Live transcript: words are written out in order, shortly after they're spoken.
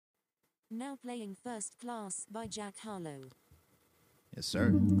Now playing First Class by Jack Harlow. Yes,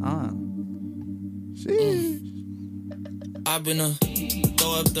 sir. I've been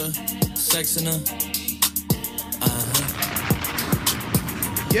throw up the sex in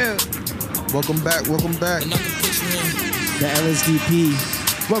Yeah. Welcome back. and I can put you in. The LSDP.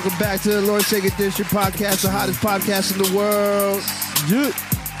 Welcome back to the Lord Sacred District podcast, the hottest podcast in the world. Yeah.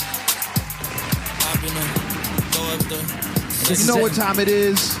 I've been throw up the This sex You know what time it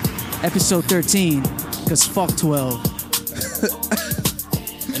is? Episode 13, because fuck 12.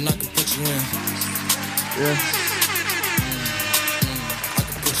 and I can put you in. Yeah. I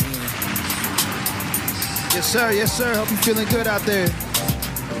can put you in. Yes, sir. Yes, sir. Hope you're feeling good out there.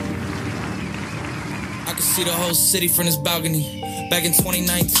 I can see the whole city from this balcony. Back in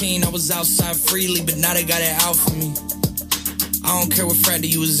 2019, I was outside freely, but now they got it out for me. I don't care what frat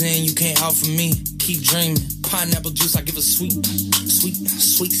you was in, you can't out for me. Keep dreaming. Pineapple juice, I give a sweet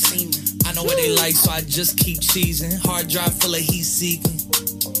semen. I know what they like, so I just keep cheesing. Hard drive full of heat seeking.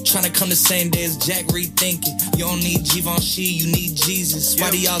 Tryna come the same day as Jack rethinking. You don't need Givenchy, you need Jesus.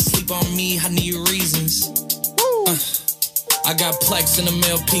 Why do y'all sleep on me? I need reasons. I got Plex in the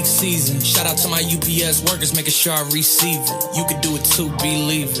mail peak season. Shout out to my UPS workers, making sure I receive it. You can do it too,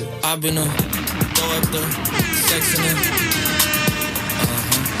 believe it. I've been throw up the sex in it.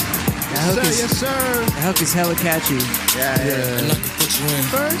 That hook, Yes, sir. that hook is hella catchy. Yeah. And I can put you in.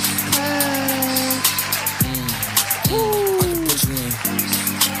 First class. I can put you in.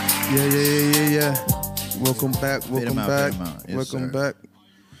 Yeah. Welcome back. Fade 'em out, fade 'em out. Yes, Welcome sir. back.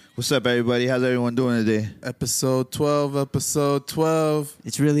 What's up, everybody? How's everyone doing today? Episode 12.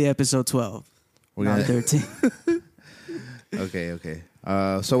 It's really episode 12, We're not gonna- 13. Okay.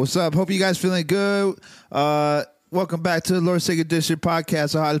 So what's up? Hope you guys feeling good. Welcome back to the Lord Sacred District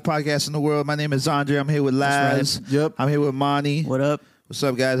podcast, the hottest podcast in the world. My name is Andre. I'm here with Laz. That's Yep. I'm here with Monty. What up? What's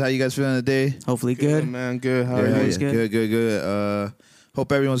up, guys? How you guys feeling today? Hopefully Good, good. man. Good. How are Everyone's you? good. Good.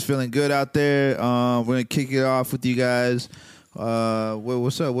 Hope everyone's feeling good out there. We're gonna kick it off with you guys.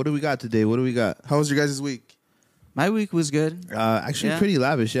 What's up? What do we got today? How was your guys' week? My week was good. Actually, Yeah. pretty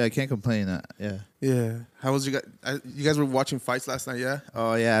lavish. Yeah, I can't complain. Yeah. Yeah. How was you guys? You guys were watching fights last night, yeah?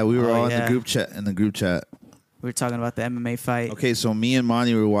 Oh yeah, we were Oh, all in yeah. the group chat. We were talking about the MMA fight. Okay, so me and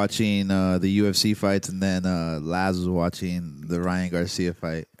Monty were watching the UFC fights, and then Laz was watching the Ryan Garcia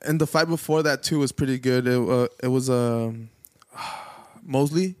fight. And the fight before that too was pretty good. It was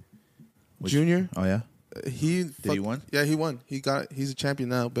Mosley Jr. Oh yeah. He he win? Yeah, he won. He's a champion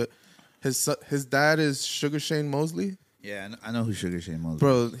now. But his dad is Sugar Shane Mosley, Yeah, I know who Sugar Shane Mosley.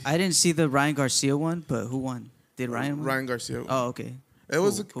 bro. I didn't see the Ryan Garcia one, but who won? Did Ryan win? Ryan Garcia. Oh, okay. It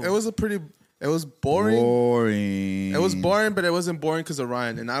was Cool. it was a pretty. It was boring. Boring. It was boring, but it wasn't boring because of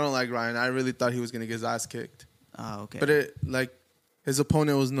Ryan. And I don't like Ryan. I really thought he was gonna get his ass kicked. Oh, okay. But his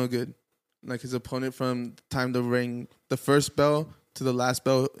opponent was no good. Like his opponent from the time the ring, the first bell to the last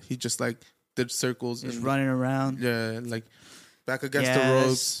bell, he just like did circles Just and running around. yeah, and like back against Yeah, the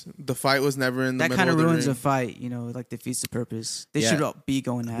ropes. The fight was never in the That middle kind of of the ruins ring. a fight, like defeats the purpose. They Yeah. should all be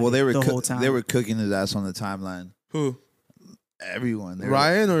going at Well, it they were the whole time. they were cooking his ass on the timeline. Who? Everyone. They were-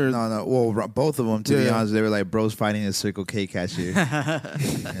 Ryan or No. Well, both of them. To be Yeah. honest, they were like bros fighting a Circle K cashier.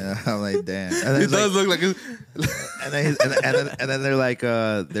 Yeah, I'm like, damn. And then, he it's like- does look like his, and then they're like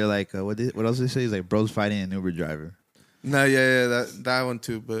what else did they say? He's like bros fighting an Uber driver. no, yeah, that one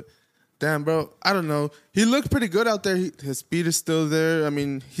too. But damn, bro, I don't know. He looked pretty good out there. His speed is still there. I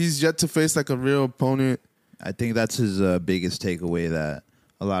mean, he's yet to face like a real opponent. I think that's his biggest takeaway that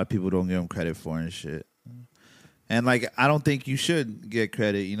a lot of people don't give him credit for and shit. And like, I don't think you should get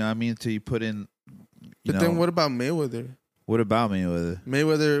credit. You know what I mean? Until you put in. But then what about Mayweather? What about Mayweather?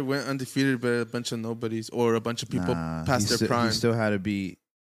 Mayweather went undefeated by a bunch of nobodies or a bunch of people past their prime. He still had to beat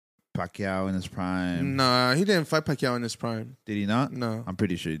Pacquiao in his prime. Nah, he didn't fight Pacquiao in his prime. Did he not? No. I'm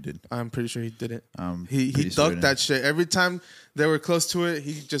pretty sure he did. I'm pretty sure he didn't. Pretty He ducked certain. that shit. Every time they were close to it,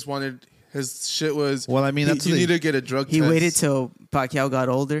 he just wanted his shit was. Well, I mean, that's you what they- need to get a drug He test. waited till Pacquiao got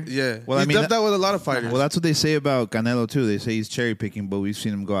older. Yeah. Well, he I mean, does that with a lot of fighters. Well, that's what they say about Canelo too. They say he's cherry picking, but we've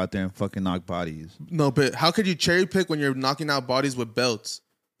seen him go out there and fucking knock bodies. No, but how could you cherry pick when you're knocking out bodies with belts?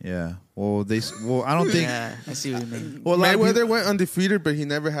 Yeah. Well, I don't think. Yeah, I see what you mean. Well, a lot of Mayweather people- went undefeated, but he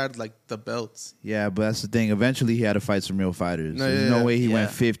never had like the belts. Yeah, but that's the thing. Eventually, he had to fight some real fighters. No, There's yeah, no way he yeah.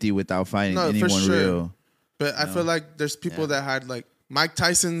 went 50 without fighting No, for anyone sure. real. But I feel like there's people Yeah. that had like Mike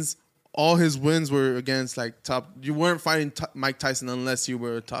Tyson's. All his wins were against like top. You weren't fighting Mike Tyson unless you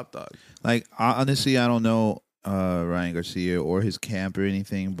were a top dog. Like honestly, I don't know Ryan Garcia or his camp or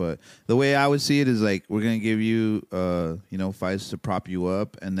anything, but the way I would see it is like we're gonna give you fights to prop you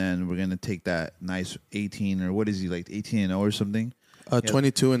up, and then we're gonna take that nice 18 or what is he like 18-0 or something.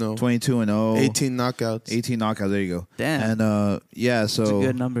 22-0. 22-0. 18 knockouts. 18 knockouts. There you go. Damn. And yeah, so Those are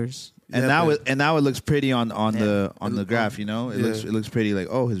good numbers. and Yeah, now but- it looks pretty on the It- graph. You know, it yeah. looks pretty like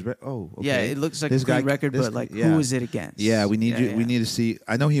okay. Yeah, it looks like This a clean guy- record, this- but like, yeah. who is it against? Yeah, we need Yeah. we need to see.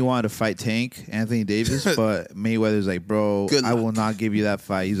 I know he wanted to fight Tank Anthony Davis, but Mayweather's like, bro, Good I will luck. not give you that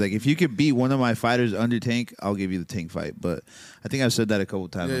fight. He's like, if you could beat one of my fighters under Tank, I'll give you the Tank fight. But I think I've said that a couple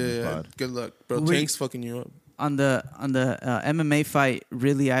times on this Yeah. pod. Good luck, bro. Wait. Tank's fucking you up. On the MMA fight,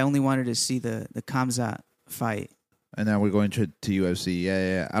 really, I only wanted to see the Khamzat fight. And now we're going to UFC.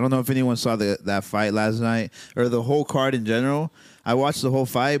 Yeah. I don't know if anyone saw that fight last night or the whole card in general. I watched the whole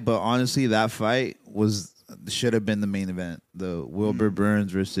fight, but honestly, that fight should have been the main event. The Wilbur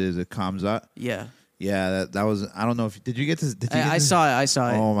Burns versus Khamzat. Yeah, Yeah, that was. I don't know if did you get this? Did you get I this? saw it. I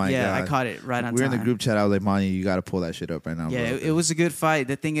saw it. Oh my yeah, God. I caught it right on We were time. in the group chat. I was like, Monty, you got to pull that shit up right now. Yeah, bro. it was a good fight.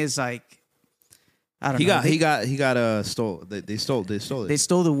 The thing is, like, I don't He know. got stole. They stole it. They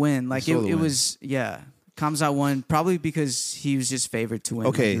stole the win. Like stole the it win. was, yeah. Khamzat won probably because he was just favored to win.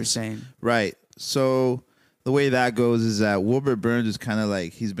 Okay. like you were saying. Right. So the way that goes is that Wilbur Burns is kind of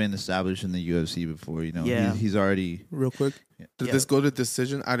like he's been established in the UFC before. You know, Yeah. he's already. Real quick. Did Yeah. this go to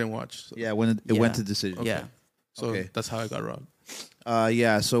decision? I didn't watch. So, Yeah, when it Yeah. went to decision. Yeah, so Okay. that's how I got robbed.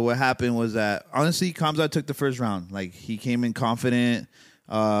 Yeah. So what happened was that honestly, Khamzat took the first round. Like he came in confident.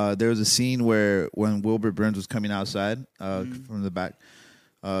 There was a scene where when Wilbur Burns was coming outside from the back,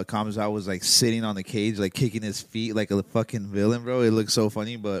 Khamzat was like sitting on the cage, like kicking his feet like a fucking villain, bro. It looked so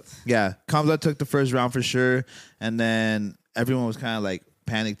funny, but yeah, Khamzat took the first round for sure, and then everyone was kind of like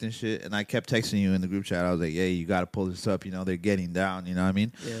panicked and shit. And I kept texting you in the group chat. I was like, "Hey, you got to pull this up. You know, they're getting down. You know what I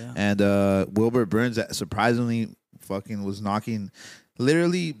mean?" Yeah. And Wilbur Burns surprisingly fucking was knocking.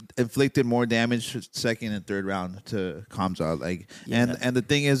 Literally inflicted more damage second and third round to Khamzat. Like, Yeah. and the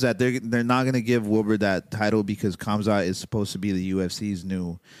thing is that they're not gonna give Wilbur that title because Khamzat is supposed to be the UFC's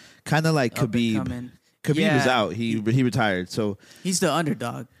new, kind of like Up and Khabib. coming. Khabib Yeah. is out. He retired. So He's the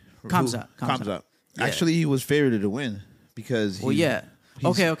underdog. Khamzat. Khamzat. Yeah. Actually, he was favored to win because. Well, yeah.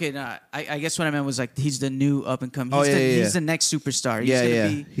 Okay. No, I guess what I meant was like he's the new up and coming. Oh, yeah, yeah, He's the next superstar. He's Yeah, gonna yeah.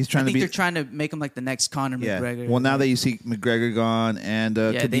 Be, He's trying I to think be- they're trying to make him like the next Conor Yeah. McGregor. Well, now that you see McGregor gone and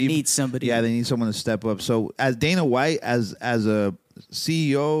Yeah, they Khabib, need somebody. Yeah, they need someone to step up. So as Dana White, as a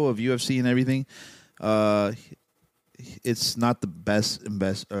CEO of UFC and everything, it's not the best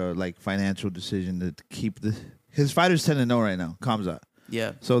like financial decision to keep his fighters 10-0 right now. Khamzat.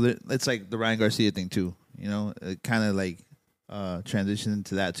 Yeah. So it's like the Ryan Garcia thing too. You know, it kind of like transitioned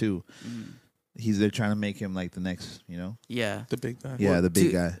into that too. They're trying to make him like the next. You know. Yeah. The big guy. Yeah, the big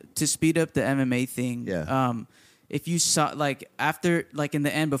to, guy. To speed up the MMA thing, Yeah. if you saw like after like in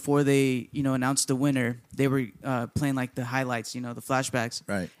the end before they announced the winner, they were playing like the highlights, the flashbacks,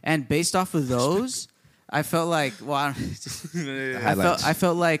 Right. And based off of those, I felt like I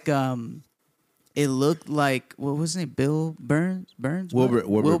felt like it looked like what was his name? Bill Burns? Wilbur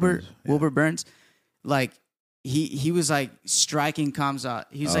Burns, yeah. Wilbur Burns. Like he was like striking Khamzat.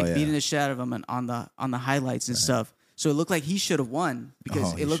 He was Oh, like yeah. beating the shit out of him on the highlights and stuff. So it looked like he should have won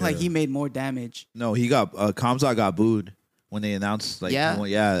because Oh, it he looked like should've. he made more damage. No, he got Khamzat got booed when they announced like Yeah?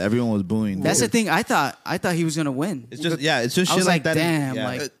 everyone was booing. That's the thing. I thought he was gonna win. It's just it's just I shit was like, that. damn, yeah.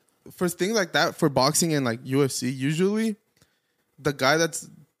 like- For things like that, for boxing and like UFC, usually the guy that's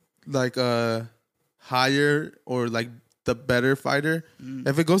like higher or like the better fighter,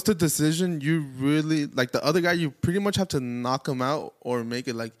 if it goes to decision, you really like the other guy. You pretty much have to knock him out or make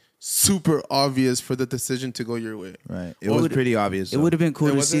it like super obvious for the decision to go your way. Right. It was pretty obvious. It would have been cool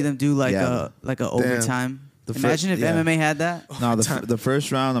It to was see it? them do like Yeah. a overtime. The fir- Imagine if yeah. MMA had that. No, the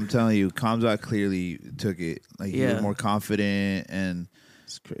first round, I'm telling you, Khamzat clearly took it. Like he Yeah. was more confident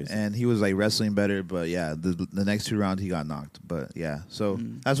It's crazy. and he was like wrestling better. But yeah, the next two rounds he got knocked. But yeah, so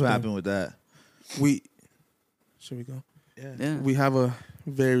that's what happened with that. Should we go? Yeah. We have a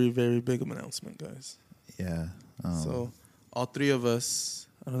very, very big announcement, guys. Yeah. So all three of us,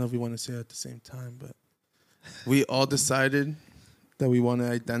 I don't know if we want to say it at the same time, but we all decided that we want to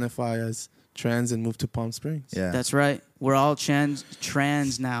identify as trans and move to Palm Springs. yeah. That's right. We're all trans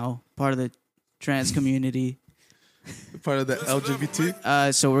now, part of the trans community. Part of the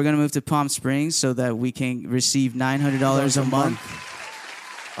LGBT. So we're gonna move to Palm Springs so that we can receive $900 a month.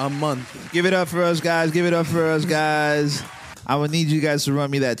 A month. Give it up for us, guys. Give it up for us, guys. I would need you guys to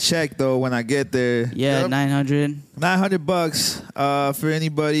run me that check though when I get there. Yeah, Yep. 900 $900 for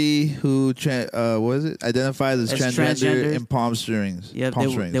anybody who what is it? Identifies as As transgender transgender. in Palm Springs. Yeah, Palm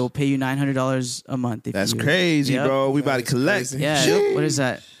they Springs. will pay you $900 a month. If That's you, crazy, Yep. bro. We about to That is collect. crazy. Yeah, Shit. what is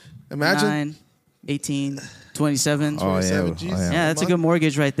that? Imagine. 9, 18, 27. Oh yeah. 27 G's. Yeah, that's a good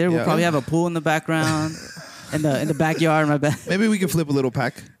mortgage right there. We'll Yeah. probably have a pool in the background. in the backyard. My bad. Maybe we can flip a little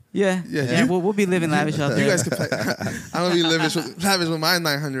pack. Yeah, Yeah. we'll be living lavish out there. You guys can play. I'm gonna be lavish with my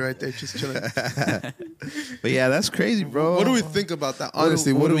 900 right there, just chilling. But yeah, that's crazy, bro. What do we think about that?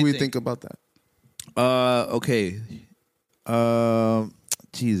 Honestly, what do we think about that? Okay.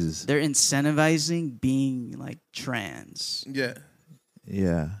 Jesus. They're incentivizing being like trans. Yeah.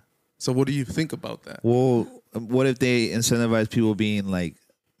 Yeah. So what do you think about that? Well, what if they incentivize people being like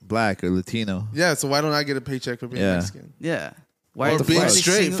black or Latino? Yeah. So why don't I get a paycheck for being Yeah. Mexican? Yeah. Or the being fuck?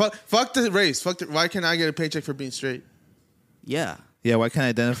 straight? Fuck the race. Why can't I get a paycheck for being straight? Yeah, Yeah, why can't I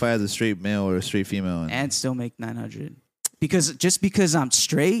identify as a straight male or a straight female? and still make 900. Because I'm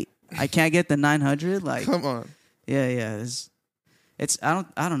straight, I can't get the 900. Like, Come on. yeah. It's I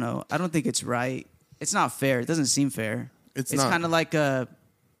don't know. I don't think it's right. It's not fair. It doesn't seem fair. It's It's not. kind of like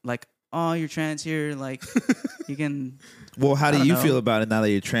oh, you're trans here. Like you can. Well, how I do don't you know. feel about it now that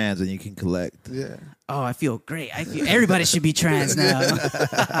you're trans and you can collect? Yeah. Oh, I feel great. I feel everybody should be trans now.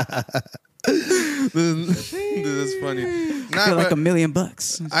 This is funny. I feel like $1 million.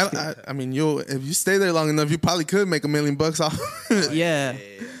 I mean, if you stay there long enough, you probably could make $1 million off. Yeah.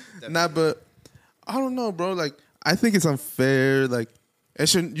 Nah, but I don't know, bro. Like, I think it's unfair. Like,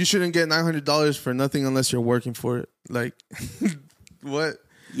 you shouldn't get $900 for nothing unless you're working for it. Like, what?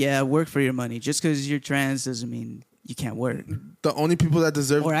 Yeah, work for your money. Just because you're trans doesn't mean you can't work. The only people that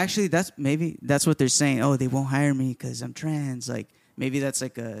deserve Or actually, that's what they're saying. Oh, they won't hire me because I'm trans. Like maybe that's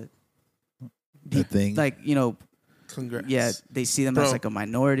like a Thing. like congrats. yeah, they see them Bro, as like a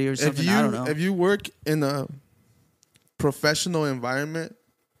minority or something. I don't know. If you work in a professional environment,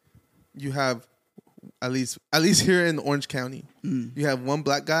 you have at least here in Orange County, you have one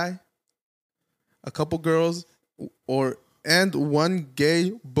black guy, a couple girls, and one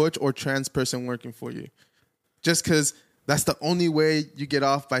gay, butch, or trans person working for you. Just because that's the only way you get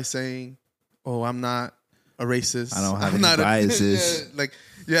off by saying, "Oh, I'm not a racist. I don't have I'm any not biases."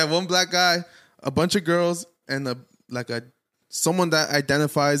 one black guy, a bunch of girls, and someone that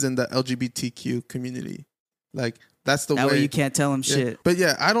identifies in the LGBTQ community. Like that's the that way way you can't tell them Yeah. shit. But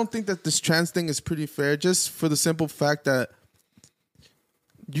yeah, I don't think that this trans thing is pretty fair. Just for the simple fact that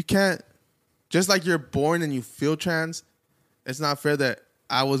you can't, just like you're born and you feel trans, it's not fair that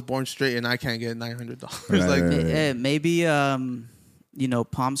I was born straight and I can't get $900. Right, Like, right, right. Maybe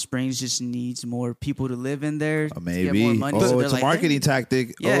Palm Springs just needs more people to live in there. To Maybe. get more money. So Oh, they're it's a like, marketing hey.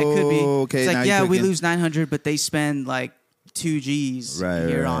 tactic. Yeah, it could be. Okay, It's now like, you're yeah, we cooking. lose 900, but they spend like 2 G's Right,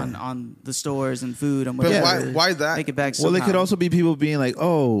 here right. on the stores and food and but whatever. why that? Make it back Well, it somehow. could also be people being like,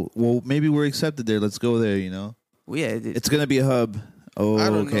 "Oh, well, maybe we're accepted there. Let's go there." You know, Well, yeah, it's gonna be a hub. Oh, I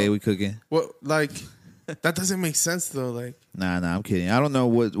don't okay, know. we cooking. What, like, that doesn't make sense though. Like, Nah, I'm kidding. I don't know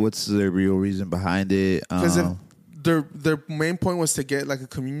what's the real reason behind it. because if their main point was to get like a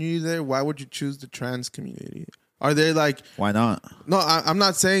community there, why would you choose the trans community? Are they like? Why not? No, I'm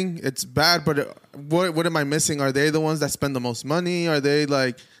not saying it's bad, but what am I missing? Are they the ones that spend the most money? Are they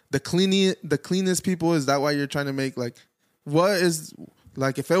like the cleanest people? Is that why you're trying to make like what is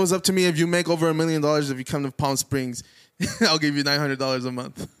like if it was up to me, if you make over $1 million, if you come to Palm Springs, I'll give you $900 a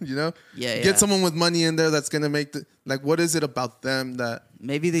month. You know, Yeah. Get someone with money in there that's gonna make like what is it about them that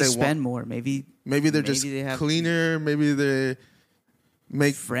Maybe they they spend more. Maybe they're just they have cleaner, maybe they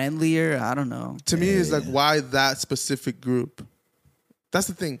make. friendlier. I don't know. To me, it's like why that specific group? That's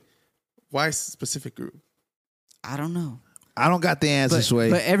the thing. Why specific group? I don't know. I don't got the answer, But, Sway.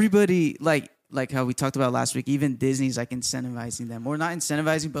 but everybody like how we talked about last week. Even Disney's like incentivizing them, or not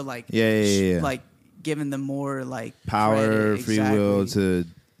incentivizing, but like Yeah. like giving them more like Power, credit. free Exactly. will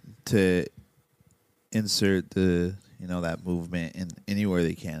to insert that movement in anywhere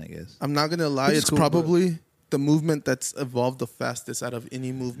they can. I guess. I'm not gonna lie, Which is it's cool, probably the movement that's evolved the fastest out of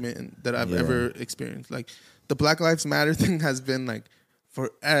any movement that I've Yeah. ever experienced. Like the Black Lives Matter thing has been like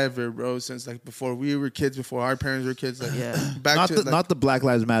forever, bro. Since like before we were kids, before our parents were kids. Like Yeah. back Not to the like, not the Black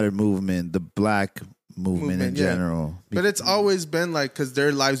Lives Matter movement, the Black movement in yeah. general. But it's always been like because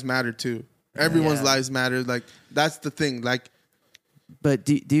their lives matter too. Everyone's Yeah. lives matter. Like that's the thing. Like But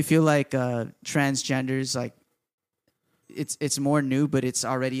do you feel like transgenders like it's more new, but it's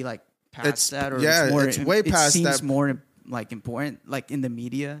already like past It's- that, or yeah, it's more, it's way past it seems that. more like important, like in the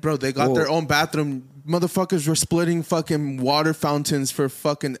media. bro, they got their own bathroom. Motherfuckers were splitting fucking water fountains for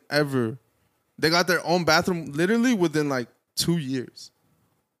fucking ever. They got their own bathroom literally within like 2 years.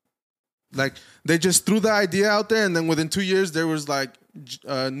 Like they just threw the idea out there, and then within 2 years there was like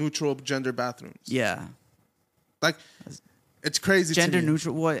neutral gender bathrooms. Yeah, Like it's crazy. gender to me.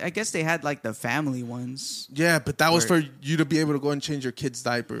 neutral. Well, I guess they had like the family ones. Yeah, but that was Where- for you to be able to go and change your kid's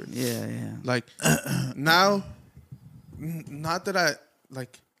diaper. Yeah, yeah. Like not that I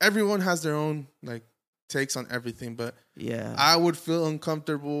like everyone has their own like takes on everything, but Yeah. I would feel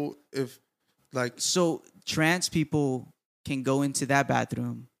uncomfortable if, like, So trans people can go into that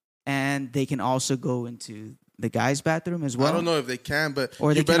bathroom, and they can also go into the guy's bathroom as well. I don't know if they can, but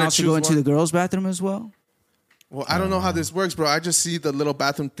Or they you can better also choose go into one. the girls' bathroom as well. Well, I don't know how this works, bro. I just see the little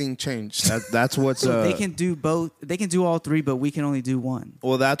bathroom thing change. That's what's So they can do both. They can do all three, but we can only do one.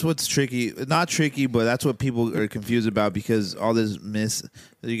 well, that's what's tricky. Not tricky, but that's what people are confused about because all this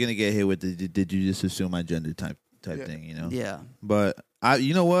you're gonna get hit with. Did you just assume my gender type Yeah. thing? You know. Yeah. But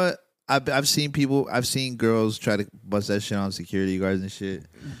you know what? I've seen girls try to bust that shit on security guards and shit.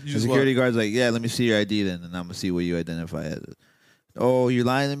 The Use security guards like, yeah, let me see your ID then, and I'm gonna see what you identify as. Oh, you're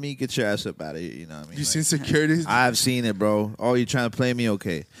lying to me? Get your ass up out of here. You know what I mean? You Like, seen security? I've seen it, bro. Oh, you're trying to play me?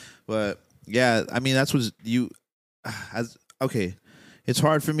 Okay. But yeah, I mean, that's what okay. It's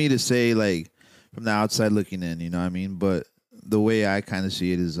hard for me to say, like, from the outside looking in, you know what I mean? But the way I kind of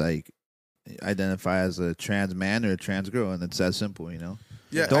see it is, like, identify as a trans man or a trans girl, and it's that simple, you know?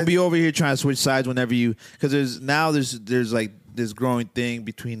 Yeah, Don't be over here trying to switch sides whenever you, because there's like this growing thing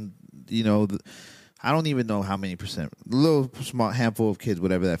between, you know, I don't even know how many percent, a little small handful of kids,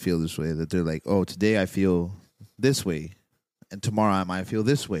 whatever, that feel this way, that they're like, oh, today I feel this way, and tomorrow I might feel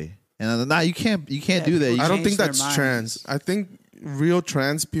this way, and now you can't do that. people I don't change think their that's minds. trans. I think real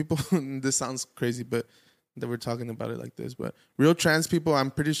trans people, and this sounds crazy, but that we're talking about it like this, but real trans people, I'm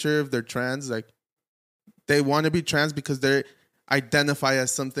pretty sure if they're trans, like, they want to be trans because they identify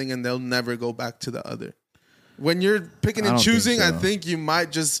as something and they'll never go back to the other. When you're picking I and don't think choosing, I so. think you might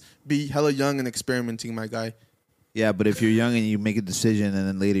just be hella young and experimenting, my guy. Yeah, but if you're young and you make a decision and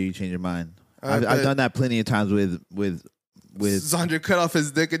then later you change your mind, I've bet. done that plenty of times with Sandra cut off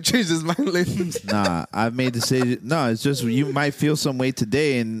his dick and changed his mind later. Nah, I've made decisions. No, it's just you might feel some way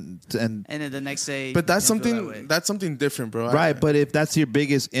today and And then the next day, But that's you don't feel that something way. that's something different, bro. right. But if that's your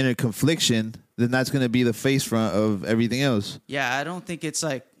biggest inner confliction, then that's going to be the face front of everything else. Yeah, I don't think it's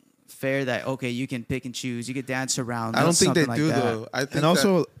like fair that okay, you can pick and choose, you can dance around. I don't think they something do like that. though. I think And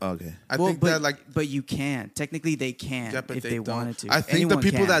also, okay, I Well, think but, that, like, but you can technically they can yeah, but if they don't. wanted to. I think Anyone the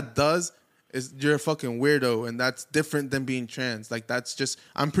people can. that does is you're a fucking weirdo, and that's different than being trans. Like, that's just,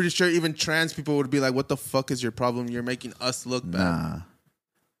 I'm pretty sure even trans people would be like, "What the fuck is your problem? You're making us look bad."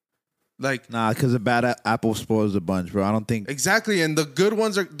 Like, because a bad apple spoils the bunch, bro. I don't think. exactly. And the good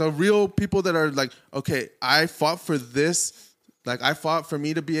ones are the real people that are like, okay, I fought for this. Like, I fought for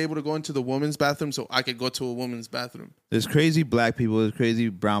me to be able to go into the woman's bathroom so I could go to a woman's bathroom. There's crazy black people, there's crazy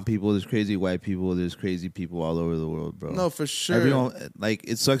brown people, there's crazy white people, there's crazy people all over the world, bro. No, for sure. Everyone, like,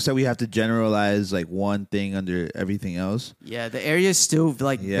 it sucks that we have to generalize like one thing under everything else. Yeah, the area is still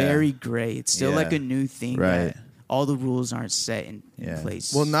like Yeah. very gray. It's still Yeah. like a new thing. Right. That all the rules aren't set in Yeah.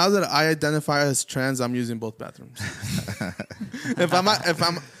 place. Well, now that I identify as trans, I'm using both bathrooms. if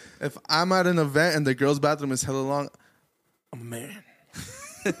I'm at an event and the girls' bathroom is hella long, I'm a man.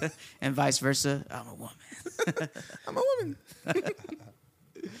 and vice versa, I'm a woman. I'm a woman.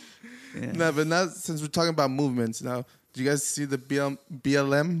 Yeah. No, but now since we're talking about movements, now, do you guys see the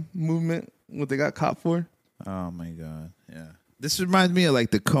BLM movement? What they got caught for? Oh my god, yeah. This reminds me of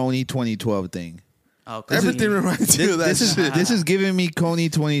like the Coney 2012 thing. Oh, 'cause Everything you- reminds you of that shit. This is giving me Coney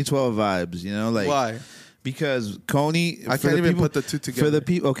 2012 vibes. You know, like Why? because Coney. I for can't the even people- put the two together. For the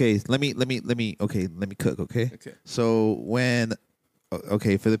people, okay. Let me cook. Okay. Okay. So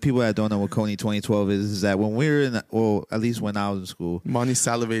for the people that don't know what Coney 2012 is that when we were at least when I was in school, Monty's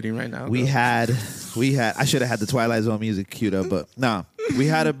salivating right now. we though. had I should have had the Twilight Zone music queued up, but no, we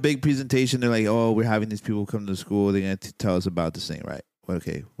had a big presentation. They're like, oh, we're having these people come to school. They're gonna tell us about this thing, right?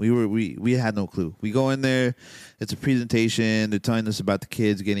 Okay, we had no clue. We go in there, it's a presentation. They're telling us about the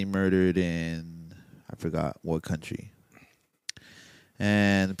kids getting murdered in I forgot what country,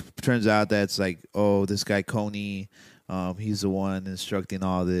 and it turns out that it's like, oh, this guy Coney, he's the one instructing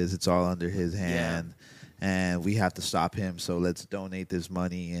all this. It's all under his hand. And we have to stop him, so let's donate this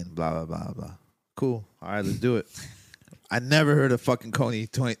money and blah, blah, blah, blah. Cool. All right, let's do it. I never heard of fucking Coney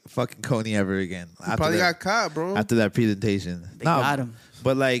ever again. You probably got caught, bro. after that presentation. They got him.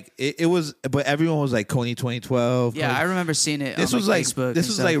 But like but everyone was like Coney 2012. Yeah, Coney- I remember seeing it. This on was like Facebook. this and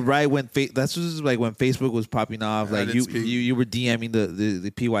was stuff. like right when this was like when Facebook was popping off. Like At you its peak. you were DMing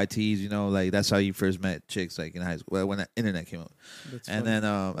the PYTs, you know, like that's how you first met chicks like in high school. Well, when the internet came out. That's And funny.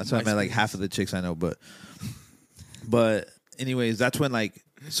 then that's how I met like half of the chicks I know. But anyways, that's when like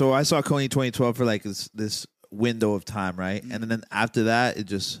so I saw Coney 2012 for like this window of time, right? And then after that, it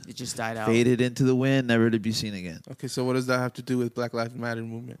just died out. faded into the wind, never to be seen again. Okay, so what does that have to do with Black Lives Matter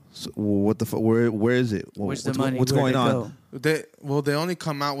movement? So what the fuck? Where is it? Where's the What's money? What's Where'd going it on? go? They only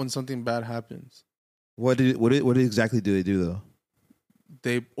come out when something bad happens. What exactly do they do though?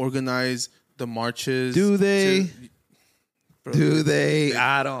 They organize the marches. Do they? Bro, Do they?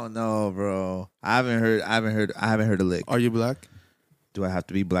 I don't know, bro. I haven't heard a lick. Are you black? Do I have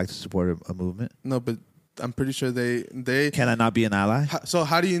to be black to support a movement? No, but I'm pretty sure they. Can I not be an ally? So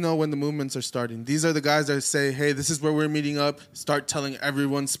how do you know when the movements are starting? These are the guys that say, "Hey, this is where we're meeting up." Start telling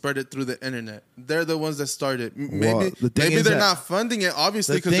everyone, spread it through the internet. They're the ones that started. Maybe they're not funding it,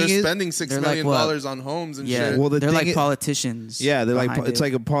 obviously, because they're spending $6 million on homes and shit. Well, they're like politicians. Yeah, they're like it's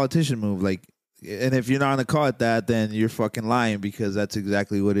like a politician move. Like, and if you're not gonna call it that, then you're fucking lying because that's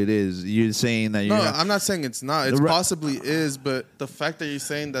exactly what it is. You're saying that you're. No, I'm not saying it's not. It possibly is, but the fact that you're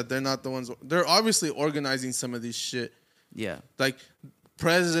saying that they're not the ones, they're obviously organizing some of these shit. Yeah, like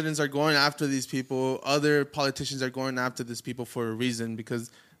presidents are going after these people. Other politicians are going after these people for a reason because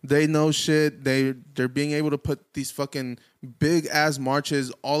they know shit. They're being able to put these fucking big ass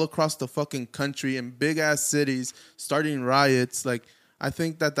marches all across the fucking country in big ass cities, starting riots. Like, I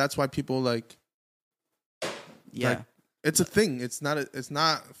think that's why people like. Yeah, like, it's a thing. It's not.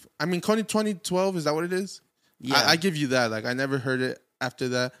 I mean, 2012 is that what it is? Yeah, I give you that. Like, I never heard it after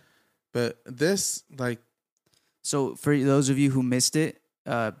that, but this like. So for those of you who missed it,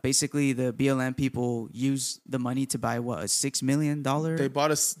 basically the BLM people used the money to buy what, a $6 million.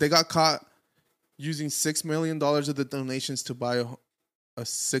 They got caught using $6 million of the donations to buy a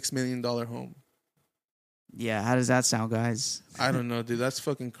 $6 million home. Yeah, how does that sound, guys? I don't know, dude. That's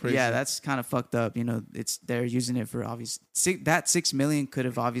fucking crazy. Yeah, that's kind of fucked up. You know, they're using it for obvious. That $6 million could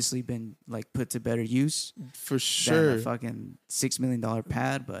have obviously been like put to better use for sure. Than a fucking $6 million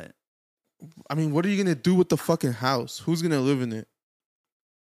pad, but I mean, what are you gonna do with the fucking house? Who's gonna live in it?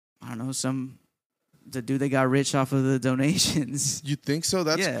 I don't know. The dude that got rich off of the donations. You think so?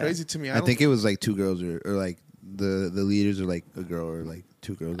 That's crazy to me. I think it was like two girls or like the leaders are like a girl or like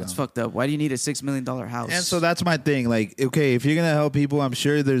two girls. That's fucked up. Why do you need a $6 million house? And so that's my thing. Like, okay, if you're gonna help people, I'm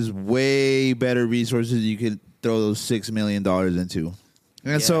sure there's way better resources you could throw those $6 million into.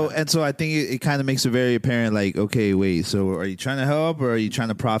 And so I think it kind of makes it very apparent. Like, okay, wait. So are you trying to help or are you trying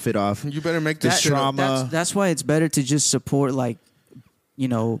to profit off? You better make this trauma. That's why it's better to just support like, you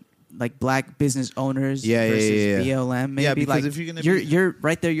know, like black business owners versus BLM. Maybe because like if you're gonna you're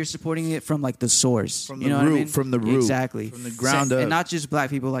right there. You're supporting it from like the source, from you the know root, what I mean? from the root, exactly, from the ground up, and not just black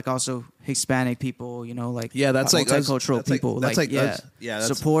people, like also Hispanic people. You know, like that's like multicultural people. That's like us.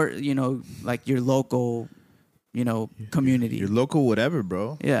 Support. You know, like your local, you know, community, your local whatever,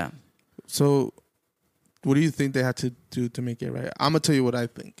 bro. Yeah. So, what do you think they had to do to make it right? I'm gonna tell you what I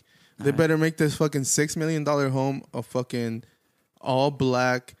think. They better make this fucking $6 million home a fucking all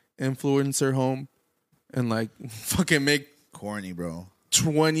black influencer home, and like fucking make corny, bro.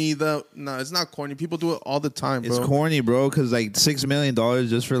 20 no, it's not corny. People do it all the time, bro. It's corny, bro, because like $6 million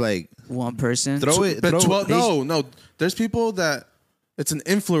just for like one person. Throw it. But no. There's people that it's an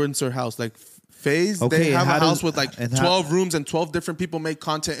influencer house, like FaZe. Okay, they have a house with like 12 rooms and 12 different people make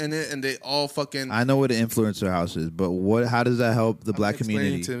content in it, and they all fucking. I know what an influencer house is, but how does that help the black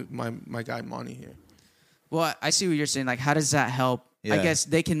community? To my guy Monty here. Well, I see what you're saying. Like, how does that help? Yeah. I guess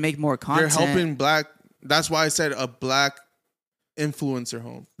they can make more content. They're helping black. That's why I said a black influencer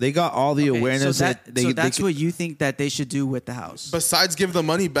home. They got all the awareness. So that's what you think that they should do with the house. Besides give the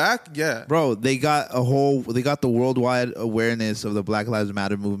money back, yeah. Bro, they got the worldwide awareness of the Black Lives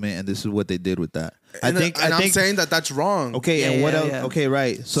Matter movement, and this is what they did with that. I'm saying that that's wrong. Okay, and what else? Yeah. Okay,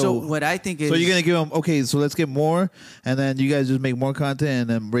 right. So what I think is... So you're going to give them... Okay, so let's get more, and then you guys just make more content and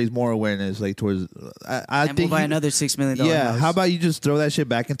then raise more awareness, like, towards... I and think we'll buy another $6 million Yeah, house. how about you just throw that shit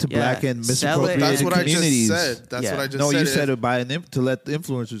back into black and misappropriated That's what communities? I just said. That's what I just said. No, you said it by to let the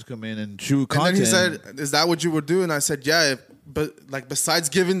influencers come in and shoot content. And then he said, is that what you would do? And I said, yeah, but like besides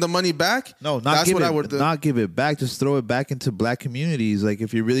giving the money back, not give it back. Just throw it back into black communities. Like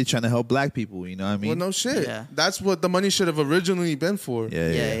if you're really trying to help black people, you know what I mean? Well, no shit. Yeah. That's what the money should have originally been for.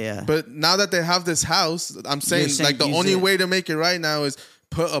 Yeah. But now that they have this house, I'm saying like the only way to make it right now is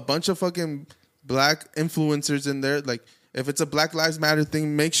put a bunch of fucking black influencers in there. Like if it's a Black Lives Matter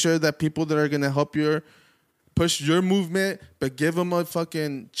thing, make sure that people that are gonna help push your movement, but give them a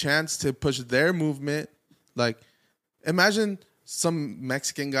fucking chance to push their movement. Like, imagine some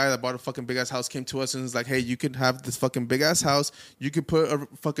Mexican guy that bought a fucking big ass house came to us and was like, "Hey, you could have this fucking big ass house. You could put a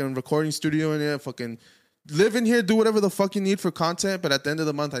fucking recording studio in it. Fucking live in here, do whatever the fuck you need for content. But at the end of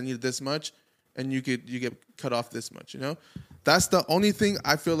the month, I need this much, and you get cut off this much. You know, that's the only thing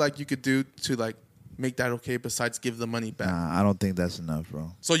I feel like you could do to like make that okay. Besides, give the money back. Nah, I don't think that's enough,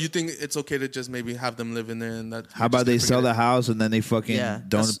 bro. So you think it's okay to just maybe have them live in there and that? How about they sell the house and then they fucking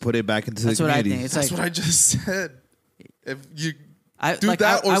don't put it back into the community? What I think. That's what I just said. If you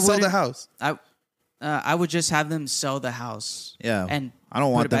sell the house. I would just have them sell the house. Yeah. And I don't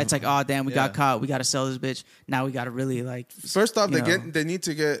put want it back. them. It's like, oh damn, we Yeah. got caught. We got to sell this bitch. Now we got to really like. First off, you know. they need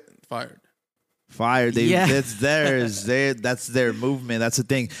to get fired. Fired. Yeah. That's theirs. That's their movement. That's the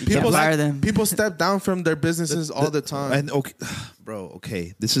thing. can't fire them. People step down from their businesses all the time. And okay, bro.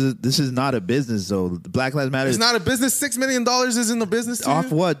 Okay, this is not a business though. The Black Lives Matter. It's not a business. $6 million isn't a business to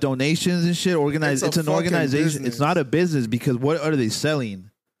Off you? what? Donations and shit. Organized. It's a It's an fucking organization. business. It's not a business because what are they selling?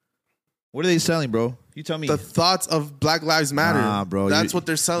 What are they selling, bro? You tell me. The thoughts of Black Lives Matter. Nah, bro. That's what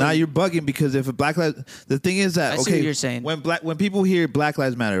they're selling. Now you're bugging because if a Black Lives, the thing is that I see okay, what you're saying. when people hear Black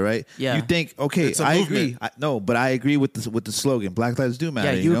Lives Matter, right? Yeah. You think okay, It's a I movement. agree. No, but I agree with the slogan. Black Lives do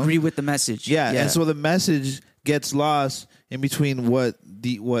matter. Yeah, you know? agree with the message. Yeah, and so the message gets lost in between what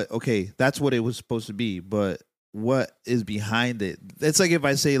okay, that's what it was supposed to be, but what is behind it? It's like if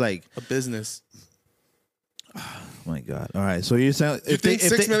I say like, a business. oh my God, all right. So you're saying You think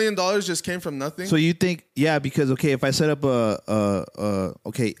 $6 million just came from nothing? So you think, yeah, because okay, if I set up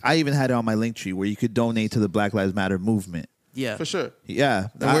okay, I even had it on my link tree where you could donate to the Black Lives Matter movement. Yeah. For sure. Yeah,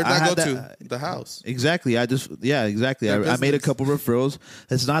 Then where'd I that go had to? The house. Exactly. Exactly. Their I made a business. couple referrals.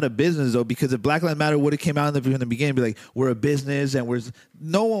 It's not a business though, because if Black Lives Matter would have came out in the beginning, be like, we're a business, and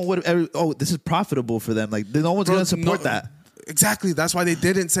no one would have ever. Oh, this is profitable for them. Like, no one's Bro, going to support no- that. Exactly. That's why they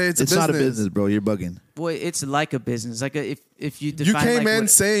didn't say it's a It's business. not a business, bro. You're bugging. Well, it's like a business. Like if you You define came like in what-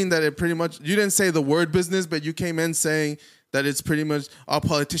 saying that it pretty much, you didn't say the word business, but you came in saying that it's pretty much all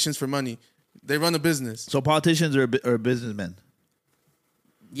politicians for money. They run a business. So politicians are businessmen.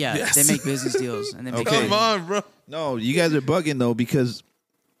 yeah, Yes. they make business deals and they make Okay. Come on, bro. No, you guys are bugging though, because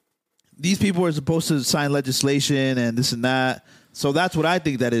these people are supposed to sign legislation and this and that. So that's what I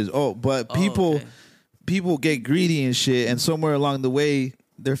think that is. Oh, but people okay. people get greedy and shit, and somewhere along the way,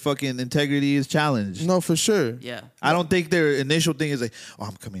 their fucking integrity is challenged. No, for sure. Yeah. I don't think their initial thing is like, oh,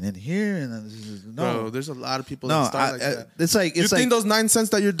 I'm coming in here and then this is, no, Bro, there's a lot of people no. that start like that. It's like You it's think like those 9 cents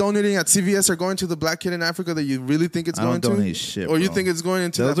that you're donating at CVS are going to the black kid in Africa that you really think it's I don't going donate to? shit, Or you bro. think it's going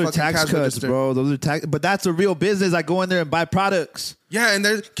into those that are fucking tax cash cuts, register? bro. Those are tax, but that's a real business. I go in there and buy products. Yeah, and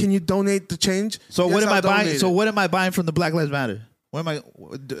there, can you donate the change? So Yes, what am I'll I buying? donate So it. what am I buying from the Black Lives Matter? What am I? Do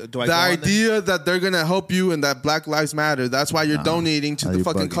I The go on there? idea that they're gonna help you and that Black Lives Matter. That's why you're donating to Oh, the you're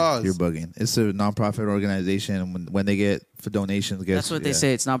fucking bugging. cause. You're bugging. It's a nonprofit organization, and when they get for donations, That's what they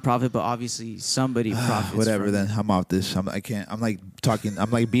say. It's not profit, but obviously somebody profits. Whatever. from Then it. I'm off this. I can't. I'm like talking.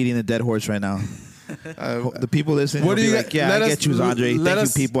 I'm like beating a dead horse right now. Uh, The people listening What will do be you- like, yeah, let I us- get you, Andre. let Thank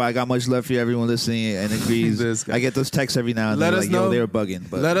us- you, people. I got much love for everyone listening and agrees. This guy. I get those texts every now and Let then. us Like, know. yo, they were bugging.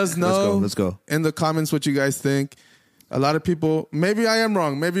 But Let us know. Let's go. in the comments what you guys think. A lot of people, maybe I am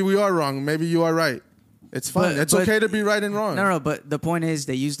wrong. Maybe we are wrong. Maybe you are right. It's fine. But- It's but- okay to be right and wrong. No, but the point is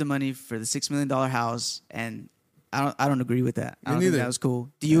they used the money for the $6 million house, and I don't agree with that. I Me don't think neither. that was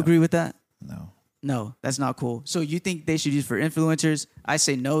cool. Do you agree with that? No. No, that's not cool. So you think they should use for influencers? I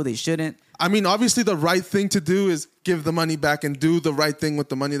say no, they shouldn't. I mean, obviously, the right thing to do is give the money back and do the right thing with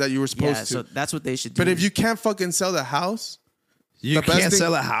the money that you were supposed Yeah, to. so that's what they should do. But if you can't fucking sell the house, You The best can't thing-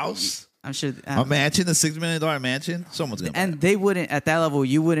 sell a house, I'm sure, a mansion, a $6 million mansion. Someone's gonna. buy it. and they wouldn't at that level.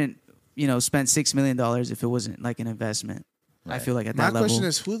 You wouldn't, spend $6 million if it wasn't like an investment. I feel like at my that level. question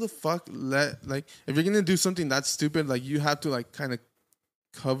is, who the fuck if you're gonna do something that stupid, like you have to like kind of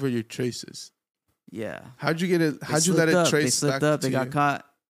cover your traces. yeah. How'd you get it? They How'd you let slipped it up. trace They slipped back up. to They got you? caught,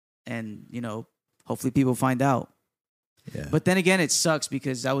 and hopefully people find out. Yeah. But then again, it sucks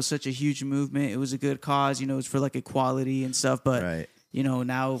because that was such a huge movement. It was a good cause, it's for like equality and stuff. But right.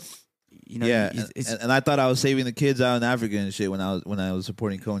 now, Yeah, it's, and I thought I was saving the kids out in Africa and shit when I was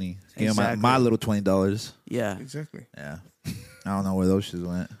supporting Coney. Gave him Exactly. my little $20. yeah. Exactly. Yeah, I don't know where those shits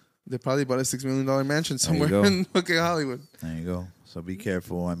went. They probably bought a $6 million mansion somewhere go. in fucking Hollywood. There you go. So be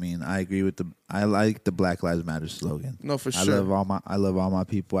careful. I mean, I agree with I like the Black Lives Matter slogan. No, for I sure. love all my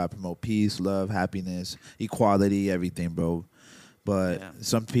people. I promote peace, love, happiness, equality, everything, bro. But Yeah.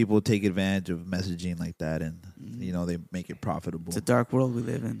 some people take advantage of messaging like that, and they make it profitable. It's a dark world we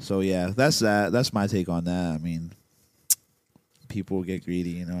live in. So yeah, that's that. That's my take on that. I mean, people get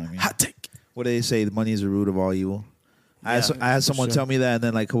greedy. You know what I mean? Hot take. What do they say? The money is the root of all evil. I had someone sure. tell me that, and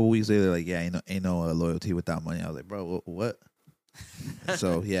then like a couple weeks later, like, yeah, ain't no loyalty without money. I was like, bro, what?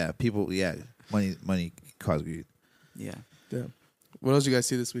 So yeah, people, money cause greed. Yeah. Yeah. What else you guys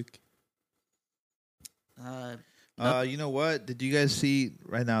see this week? You know what? Did you guys see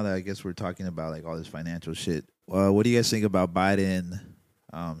right now that I guess we're talking about like all this financial shit? What do you guys think about Biden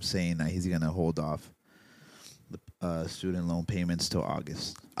saying that he's gonna hold off the student loan payments till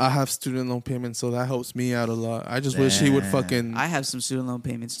August? I have student loan payments, so that helps me out a lot. I just wish he would Damn. fucking. I have some student loan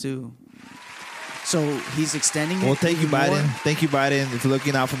payments too. So he's extending it. Well, thank you, even Biden. more? Thank you, Biden, for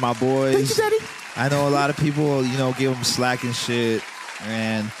looking out for my boys. Thank you, Daddy. I know a lot of people, give him slack and shit.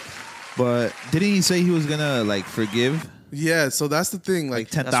 But didn't he say he was gonna like forgive Yeah, so that's the thing.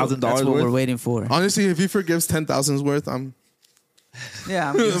 like Like, $10,000 That's what we're worth? waiting for. honestly, if he forgives 10,000's worth, Yeah,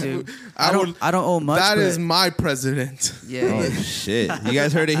 I'm good too. I would- I don't owe much. that but is my president. yeah, Oh yeah. shit! You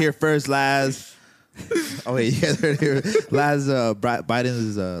guys heard it here first, Laz. Oh wait, you guys heard it here. Laz, Biden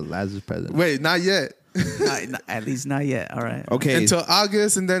is Laz's president. Wait, not yet. At least not yet. All right. Okay, Until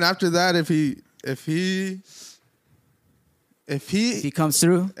August, and then after that, if he If he comes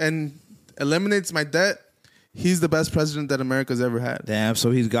through, and eliminates my debt, he's the best president that America's ever had. damn.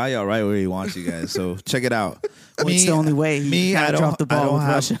 So he's got y'all right where he wants you guys. So check it out. Well, it's the only way. He kinda dropped the ball with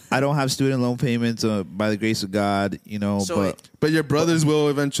Russia. I don't have student loan payments by the grace of God, you know. So But your brothers will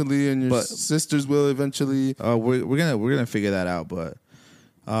eventually, and your but- sisters will eventually. we're gonna figure that out. But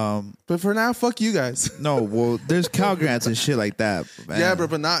But for now, fuck you guys. no, well, there's Cal grants and shit like that. Man. Yeah, bro,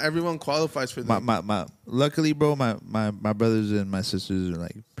 but not everyone qualifies for that. my luckily, bro, my brothers and my sisters are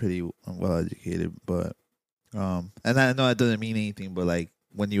like pretty well educated, but and I know that doesn't mean anything, but like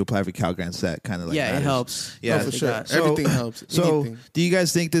when you apply for Cal grants, that kind of like yeah, it matters. helps. Yeah, Oh, for They sure. got- So- Everything helps. So, Anything. do you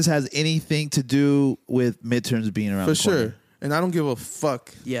guys think this has anything to do with midterms being around? For the corner? sure. And I don't give a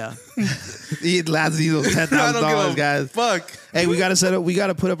fuck. Yeah. He last those $10,000, I don't give a guys. fuck. Hey, we gotta set up. We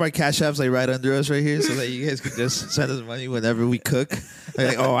gotta put up our cash apps like right under us right here, so that you guys can just send us money whenever we cook.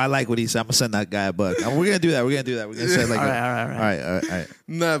 Like, oh, I like what he said. I'm gonna send that guy a buck. And we're gonna do that. We're gonna send like. All right.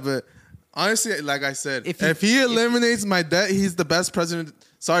 Nah, but honestly, like I said, If if he- he eliminates my debt, he's the best president.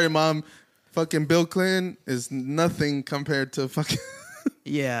 Sorry, Mom. Fucking Bill Clinton is nothing compared to fucking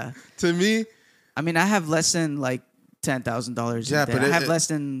Yeah. to me. I mean, I have less than like $10,000. Yeah, in debt. but I have it- less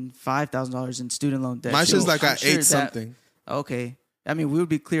than $5,000 in student loan debt. My So shit's like I'm I sure ate that- something. Okay. I mean, we would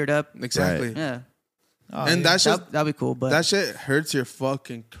be cleared up. Exactly. Yeah. And that's just That'd be cool. But that shit hurts your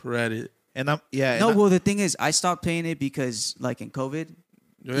fucking credit. and I'm yeah. no, and well, the thing is, I stopped paying it because, like, in COVID,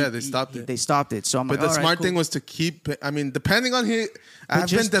 Yeah, they stopped it. They stopped it. So I'm But like, the all right, smart cool. thing was to keep. I mean, depending on who, I've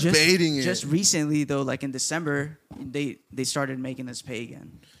But been debating it. Just recently, though, like in December, they started making us pay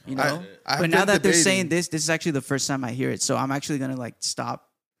again. You know, I've but now been that they're debating. saying this is actually the first time I hear it. So I'm actually gonna like stop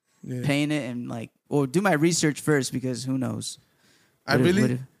Yeah. paying it and like, or do my research first because who knows? I've What if- really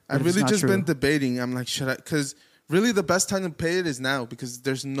what if it's just not been true? debating. I'm like, should I? Because really, the best time to pay it is now because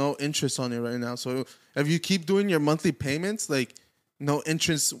there's no interest on it right now. So if you keep doing your monthly payments, like no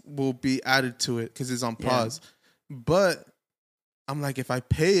interest will be added to it because it's on Yeah. pause. But I'm like, if I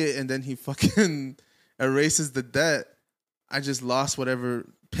pay it and then he fucking erases the debt, I just lost whatever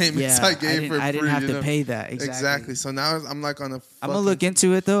payments Yeah, I gave for free. I didn't have you to know? pay that Exactly. So now I'm like on a. I'm gonna look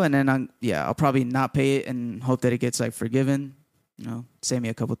into it though, and then I'll probably not pay it and hope that it gets like forgiven. You know, save me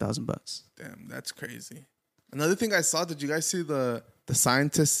a couple $1,000. Damn, that's crazy. Another thing I saw, did you guys see the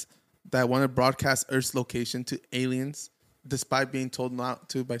scientists that want to broadcast Earth's location to aliens despite being told not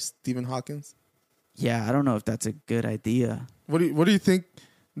to by Stephen Hawkins? Yeah, I don't know if that's a good idea. What do you think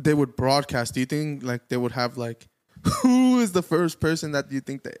they would broadcast? Do you think like they would have like who is the first person that you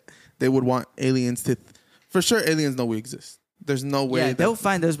think that they would want aliens to for sure aliens know we exist. There's no way Yeah, that- they'll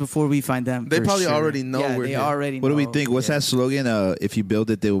find us before we find them. They for probably sure. already know Yeah, we're they here. already what do we know. think? What's Yeah. that slogan? If you build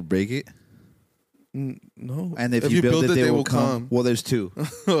it, they will break it. no. And if you build it, they will come. Well, there's two.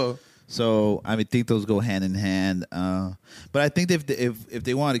 Oh, So I think those go hand in hand. But I think if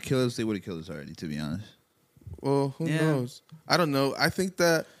they wanted to kill us, they would have killed us already. To be honest. well, who Yeah. knows? I don't know. I think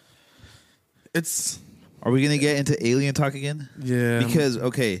that it's Are we gonna get into alien talk again? yeah Because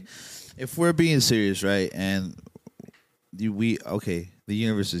okay, if we're being serious, right, and the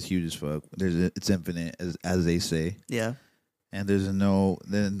universe is huge as fuck. It's infinite, as they say, Yeah. and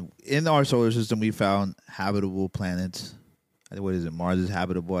then in our solar system we found habitable planets. What is it? Mars is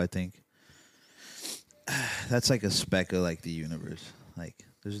habitable, I think. That's like a speck of like the universe. Like,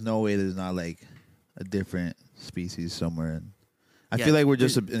 there's no way there's not like a different species somewhere. And I Yeah, feel like we're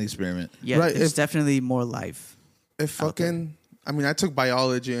just an experiment. Yeah, Right, it's if- definitely more life. if out there. fucking I mean I took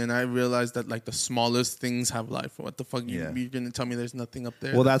biology and I realized that like the smallest things have life. What the fuck Yeah. you're gonna tell me there's nothing up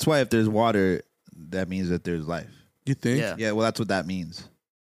there? Well, that's why if there's water, that means that there's life. you think? Yeah. Yeah, well, that's what that means.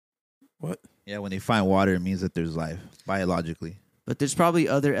 What? Yeah, when they find water, it means that there's life biologically. But there's probably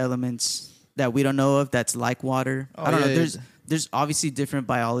other elements that we don't know of that's like water. Oh, I don't know. yeah, There's obviously different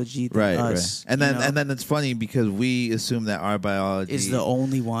biology than Right, us. right. you know, And then it's funny because we assume that our biology is the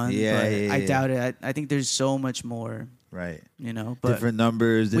only one. Yeah, but yeah, I yeah. doubt it. I think there's so much more. right. You know, but Different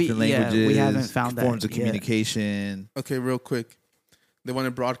numbers, we- different yeah, languages. we haven't found that forms of yet. communication. Okay, real quick. They want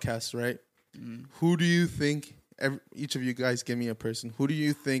to broadcast, right? Mm. Who do you think each of you guys give me a person. Who do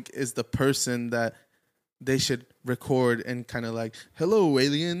you think is the person that they should record and kind of like, hello,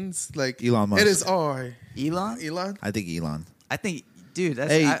 aliens? Like, Elon Musk. it is I. Elon. Elon? I think Elon. I think Dude,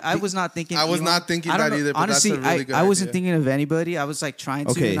 that's, Hey, I was not thinking. I was Elon. not thinking I don't that know. either, but that's Honestly, a really good I wasn't idea. thinking of anybody. I was like trying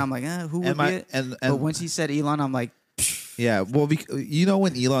to, Okay. and I'm like, who would be it? and But once he said Elon, I'm like, yeah, well, you know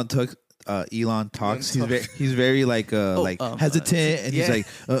when Elon talks, he's very like hesitant, and he's yeah.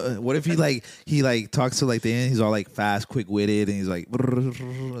 like, what if he talks to like the end, he's all like fast, quick witted, and he's like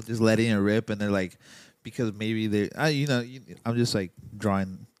just letting it rip, and they're like, because maybe I'm just like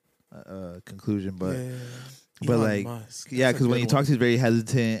drawing a conclusion, but. Yeah. But Elon like, Musk. yeah, That's a because when good he one. talks, he's very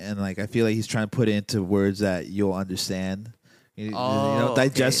hesitant, and like I feel like he's trying to put it into words that you'll understand, Oh, okay.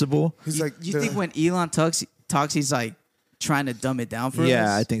 digestible. He's you, like, you think when Elon talks, he's like trying to dumb it down for us?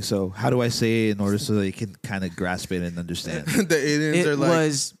 Yeah, I think so. How do I say it in order so they can kind of grasp it and understand? the aliens It are like,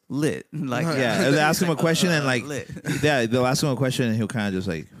 was lit. Like, Yeah, they ask him a question and like, lit. yeah, they'll ask him a question and he'll kind of just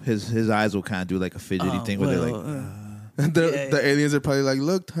like his eyes will kind of do like a fidgety thing where they're like, the aliens are probably like,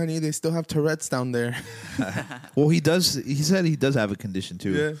 look, honey, they still have Tourette's down there. well, he said he does have a condition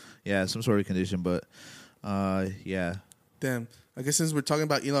too. Yeah. Yeah, some sort of condition, but yeah. Damn. I guess since we're talking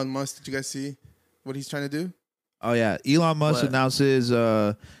about Elon Musk, did you guys see what he's trying to do? Oh yeah, Elon Musk What? announces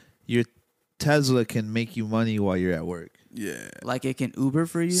your Tesla can make you money while you're at work. Yeah. Like it can Uber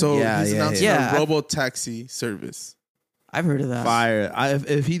for you? So Yeah, he's yeah, announcing yeah. a robo taxi service. I've heard of that. Fire!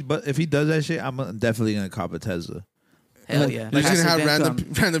 If he does that shit, I'm definitely gonna cop a Tesla. Hell yeah. You're just gonna Passive have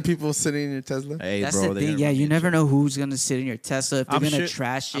income. random people sitting in your Tesla. Hey, That's bro, the thing. Yeah, you never know who's gonna sit in your Tesla. If they're I'm gonna sure-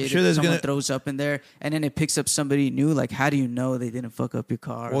 trash I'm it, sure if there's someone gonna- throws up in there, and then it picks up somebody new. Like, how do you know they didn't fuck up your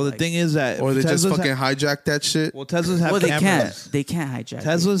car? Well, the Like, thing is that Or they just Teslas fucking have, hijack that shit. well, Teslas have well, they cameras. can't. They can't hijack. it.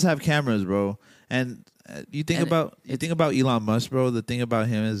 Teslas have cameras, bro. And you think And about Elon Musk, bro. The thing about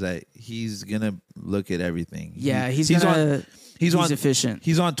him is that he's gonna look at everything. Yeah, he's on efficient.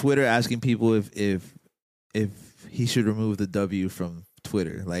 he's on Twitter asking people if he should remove the W from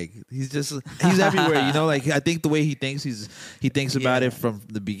Twitter. Like he's everywhere, you know. Like I think the way he thinks, he thinks about Yeah. it from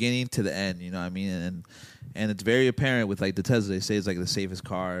the beginning to the end. You know what I mean? And it's very apparent with like the Tesla. They say it's like the safest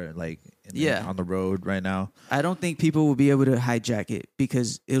car, like on the road right now. I don't think people will be able to hijack it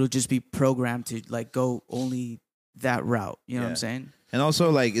because it'll just be programmed to like go only that route. You know what I'm Yeah. saying? And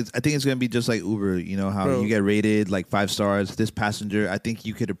also, like, I think it's gonna be just like Uber. You know how Bro. you get rated like 5 stars. This passenger, I think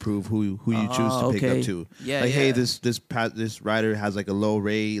you could approve who you choose to pick okay. up to. Yeah, like, hey, yeah. this rider has like a low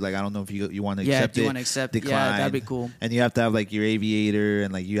rate. Like, I don't know if you want to Yeah, accept do you it. want to accept? Decline. Yeah, that'd be cool. And you have to have like your aviator,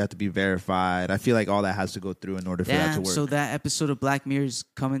 and like you have to be verified. I feel like all that has to go through in order for that to Damn. work. So that episode of Black Mirror is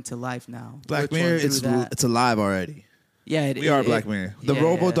coming to life now. Black Which Mirror, one through that? it's alive already. Yeah, We are Black Mirror. The yeah,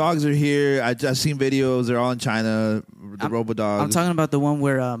 Robo yeah. Dogs are here. I've seen videos. They're all in China. The Robo Dogs. I'm talking about the one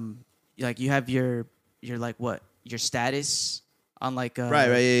where like you have your like what your status on like right.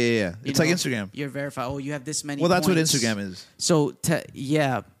 Yeah. you It's like know, Instagram. You're verified. Oh, you have this many. Well, that's points. what Instagram is. So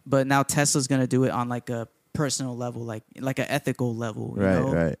yeah, but now Tesla's gonna do it on like a personal level, like an ethical level. You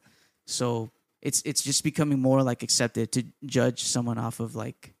know? Right. So it's just becoming more like accepted to judge someone off of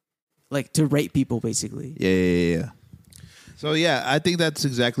like to rate people basically. Yeah. So yeah, I think that's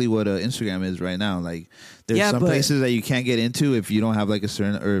exactly what Instagram is right now. Like, there's Yeah, some but- places that you can't get into if you don't have like a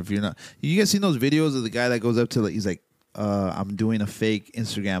certain, or if you're not. You guys seen those videos of the guy that goes up to like, he's like, I'm doing a fake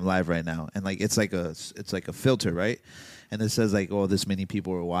Instagram live right now, and like it's like a filter, right? And it says like, oh, this many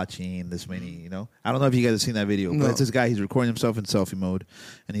people are watching, this many, you know. I don't know if you guys have seen that video, No. but it's this guy. He's recording himself in selfie mode,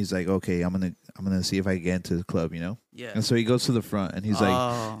 and he's like, okay, I'm gonna see if I can get into the club, you know. Yeah. And so he goes to the front, and he's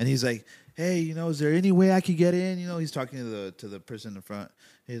like, hey, you know, is there any way I could get in? You know, he's talking to the person in the front.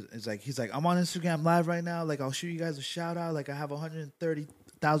 He's like, I'm on Instagram live right now. Like, I'll shoot you guys a shout out. Like, I have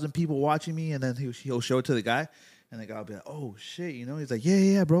 130,000 people watching me, and then he'll show it to the guy. And the guy will be like, "Oh shit," you know. He's like,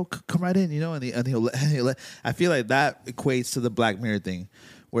 "Yeah, bro, come right in," you know. And he'll let. I feel like that equates to the Black Mirror thing,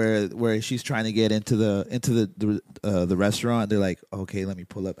 where she's trying to get into the restaurant. They're like, "Okay, let me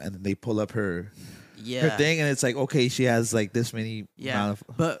pull up," and then they pull up her thing, and it's like, okay, she has like this many. Yeah, amount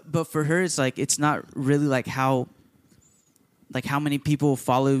of, but for her, it's like it's not really like how many people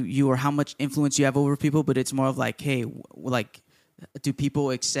follow you or how much influence you have over people, but it's more of like, hey, like, do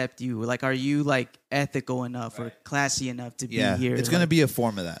people accept you? Like, are you like ethical enough or classy enough to be here? It's gonna be a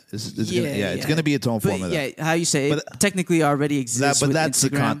form of that. It's gonna be its own form of that. Yeah, how you say it But- technically already exists. But with that's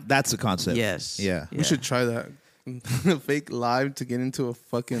Instagram. that's the concept. Yes. Yeah. We should try that. Fake live to get into a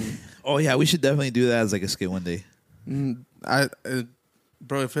fucking. Oh yeah, we should definitely do that as like a skit one day.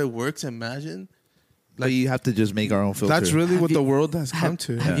 Bro, if it works, imagine. Like you have to just make our own filter. That's really Have what you- the world has come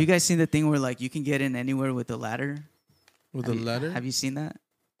to. Have you guys seen the thing where like you can get in anywhere with a ladder? With Have a you- letter? Have you seen that?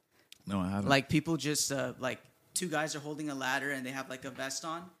 no, I haven't. Like people just like two guys are holding a ladder and they have like a vest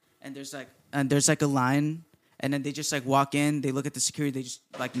on and there's like a line and then they just like walk in, they look at the security, they just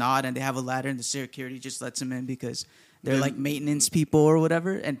like nod and they have a ladder and the security just lets them in because They're like maintenance people or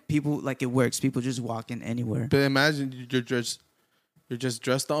whatever, and people like it works. People just walk in anywhere. But imagine you're just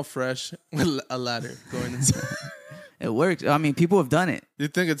dressed all fresh with a ladder going inside. It works. I mean, people have done it. You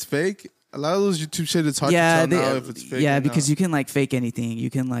think it's fake? A lot of those YouTube shit, it's hard to tell now if it's fake. Yeah, or because not. you can like fake anything. You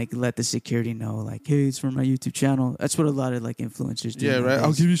can like let the security know, like, hey, it's from my YouTube channel. That's what a lot of like influencers do. Yeah, right. nowadays.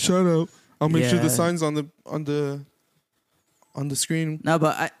 I'll give you a shout out. I'll make sure Yeah. the sign's on the screen. No,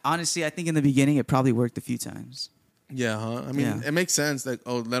 but honestly, I think in the beginning it probably worked a few times. Yeah, huh? I mean, Yeah. it makes sense. Like,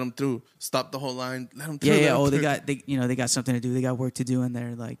 oh, let them through. Stop the whole line. Let them through. Yeah, let yeah. 'em Oh, through. they got something to do. They got work to do, and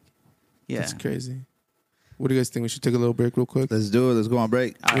they're like, yeah. That's crazy. What do you guys think? We should take a little break real quick. Let's do it. Let's go on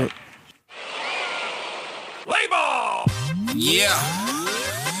break. All right. Yeah.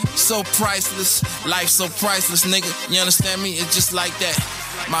 So priceless. Life so priceless, nigga. You understand me? It's just like that.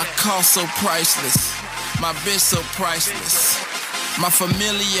 My car so priceless. My bitch so priceless. My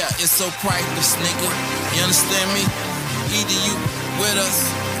familia is so priceless, nigga. You understand me? Either you with us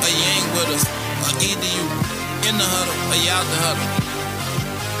or you ain't with us. Or either you in the huddle or you out the huddle.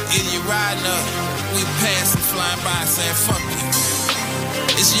 Either you riding up, we passing, flying by, saying fuck you.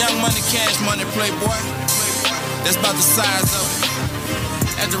 It's Young Money, Cash Money, Playboy. That's about the size of it.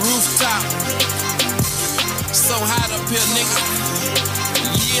 At the rooftop. So hot up here, nigga.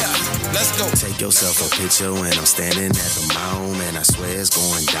 Yeah, let's go. Take yourself a picture when I'm standing at the mound, and I swear it's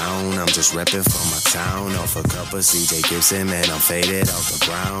going down. I'm just repping for my town. Off a cup of CJ Gibson, man, I'm faded off the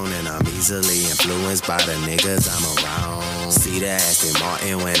ground, and I'm easily influenced by the niggas I'm around. See the Aston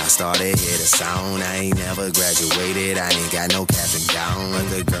Martin when I started, hear the sound. I ain't never graduated, I ain't got no cap and gown. But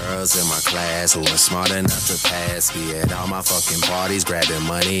the girls in my class who are smart enough to pass be at all my fucking parties, grabbing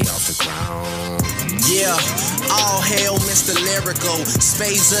money off the ground. Yeah, all hail Mr. Lyrical.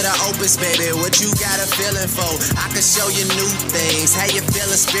 Spades of the opus, baby. What you got a feeling for? I can show you new things. How you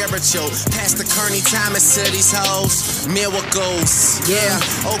feeling spiritual? Pass the Kearney Thomas to these hoes. Miracles. Yeah,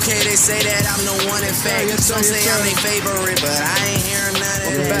 okay, they say that I'm the one in fact. Some say I'm their favorite, but I ain't hearing none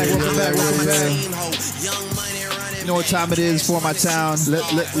of that. Welcome back. Team hoe. Young Money running. You know what time it is for my town. Let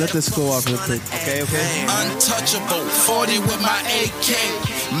this go off real quick. Okay. Untouchable, 40 with my AK.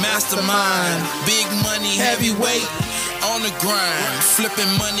 Mastermind, big money, heavyweight. On the grind,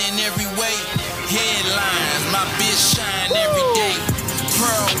 flipping money in every way. Headlines, my bitch shine every day.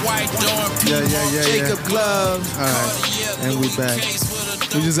 Pearl white, dawn, Yeah. Jacob Glove. All right, and we back.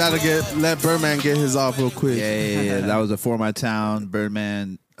 We just gotta let Birdman get his off real quick. Yeah. That was a For My Town,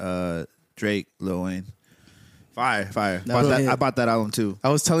 Birdman, Drake, Lil Wayne. Fire. I bought that album too. I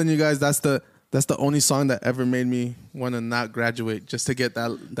was telling you guys that's the only song that ever made me want to not graduate, just to get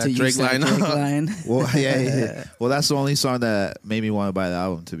that To use Drake that line. Drake line. Well, yeah. Well, that's the only song that made me want to buy the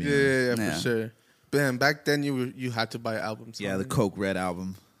album. To be honest. Yeah, Yeah. for sure. Man, back then you had to buy albums. Yeah, the Coke Red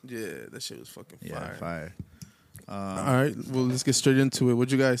album. Yeah, that shit was fucking Yeah, fire. fire. All right, well, let's get straight into it.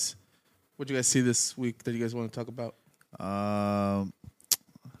 What'd you guys see this week that you guys want to talk about? I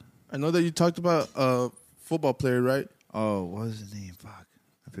know that you talked about a football player, right? Oh, what was his name? Fuck,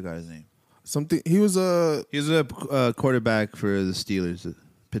 I forgot his name. Something he was He was a quarterback for the Steelers, the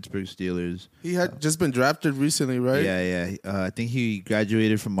Pittsburgh Steelers. he had just been drafted recently, right? Yeah. I think he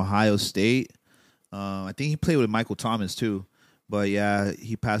graduated from Ohio State. I think he played with Michael Thomas too. But yeah,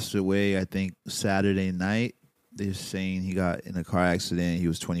 he passed away, I think, Saturday night. They're saying he got in a car accident. He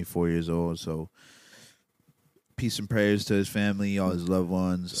was 24 years old. So peace and prayers to his family, all his loved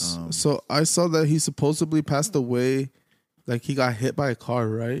ones. So I saw that he supposedly passed away, like he got hit by a car,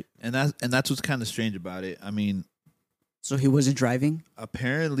 right? And that's what's kind of strange about it. I mean, So he wasn't driving?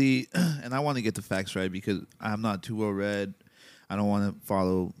 apparently, and I want to get the facts right because I'm not too well read. I don't want to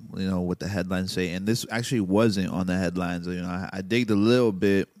follow, what the headlines say. And this actually wasn't on the headlines. I digged a little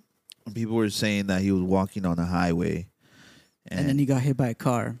bit. People were saying that he was walking on a highway. And then he got hit by a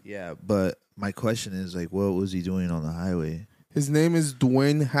car. Yeah, but my question is, what was he doing on the highway? His name is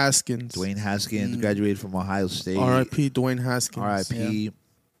Dwayne Haskins. Dwayne Haskins graduated from Ohio State. R.I.P. Dwayne Haskins. R.I.P.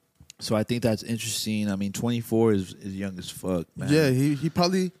 So I think that's interesting. I mean, 24 is young as fuck, man. Yeah, he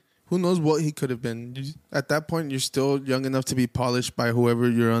probably, who knows what he could have been. At that point, you're still young enough to be polished by whoever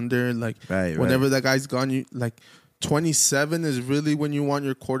you're under. Like, Right. whenever that guy's gone, you like 27 is really when you want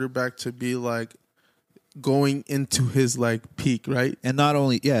your quarterback to be like going into his like peak, right? And not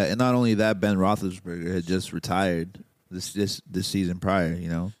only that, Ben Roethlisberger had just retired this season prior,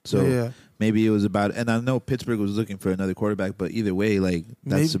 So Yeah. maybe it was about, and I know Pittsburgh was looking for another quarterback, but either way, that's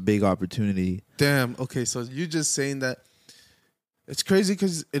Maybe- a big opportunity. Damn. Okay, so you just saying that. It's crazy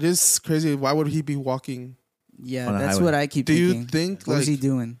because it is crazy. Why would he be walking? Yeah, On a that's highway. what I keep Do you thinking. think, What was he like-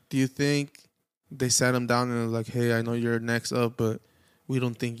 doing? Do you think they sat him down and was like, "Hey, I know you're next up, but we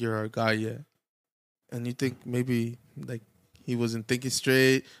don't think you're our guy yet." and you think maybe like he wasn't thinking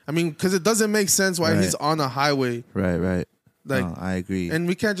straight. I mean, because it doesn't make sense why Right. he's on a highway. Right. Like, No, I agree. and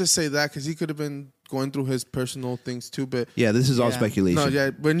we can't just say that because he could have been going through his personal things too. But yeah, this is all Yeah. speculation. no, yeah,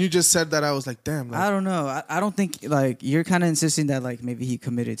 when you just said that, I was like, damn. Like, I don't know. I don't think like you're kind of insisting that like maybe he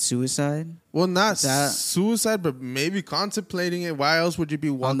committed suicide well, not that- suicide, but maybe contemplating it. Why else would you be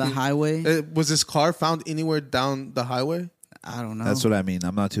on walking the highway. Was his car found anywhere down the highway? I don't know. That's what I mean.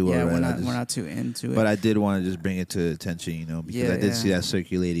 I'm not too well yeah, read. we're not too into it. But I did want to just bring it to attention, you know, because Yeah, I did yeah. see that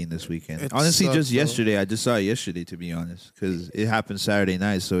circulating this weekend. It Honestly, sucks, just though. yesterday. I just saw it yesterday, to be honest, because it happened Saturday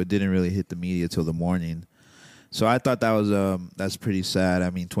night, so it didn't really hit the media till the morning. So I thought that was that's pretty sad. I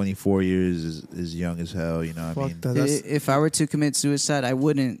mean, 24 years is young as hell, you know what I Fuck mean? that. That's, If I were to commit suicide, I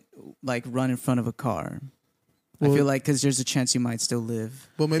wouldn't like run in front of a car. Well- I feel like because there's a chance you might still live.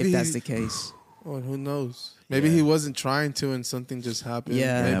 well, maybe if that's he- the case. oh, who knows? Maybe Yeah. he wasn't trying to, and something just happened.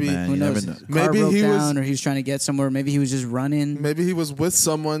 Yeah. maybe man. Who you never knows? know. Car Maybe broke he was- down, or he was trying to get somewhere. Maybe he was just running. maybe he was with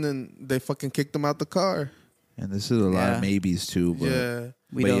someone and they fucking kicked him out the car. And this is a lot Yeah. of maybes too, but Yeah,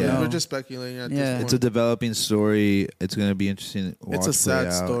 We But don't yeah. know. we're just speculating at Yeah. this it's point. a developing story. It's gonna be interesting. To watch It's a sad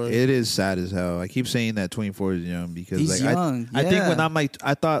play out. story. It is sad as hell. I keep saying that 24 is young because He's like young. I think yeah. when I'm like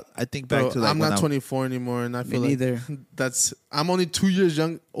I think back Bro, to like I'm when not I'm 24 anymore, and I Me feel like neither. I'm only 2 years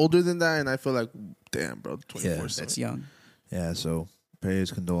older than that, and I feel like, damn, bro, 24. Yeah. son. That's young. Yeah, so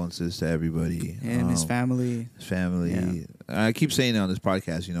prayers, condolences to everybody. Him, his family. His family. I keep saying it on this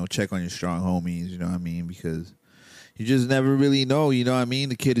podcast, you know, check on your strong homies, you know what I mean? Because you just never really know, you know what I mean?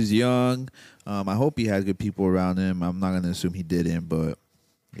 The kid is young. I hope he had good people around him. I'm not going to assume he didn't, but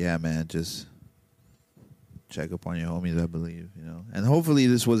yeah, man, just check up on your homies, I believe, you know. And hopefully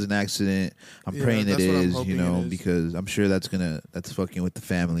this was an accident. I'm Yeah, praying it that's what I'm is, you hoping know, it is. because I'm sure that's fucking with the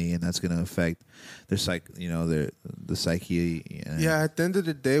family and that's going to affect their the psyche. Yeah, at the end of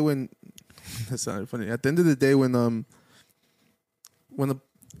the day, when that sounded funny. At the end of the day, when a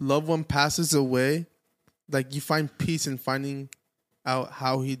loved one passes away, like you find peace in finding out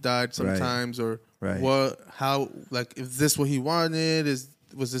how he died sometimes, or Right. how like is this what he wanted?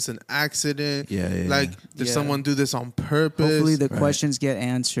 Was this an accident? Yeah, yeah, Like yeah. did Yeah. someone do this on purpose? Hopefully the Right. questions get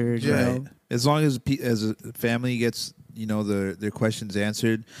answered. You Yeah. know? As long as a family gets, you know, their questions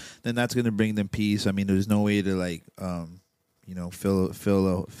answered, then that's going to bring them peace. I mean, there's no way to like you know, fill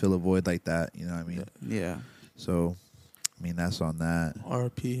a void like that, you know what I mean? Yeah. So I mean, that's on that.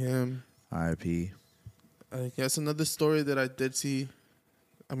 RP him. RIP. I guess another story that I did see.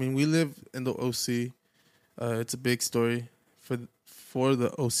 I mean, we live in the OC. It's a big story for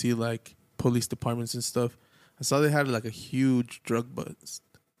the OC, like police departments and stuff. I saw they had like a huge drug bust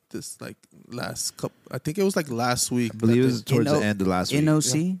this like last couple. I think it was like last week. I believe it was towards In the O- end of last week. In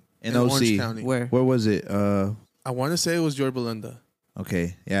OC? In Orange OC. County. Where? Where was it? I want to say it was Yorba Linda,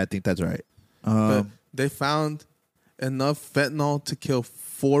 Okay. Yeah, I think that's right. but they found enough fentanyl to kill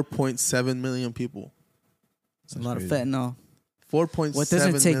 4.7 million people. It's a lot crazy. of fentanyl. 4.7 What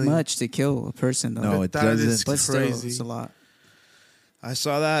doesn't take million. much to kill a person, though. No, it That is doesn't. but still, crazy. it's a lot. I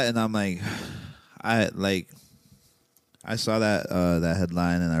saw that and I'm like, I saw that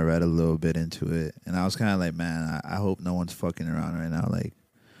headline and I read a little bit into it and I was kind of like, man, I hope no one's fucking around right now. Like,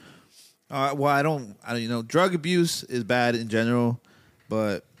 well, I don't, you know, drug abuse is bad in general,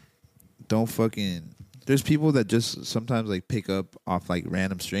 but don't fucking. There's people that just sometimes like pick up off like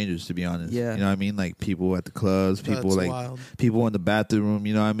random strangers. To be honest, Yeah. you know what I mean. Like people at the clubs, people That's like wild. people in the bathroom.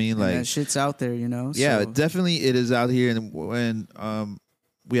 You know what I mean? And Like that shit's out there, you know? yeah, so- definitely it is out here, and when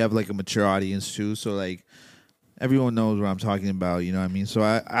we have like a mature audience too, so like everyone knows what I'm talking about. You know what I mean? So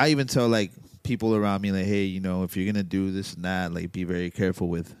I even tell like people around me like, hey, you know, if you're gonna do this and that, like be very careful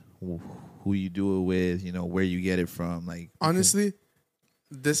with who you do it with. You know, where you get it from. Like Honestly,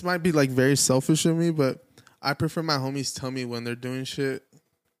 this might be like very selfish of me, but I prefer my homies tell me when they're doing shit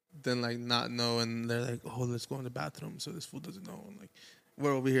than like not know, and they're like, "Oh, let's go in the bathroom," so this fool doesn't know. And like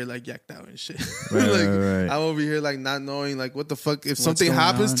we're over here like yacked out and shit. Right, like right. I'm over here like not knowing like what the fuck if What's something going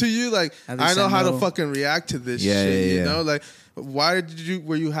happens on? to you. Like At least I know I how to know. fucking react to this Yeah, shit. yeah, You yeah. know, like why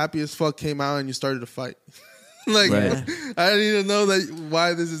were you happy as fuck came out and you started a fight? Like Right. I didn't even know like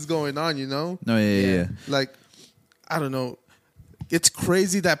why this is going on. You know. no, yeah. Like, I don't know. It's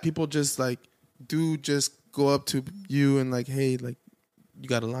crazy that people just like just go up to you and like, hey, like you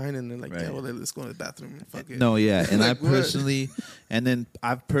got a line, and they're like, yeah, Right. well, let's go to the bathroom and fuck it. No, yeah, and Like, I what? personally, and then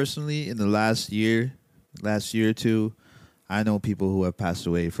I've personally in the last year or two, I know people who have passed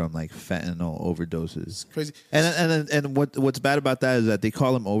away from like fentanyl overdoses. Crazy. And what's bad about that is that they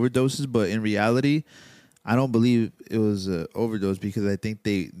call them overdoses, but in reality, I don't believe it was an overdose because I think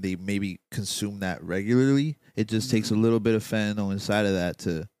they maybe consume that regularly. It just takes a little bit of fentanyl inside of that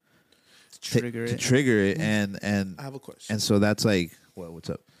to trigger to it. trigger it, and I have a question. so that's like, what's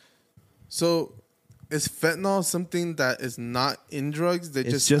up? So, is fentanyl something that is not in drugs? They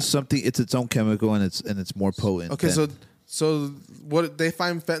It's just something. It's its own chemical, and it's more potent. okay. than- So what they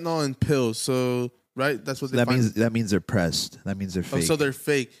find fentanyl in pills. So right, that's what they find. that means they're pressed. That means they're Oh, fake. so they're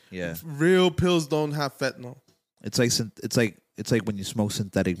fake. Yeah. Real pills don't have fentanyl. It's like when you smoke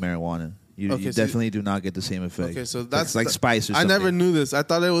synthetic marijuana. You Okay, so definitely do not get the same effect. Okay, so It's that's like spice or I something. never knew this. I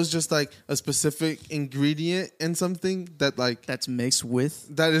thought it was just like a specific ingredient in something that like That's mixed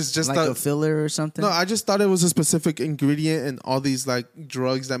with that is just like a filler or something. no. I just thought it was a specific ingredient in all these like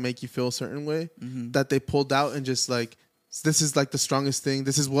drugs that make you feel a certain way that they pulled out and just like this is like the strongest thing.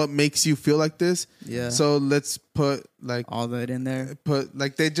 This is what makes you feel like this. Yeah. So let's put like all that in there.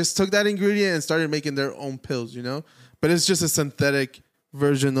 they just took that ingredient and started making their own pills. But it's just a synthetic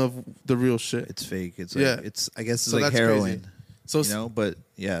version of the real shit. It's fake. It's Yeah. like, I guess it's So like that's heroin. crazy. So But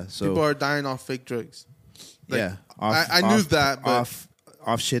yeah. So people are dying off fake drugs. Like, yeah. I knew that, but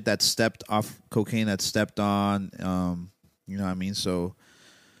off shit that stepped off cocaine that stepped on. You know what I mean? So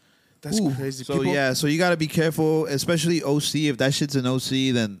that's crazy. So yeah, so you got to be careful, especially OC. If that shit's an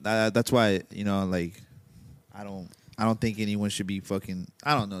OC, then that's why like I don't think anyone should be fucking.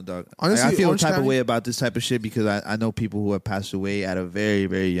 I don't know, dog. Honestly, I feel a Orange type of County- way about this type of shit because I know people who have passed away at a very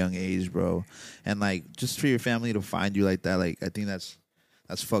very young age, bro. And like just for your family to find you like that, like I think that's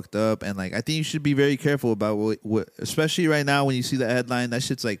fucked up. And like I think you should be very careful about what especially right now when you see the headline, that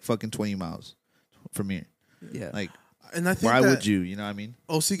shit's like fucking 20 miles from here. Yeah. Like and I think why that would you? You know what I mean?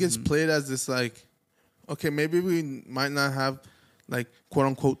 OC gets played as this like, okay, maybe we might not have like quote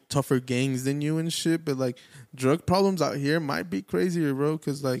unquote tougher gangs than you and shit, but like drug problems out here might be crazier, bro.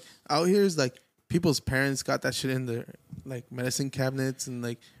 Because like out here is like people's parents got that shit in their like medicine cabinets, and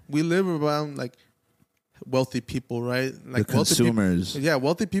like we live around like wealthy people, right? Like The consumers.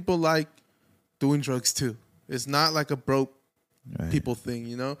 wealthy people like doing drugs too. It's not like a broke Right. people thing,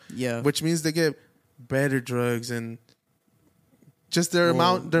 Yeah. Which means they get better drugs and just their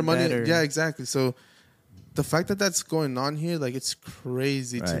Well, amount, their money. better. Yeah, exactly. So the fact that that's going on here, like, it's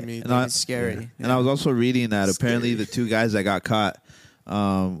crazy to Right. me. And I- It's scary. Yeah. And I was also reading that apparently Scary. the two guys that got caught,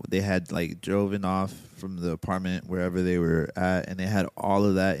 they had like driven off from the apartment wherever they were at, and they had all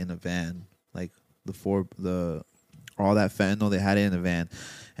of that in a van, like all that fentanyl, they had it in a van,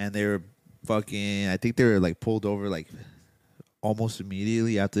 and they were fucking. I think they were like pulled over like almost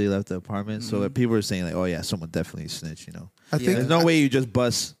immediately after they left the apartment. So people were saying like, "Oh yeah, someone definitely snitched." I think There's no way you just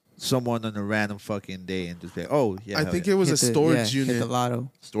bust someone on a random fucking day and just be like, "Oh yeah." I hell think yeah." it was a Hit the- storage Hit the unit.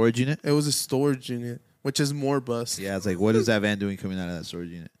 lotto. Storage unit. It was a storage unit, which is more bust. Yeah, it's like, what is that van doing coming out of that storage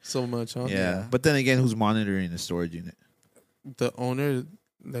unit? So much, huh? Yeah. But then again, who's monitoring the storage unit? The owner,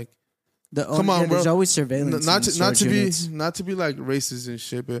 like, Come on, bro. There's always surveillance. not in to not to storage be units. not to be like racist and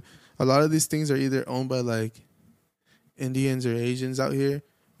shit, but a lot of these things are either owned by like Indians or Asians out here,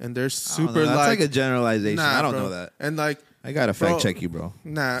 and they're I don't super know. That's like, like a generalization. nah, I don't bro. know that. And like, I gotta Bro. fact check you, bro.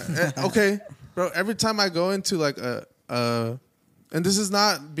 nah, okay, bro. Every time I go into like and this is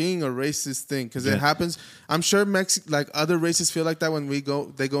not being a racist thing because Yeah. it happens. I'm sure like other races feel like that when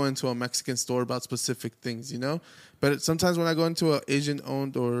they go into a Mexican store about specific things, But sometimes when I go into a Asian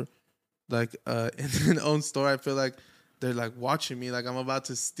owned or like Indian owned store, I feel like they're like watching me, like I'm about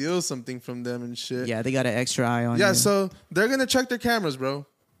to steal something from them and shit. Yeah, they got an extra eye on you. Yeah, so they're gonna check their cameras, bro.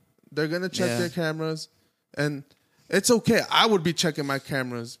 They're gonna check Yeah. their cameras, and it's okay. I would be checking my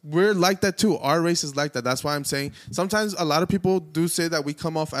cameras. We're like that too. Our race is like that. That's why I'm saying sometimes a lot of people do say that we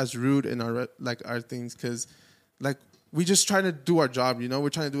come off as rude in our things because like we just try to do our job. We're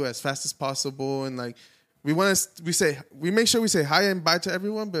trying to do it as fast as possible, and like we make sure we say hi and bye to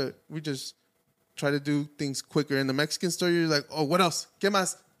everyone, but we just try to do things quicker. In the Mexican store, you're like, oh, what else? ¿Qué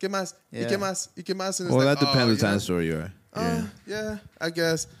más? ¿Qué más? ¿Y qué Yeah. más? ¿Y qué más? And it's Well, like, that depends what oh, kind of store you are. Yeah. yeah, I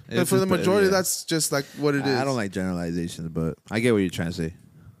guess. But It's for the just- majority, yeah. that's just like what it is. I don't like generalizations, but I get what you're trying to say.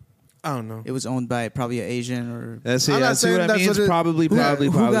 I don't know. It was owned by probably an Asian or. That's I'm it. not That's saying what I that's mean. what It's it- probably, Who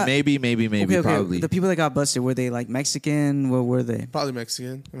got- maybe, Okay, probably. The people that got busted, were they like Mexican? What were they? Probably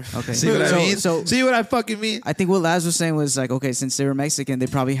Mexican. Okay. See what I mean? So See what I fucking mean? I think what Laz was saying was like, okay, since they were Mexican, they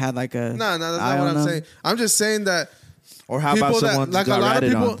probably had like a. No, that's eye not what on I'm them. saying. I'm just saying that Or how people about someone that like a got lot of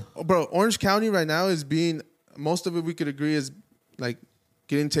ratted people, on? bro. Orange County right now is being most of it. We could agree is like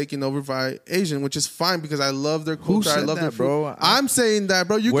getting taken over by Asian, which is fine because I love their culture. I said love their that, food. bro? I'm saying that,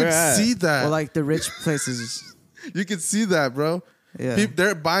 bro. You Where can at? see that. Or like the rich places. You can see that, bro. Yeah.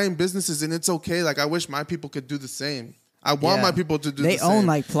 They're buying businesses, and it's okay. Like I wish my people could do the same. I want Yeah. my people to do. They the same. own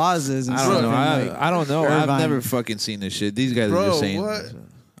like plazas and I stuff. don't know. in, like, I don't know. I've Irvine. never fucking seen this shit. These guys are Bro, just saying. what?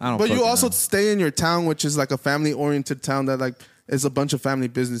 I don't. But you fucking also know. stay in your town, which is like a family-oriented town that like is a bunch of family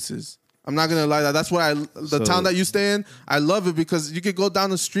businesses. I'm not gonna lie. That's why the town that you stay in, I love it because you could go down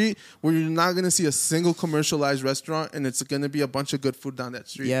the street where you're not gonna see a single commercialized restaurant, and it's gonna be a bunch of good food down that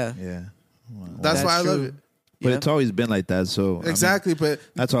street. Yeah. Yeah. That's why I love true. it. But Yeah. it's always been like that. So I mean, Exactly, but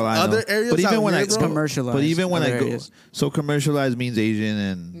that's all I know. other areas but even out when here, I bro, commercialized. But even when other I go, areas. so commercialized means Asian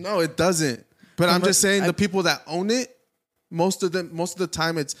and no, it doesn't. But I'm just saying the people that own it, most of the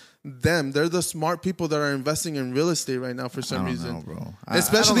time it's them. They're the smart people that are investing in real estate right now for some I don't reason. know, bro.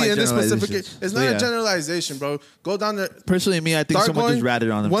 Especially I don't in this like specific. generalizations. It's So, not yeah. a generalization, bro. Go down there. Personally, me, I think Start someone going, just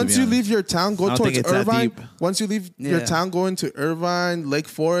ratted on them. once to be you honest. leave your town, I go don't towards think it's that Irvine. deep. Once you leave your Yeah. town, go into Irvine, Lake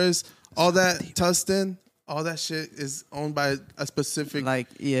Forest, all that Tustin, all that shit is owned by a specific. Like,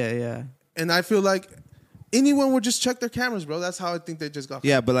 yeah. And I feel like anyone would just check their cameras, bro. That's how I think they just got.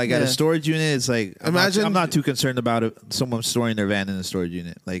 Yeah, but like at a Yeah. storage unit, it's like Imagine- I'm not too concerned about it, someone storing their van in a storage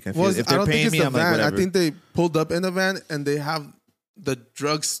unit. Like I feel, Well, if I they're don't think paying it's me, the I'm like van. whatever. I think they pulled up in the van and they have the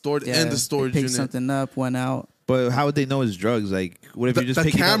drugs stored Yeah. in the storage They picked unit. something up, went out. but how would they know it's drugs? Like what if The, you're just the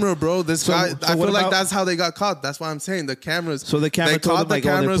picking camera, up? bro. This So- guy. so I what feel like about- that's how they got caught. That's why I'm saying the cameras. So the camera they told caught them like,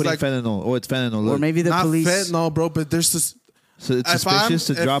 oh, they're putting like fentanyl. Oh, it's fentanyl. Or Look. maybe the not police. fentanyl, bro. But there's this. So it's if I'm- suspicious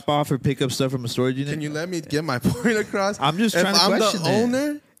to if- drop off or pick up stuff from a storage unit. Can you let me get my point across? I'm just trying to I'm question the it.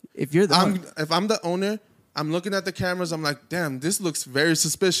 owner. If you're the If I'm the owner, I'm looking at the cameras. I'm like, damn, this looks very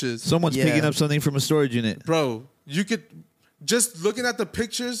suspicious, Someone's Yeah. picking up something from a storage unit. bro. You could just looking at the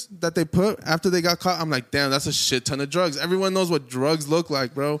pictures that they put after they got caught. I'm like, damn, that's a shit ton of drugs. Everyone knows what drugs look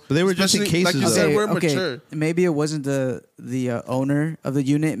like, bro. But they were just in Especially, like cases, you though. said, we're mature. Maybe it wasn't the owner of the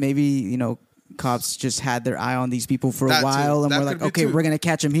unit. Maybe cops just had their eye on these people for That a too. while, and That we're could like, be okay, too. we're gonna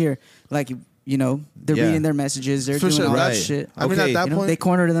catch them here. Like they're Yeah. reading their messages, they're For doing sure, all that right. shit. I mean, Okay. at that point, They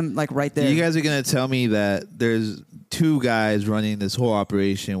cornered them like right there. You guys are gonna tell me that there's two guys running this whole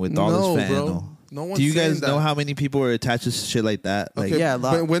operation with all No, this fentanyl. bro. No one's Do you saying guys know that. how many people are attached to shit like that? Like, okay, Yeah, a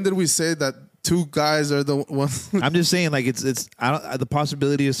lot. but when did we say that two guys are the ones? I'm just saying, like it's I don't the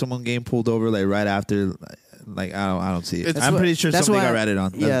possibility of someone getting pulled over like right after, like I don't see it. It's I'm what- pretty sure That's something why got ratted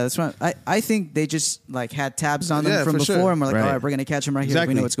on. Yeah, that's why I think they just like had tabs on them Yeah, from for before, sure. and we're like, Right. all right, we're gonna catch them right here.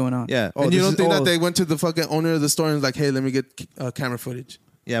 Exactly. We know what's going on. Yeah. and you this don't is- think that they went to the fucking owner of the store and was like, hey, let me get camera footage?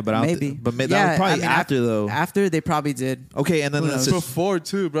 Yeah, but I don't Maybe. but that Yeah, was probably I mean, after though. After they probably did. Okay, and then Who let's knows? just, Before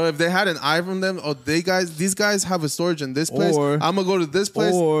too, bro. If they had an eye from them, oh, these guys have a storage in this place. Or- I'm gonna go to this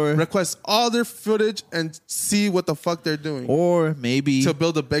place, or- request all their footage, and see what the fuck they're doing or maybe to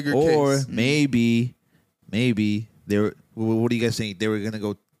build a bigger or case. maybe they were. What do you guys think? They were gonna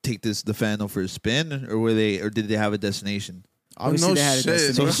go take the fentanyl for a spin, or did they have a destination? Obviously, no they had a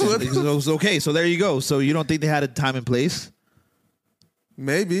shit, So, destination. so okay, so there you go. So you don't think they had a time and place?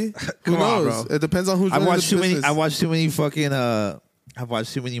 Maybe. Who Come on, knows? bro. It depends on who's I've running watched the too many. business. I watched too many fucking. I've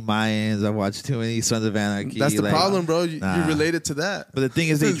watched too many Mayans. I've watched too many Sons of Anarchy. That's the like- problem, bro. You Nah. related to that. But the thing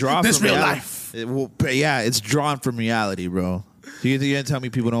is, they draw This from real reality. life. Yeah, it's drawn from reality, bro. So you're gonna tell me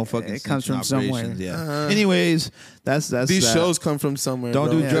people don't fucking It comes snitch in from somewhere. operations? Yeah. Anyways, that's These that. shows come from somewhere. Don't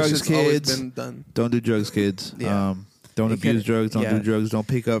bro. do That drugs, shit's always kids. been done. Don't do drugs, kids. Yeah. Don't It abuse could- drugs. Don't yeah. do drugs. Don't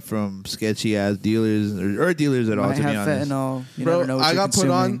pick up from sketchy ass dealers or dealers at all. Might To be have honest, fentanyl. You Bro, never know what I you're got put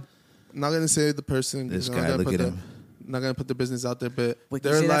consuming. on. I'm not gonna say the person. This I'm not guy, gonna look put at the- him. I'm not gonna put the business out there, but Wait, can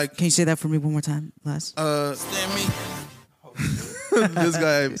you they're say that- like, can you say that for me one more time, last? Stand me. this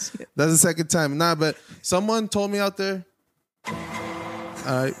guy. That's the second time. Nah, but someone told me out there. All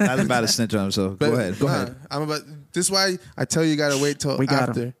right. That's about to snitch on himself. But Go ahead. Go ahead. I'm about. This is why I tell you, gotta wait till We got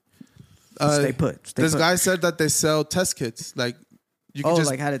after. Stay put. Stay This put. guy said that they sell test kits. Like you can Oh, just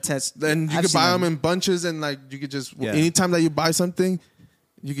like how to test. then you I've could seen buy them in bunches and like you could just Yeah. anytime that you buy something,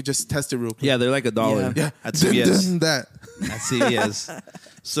 you could just test it real quick. Yeah, they're like $1. Yeah. At Dun, CVS. dun, that. At CVS.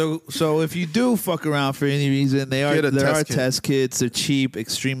 So if you do fuck around for any reason, there Get a are test kit. test kits. They're cheap,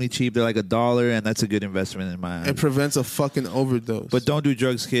 extremely cheap. They're like $1, and that's a good investment in my eyes. It prevents a fucking overdose. But don't do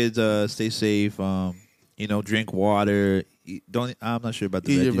drugs, kids. Stay safe. Drink water. Don't. I'm not sure about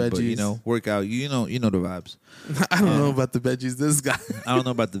the Eat your veggies, but veggies. work out. You know the vibes. I don't know about the veggies. This guy, I don't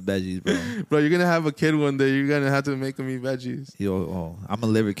know about the veggies, bro. bro, you're gonna have a kid one day. You're gonna have to make him eat veggies. I'm a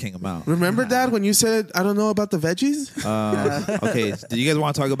liver king amount. Remember, Dad, when you said I don't know about the veggies? Okay, do you guys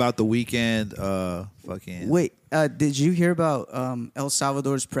want to talk about the weekend? Fucking. Wait, did you hear about El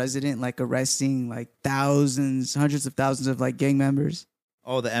Salvador's president like arresting like thousands, hundreds of thousands of like gang members?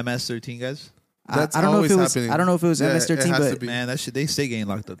 Oh, the MS-13 guys. That's I don't know if always it was. happening. I don't know if it was Yeah, MS-13, it has to but be. Man, that shit. They stay getting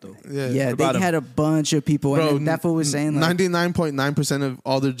locked up though. Yeah, yeah, What about they had a bunch of people, bro. and that fool was saying like, 99.9% of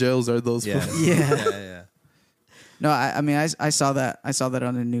all their jails are those. Yeah. fools. Yeah. No, I mean, I saw that. I saw that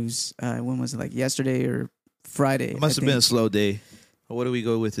on the news. When was it? Like yesterday or Friday? It must I have been a think. slow day. What do we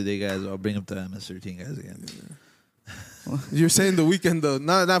go with today, guys? I'll bring up the MS-13 guys again. You're saying The Weeknd though,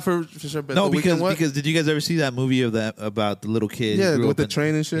 not for sure, but No, The because Weeknd, what? because did you guys ever see that movie of that about the little kid? who Yeah, grew with up the in-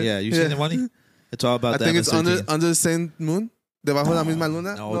 train and shit. Yeah, you Yeah. seen the money? It's all about I that. think it's under MS-13. the same moon. Debajo de la misma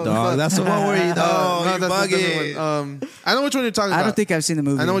luna. No, dog. That's the one where you. No, you're that's not the bugging. one. I know which one you're talking about. I don't think I've seen the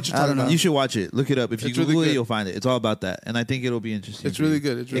movie. I know what you're I don't talking know. about. You should watch it. Look it up. If you It's really Google it, good. you'll find it. It's all about that, and I think it'll be interesting. It's for really you.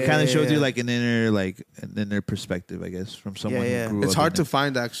 good. It's It really kind of Yeah, shows yeah. you like an inner perspective, I guess, from someone Yeah, yeah. who grew It's up. hard in to it.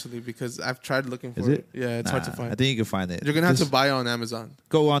 find actually because I've tried looking for Is it. it? Yeah, it's hard to Nah, find. I think you can find it. You're gonna have to Just buy it on Amazon.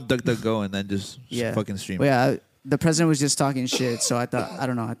 go on DuckDuckGo and then just Yeah. fucking stream Well, it. yeah, the president was just talking shit, so I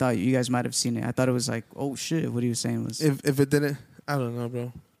don't know. I thought you guys might have seen it. I thought it was like, oh shit, what he was saying was. If it didn't, I don't know,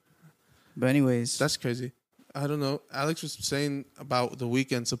 bro. But anyways, That's crazy. I don't know. Alex was saying about The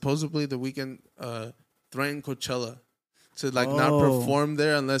Weeknd. Supposedly, The Weeknd threatened Coachella to like not Oh. perform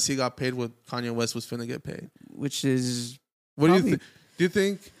there unless he got paid what Kanye West was finna get paid. which is What do you Probably- think? Do you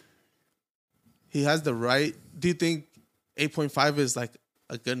think he has the right? Do you think 8.5 is like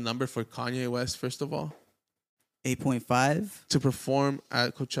a good number for Kanye West? First of all, 8.5. to perform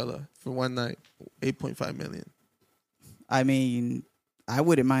at Coachella for one night, 8.5 million. I mean, I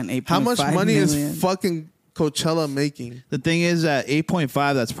wouldn't mind 8.5 How much money million. is fucking Coachella making? The thing is that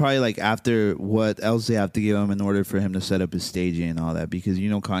 8.5, that's probably like after what else they have to give him in order for him to set up his staging and all that. Because you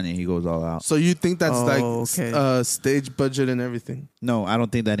know Kanye, he goes all out. So you think that's Oh, like okay. stage budget and everything? No, I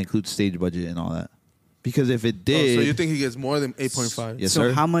don't think that includes stage budget and all that. Because if it Oh, did, so you think he gets more than 8.5? Yes, so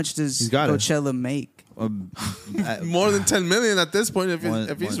sir. how much does He's got it. Coachella make? More than 10 million at this point if One-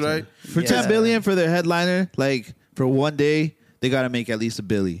 he's one- right. for Yeah. 10 billion for their headliner, like for one day, they got to make at least $1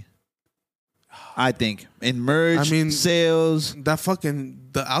 billion. I think in merch, I mean, sales. That fucking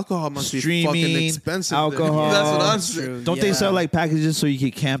the alcohol must be Streaming, fucking expensive. alcohol. That's what I'm That's saying. true. Don't they Yeah. sell like packages so you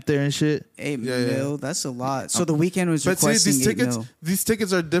can camp there and shit? 8 Yeah, yeah. mil? That's a lot. So the weekend was But see, requesting these 8 tickets, mil. these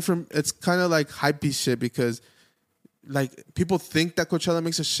tickets are different. It's kind of like hypey shit because, like, people think that Coachella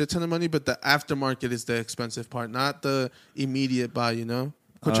makes a shit ton of money, but the aftermarket is the expensive part, not the immediate buy. You know,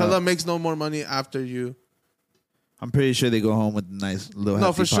 Coachella makes no more money after you. I'm pretty sure they go home with nice little. No,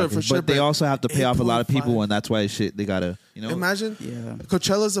 hefty for sure, pockets. for sure, But they but also have to pay off a lot of 8.5. people, and that's why shit they gotta, you know. Imagine Yeah.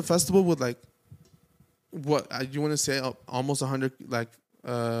 Coachella's a festival with like, what you want to say, almost 100 like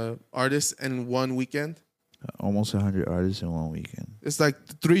artists in one weekend. Almost 100 artists in one weekend. It's like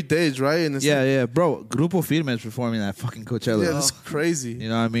 3 days, right? And it's Yeah, yeah, bro. Grupo Firme is performing at fucking Coachella. yeah, that's crazy. You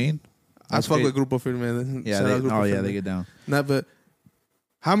know what I mean? I That's fuck crazy. with Grupo Firme. Yeah, Shout they, out Grupo oh yeah, Firme. they get down. Nah, but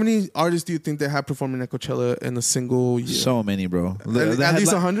how many artists do you think they have performing at Coachella in a single year? So many, bro. at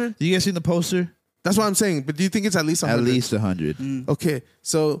least 100? You guys seen the poster? That's what I'm saying. But do you think it's at least 100? At least 100. Okay,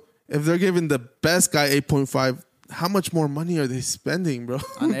 so if they're giving the best guy 8.5, how much more money are they spending, bro?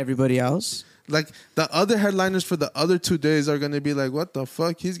 On everybody else? Like the other headliners for the other 2 days are gonna be like, what the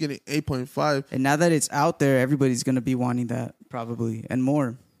fuck? He's getting 8.5. And now that it's out there, everybody's going to be wanting that probably and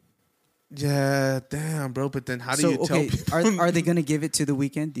more. Yeah, damn, bro. But then how do So, you tell okay, people? are they going to give it to the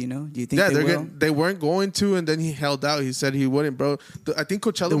weekend? Do you know? Do you think Yeah, they will? they weren't going to, and then he held out. He said he wouldn't, bro. I think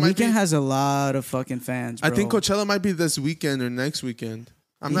Coachella The might weekend be. has a lot of fucking fans, I bro. think Coachella might be this weekend or next weekend.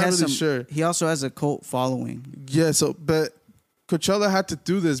 I'm He not has really some- sure. He also has a cult following. Yeah, so but Coachella had to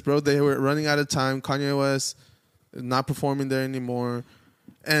do this, bro. They were running out of time. Kanye West not performing there anymore,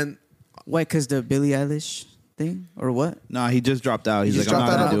 and Why? Because the Billie Eilish thing? Or what? Nah, he just dropped out. He's he like, I'm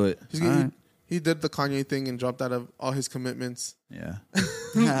dropped not out gonna of- do it. he's- Alright. He did the Kanye thing and dropped out of all his commitments. Yeah.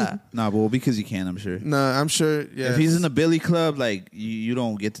 Nah. Nah, well, because he can, I'm sure. Nah, I'm sure. Yeah, If he's in the Billy Club, like you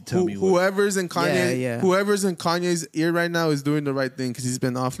don't get to tell me what. whoever's in Kanye, Yeah. whoever's in Kanye's ear right now is doing the right thing because he's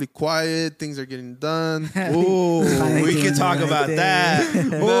been awfully quiet. Things are getting done. Ooh, we can talk about that.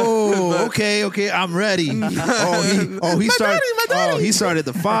 Oh, okay, I'm ready. He started. Oh, he started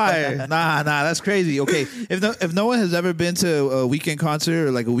the fire. Nah, that's crazy. Okay, if no one has ever been to a weekend concert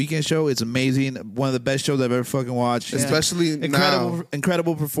or like a weekend show, it's amazing. One of the best shows I've ever fucking watched. Especially now.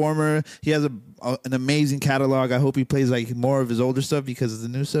 Incredible performer. He has an amazing catalog. I hope he plays like more of his older stuff because the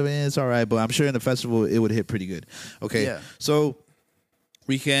new stuff, it's all right. But I'm sure in the festival it would hit pretty good. Okay, Yeah. so.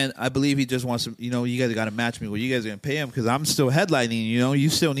 Weekend, I believe he just wants to, you guys got to match me where you guys are going to pay him because I'm still headlining, you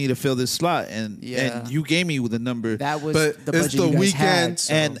still need to fill this slot. And you gave me the number. That was But the it's budget the you guys weekend, had,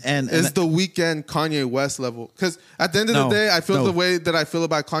 so. and It's the weekend Kanye West level. Because at the end of the No, day, I feel no. the way that I feel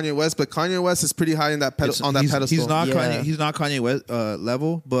about Kanye West, but Kanye West is pretty high in that on that pedestal. He's not Yeah. Kanye. He's not Kanye West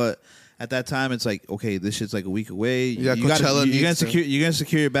level, but at that time, it's like, okay, this shit's like a week away. Yeah, you're Coachella gonna needs to- you're gonna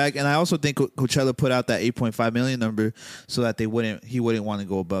secure your bag, and I also think Coachella put out that 8.5 million number so that he wouldn't want to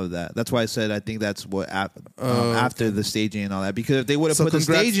go above that. That's why I said I think that's what after the staging and all that. Because if they would have So put the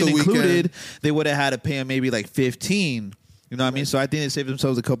congrats staging to included, Weeknd. they would have had to pay him maybe like 15. You know what I mean? So I think they saved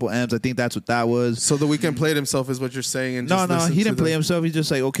themselves a couple M's. I think that's what that was. So the Weeknd played himself is what you're saying. And just No, listened he to didn't play them. himself. He's just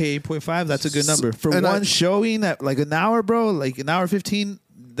like, okay, 8.5, that's a good number. For and one I- showing that like an hour, bro, like an hour 15,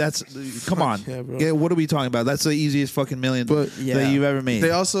 that's, come on. yeah, bro. Yeah, what are we talking about? That's the easiest fucking million But- Yeah. that you've ever made.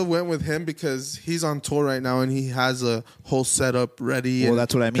 They also went with him because he's on tour right now and he has a whole setup ready. Well,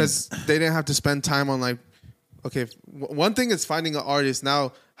 that's what I mean. Because they didn't have to spend time on like, okay, one thing is finding an artist.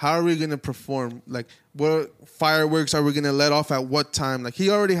 Now, how are we going to perform? Like, what fireworks are we going to let off at what time? Like, he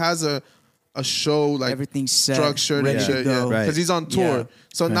already has a show, like, Everything's set, structured ready and to shit. go. Yeah, Right. because he's on tour. Yeah.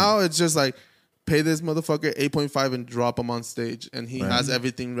 So now it's just like, pay this motherfucker 8.5 and drop him on stage, and he has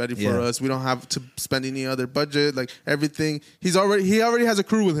everything ready for Yeah. us. We don't have to spend any other budget. Like everything, he already has a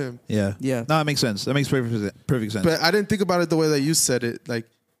crew with him. Yeah. Yeah. No, it makes sense. That makes perfect sense. But I didn't think about it the way that you said it. Like,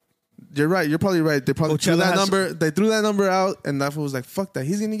 you're right. You're probably right. They probably threw Coachella that has- number. They threw that number out, and that fool was like, "Fuck that.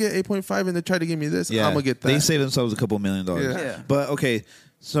 He's gonna get 8.5, and they try to give me this. yeah. I'm gonna get that." They saved themselves a couple $1 million. Yeah. Yeah. But okay,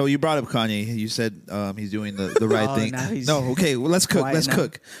 so you brought up Kanye. You said he's doing the right Oh, thing. now he's No, okay, well, let's cook. quiet Let's now.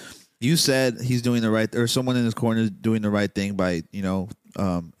 cook. You said he's doing the right, or someone in his corner is doing the right thing by,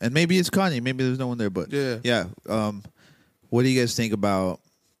 and maybe it's Kanye. Maybe there's no one there, but Yeah. What do you guys think about?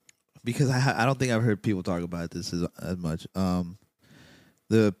 Because I don't think I've heard people talk about this as much.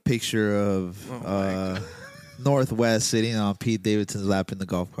 The picture of Northwest sitting on Pete Davidson's lap in the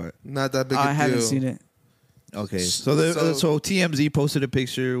golf cart. Not that big. I a haven't deal. seen it. Okay, So- so TMZ posted a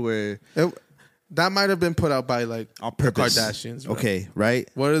picture where That might have been put out by like on the purpose. Kardashians. bro. Okay, right?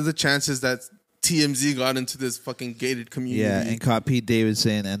 What are the chances that TMZ got into this fucking gated community? Yeah, and caught Pete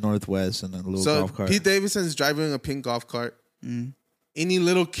Davidson and Northwest and a little so golf cart. Pete Davidson's driving a pink golf cart. Any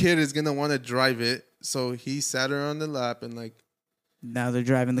little kid is gonna want to drive it, so he sat her on the lap and like. Now they're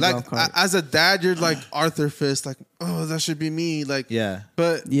driving the Like golf cart. as a dad, you're like Arthur Fist, like, oh, that should be me, like, Yeah.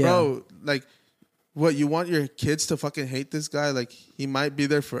 But Yeah. bro, like, what you want your kids to fucking hate this guy? Like, he might be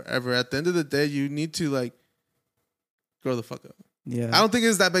there forever. At the end of the day, you need to like grow the fuck up. yeah. I don't think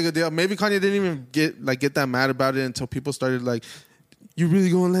it's that big a deal. Maybe Kanye didn't even get that mad about it until people started like, you really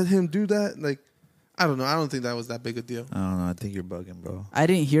gonna let him do that? Like, I don't know. I don't think that was that big a deal. I don't know. I think you're bugging, bro. I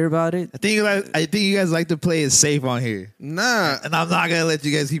didn't hear about it. I think you guys like to play it safe on here, Nah, and I'm not gonna let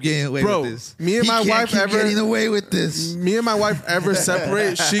you guys keep getting away Bro, with this. me and He my can't wife keep ever- getting away with this. me and my wife ever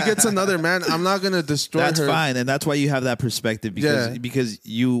separate, she gets another man. I'm not gonna destroy That's her. fine, and that's why you have that perspective Yeah. because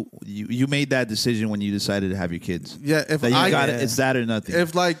you made that decision when you decided to have your kids. Yeah, if That you I got it, it's that or nothing,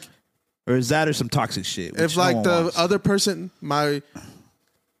 if like or is that or some toxic shit. if which no like one the wants. other person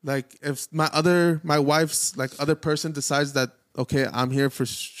if my wife's like other person decides that okay, I'm here for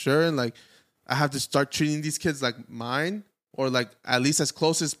sure, and like I have to start treating these kids like mine, or like at least as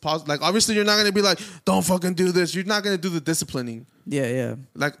close as possible. Like obviously you're not gonna be like, don't fucking do this. You're not gonna do the disciplining. Yeah, yeah.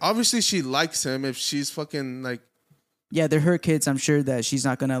 Like obviously she likes him if she's fucking like Yeah, they're her kids. I'm sure that she's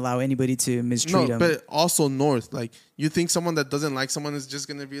not going to allow anybody to mistreat them. but also North. Like you think someone that doesn't like someone is just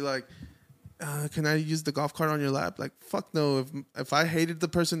gonna be like, can I use the golf cart on your lap? Like fuck no. If I hated the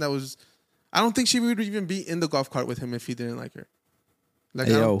person that was, I don't think she would even be in the golf cart with him if he didn't like her. Like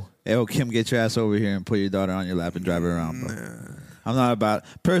Hey I don't- yo, Kim, get your ass over here and put your daughter on your lap and drive her around, bro. I'm not about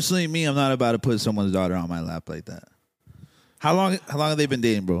personally me. I'm not about to put someone's daughter on my lap like that. How long have they been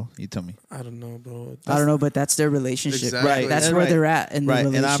dating, bro? You tell me. I don't know, bro. I don't know, but that's their relationship. Exactly. Right, That's and where right. they're at in the Right,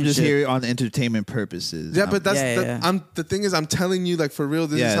 relationship. and I'm just here on entertainment purposes. Yeah, but that's Yeah, yeah. the thing is I'm telling you like for real.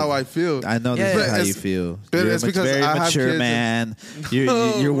 This is Yeah. how I feel. I know Yeah, this is yeah. how But you it's- feel. but You're it's a because very I have mature kids and- man.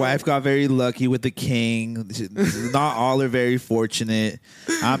 Your wife got very lucky with the king. Not all are very fortunate.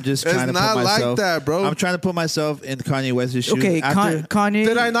 I'm just It's trying to not put like myself. that, bro. I'm trying to put myself in Kanye West's shoes. Okay, After- Kanye.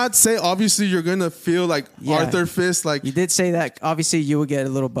 Did I not say obviously you're gonna feel like Yeah. Arthur Fist? Like You did say that. Obviously, you will get a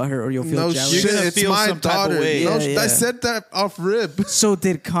little butthurt or you'll feel no jealous. shit, You're gonna it's feel my some type of daughter. way. No, Yeah, I yeah. said that off rip. So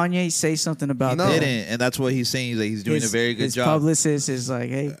did Kanye say something about No. that? didn't, and that's what he's saying. He's like he's doing a very good his job. publicist is like,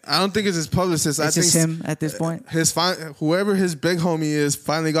 hey, I don't think it's his publicist. I it's think just him at this point. whoever his big homie is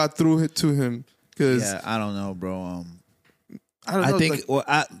finally got through to him because Yeah, I don't know, bro. I don't know. I think. like,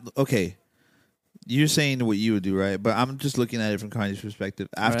 Well, okay. You're saying what you would do, right? But I'm just looking at it from Kanye's perspective.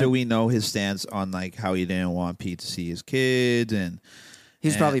 After Right. we know his stance on like how he didn't want Pete to see his kids, and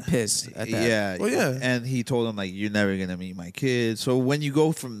He's and- probably pissed at that. Yeah, Well, yeah. And he told him like, "You're never gonna meet my kids." So when you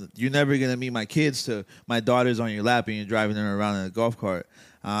go from "You're never gonna meet my kids" to "My daughter's on your lap and you're driving them around in a golf cart,"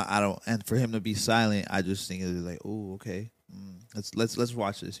 I don't. And for him to be silent, I just think it's like, "Oh, okay." Let's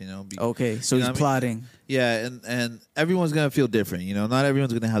watch this, you know. Okay, so You know he's what I mean? plotting. Yeah, and everyone's gonna feel different, you know. Not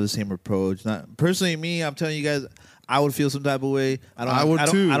everyone's gonna have the same approach. Not personally, me. I'm telling you guys, I would feel some type of way. I would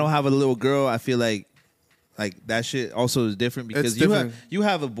too. I don't have a little girl. I feel like that shit also is different because It's different. you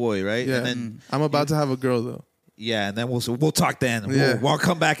have a boy, right? yeah, And then I'm about to have a girl though. Yeah, and then we'll talk then. Yeah. We'll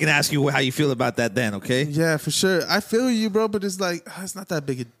come back and ask you how you feel about that then, okay? Yeah, for sure. I feel you, bro, but it's like it's not that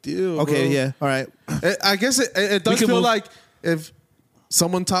big a deal. Okay, bro. yeah. All right. I guess it does can feel move. like if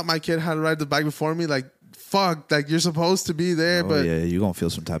someone taught my kid how to ride the bike before me, like fuck, like you're supposed to be there, Oh, but yeah, you're going to feel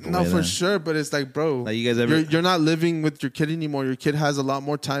some type of no, way for then. sure. But it's like, bro, Like, you guys ever- you're not living with your kid anymore. Your kid has a lot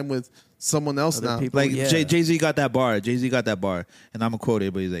more time with someone else Other now. people. Like Yeah. Jay-Z got that bar. Jay-Z got that bar. And I'm going to quote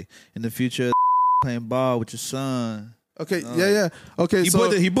it, but he's like, in the future, playing ball with your son. Okay, yeah. Okay, He so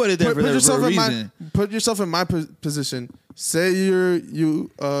put it there for a yourself in reason. put yourself in my position. Say you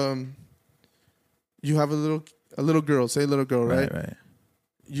have a little girl. Say a little girl, right? Right.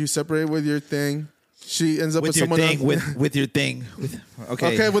 You separate with your thing. She ends up with, With your someone thing, else. with your thing.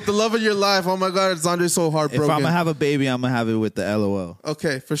 Okay. Okay, with the love of your life. Oh my God, it's Andre so If heartbroken. I'm going to have a baby, I'm going to have it with the LOL.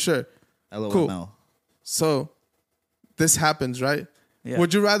 Okay, for sure. LOL. Cool. So this happens, right? Yeah.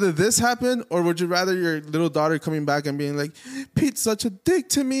 Would you rather this happen, or would you rather your little daughter coming back and being like, Pete's such a dick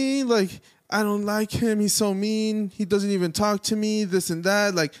to me. Like, I don't like him. He's so mean. He doesn't even talk to me, this and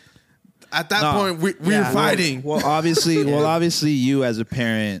that. Like, at that No. point, we're Yeah. fighting. Well, obviously, you as a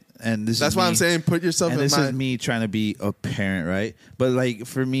parent, and this That's is why me, I'm saying put yourself and in this my... is me trying to be a parent, right? But like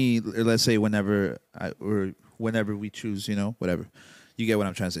for me, or let's say whenever we choose, whatever, you get what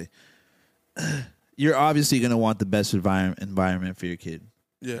I'm trying to say. You're obviously gonna want the best environment for your kid.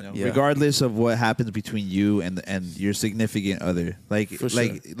 Yeah. Yeah. Regardless of what happens between you and your significant other. Like, For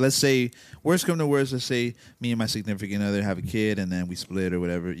sure. let's say, worst come to worst, let's say me and my significant other have a kid and then we split or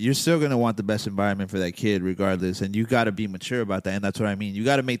whatever. You're still going to want the best environment for that kid regardless, and you got to be mature about that, and that's what I mean. You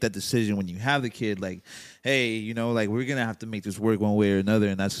got to make that decision when you have the kid, like, hey, like, we're going to have to make this work one way or another,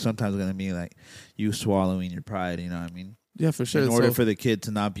 and that's sometimes going to mean, like, you swallowing your pride, you know what I mean? Yeah, for sure. In order So- for the kid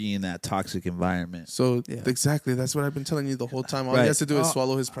to not be in that toxic environment. So Yeah. exactly, that's what I've been telling you the whole time. All Right. he has to do is Oh,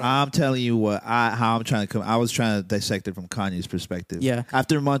 swallow his pride. I'm telling you how I'm trying to come. I was trying to dissect it from Kanye's perspective. Yeah.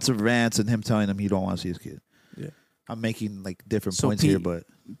 After months of rants and him telling him he don't want to see his kid. Yeah. I'm making like different So points Pete- here, but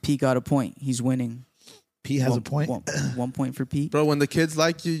Pete got a point. He's winning. Pete has a point. 1 point for Pete. Bro, when the kids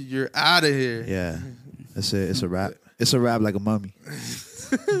like you, you're out of here. Yeah, it's a rap. It's a rap like a mummy.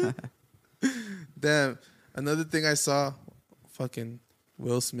 Damn. Another thing I saw, fucking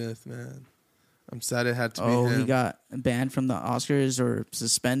Will Smith, man. I'm sad it had to be him. He got banned from the Oscars or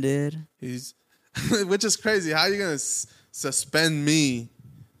suspended. He's, which is crazy. How you gonna suspend me,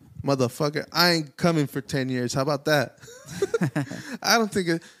 motherfucker? I ain't coming for 10 years. How about that? I don't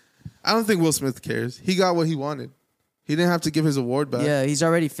think Will Smith cares. He got what he wanted. He didn't have to give his award back. Yeah, he's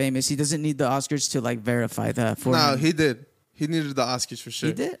already famous. He doesn't need the Oscars to like verify that for No, him. he did. He needed the Oscars for sure.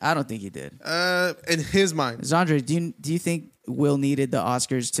 He did? I don't think he did. In his mind, Zandre, do you think Will needed the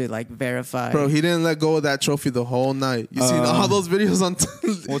Oscars to like verify? bro, he didn't let go of that trophy the whole night. You seen all those videos on?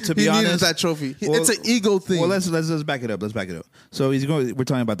 Well, to be he needed honest, that trophy. well- It's an ego thing. Well, let's back it up. Let's back it up. So we're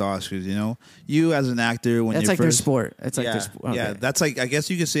talking about the Oscars. You as an actor when That's you're like their first, sport. It's like yeah, their sport. yeah. Okay. That's like I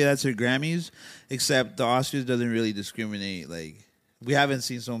guess you could say that's their Grammys, except the Oscars doesn't really discriminate. Like we haven't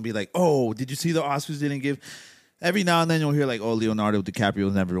seen someone be like, "Oh, did you see the Oscars didn't give?" Every now and then you'll hear like, "Oh, Leonardo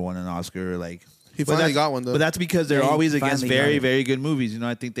DiCaprio never won an Oscar." Or like He but finally that's- got one, though. But that's because they're Yeah, he always against finally got very it. very good movies.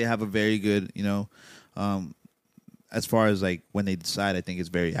 I think they have a very good as far as like when they decide, I think it's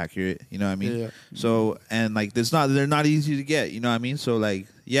very accurate. You know what I mean? Yeah. So and like they're not easy to get. You know what I mean? So like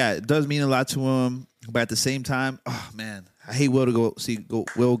yeah, it does mean a lot to him, but at the same time, oh man, I hate Will to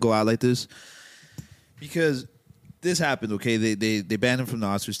Will go out like this because this happened. Okay, they banned him from the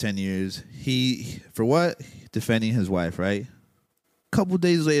Oscars 10 years. He for what? Defending his wife, right? Couple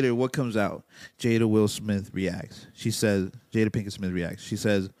days later, what comes out? Jada Pinkett Smith reacts. She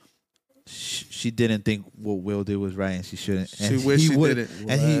says she didn't think what Will did was right, and she shouldn't. She And wished he she would- didn't.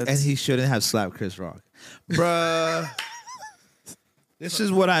 and he shouldn't have slapped Chris Rock, bruh. This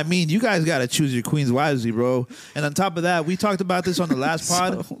is what I mean. You guys got to choose your queens wisely, bro. And on top of that, we talked about this on the last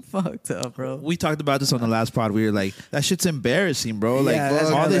pod. So fucked up, bro. We talked about this on the last pod. We were like, that shit's embarrassing, bro. Like Yeah,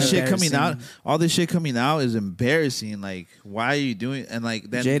 that's all this really shit coming out, embarrassing. all this shit coming out is embarrassing. Like, why are you doing? And like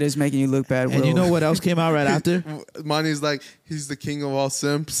then, Jada's making you look bad. and Will. you know what else came out right after? Money's like he's the king of all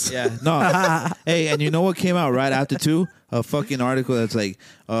simps. Yeah, no. Hey, and you know what came out right after too? A fucking article that's like,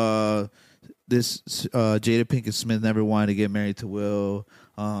 this Jada Pinkett Smith never wanted to get married to Will.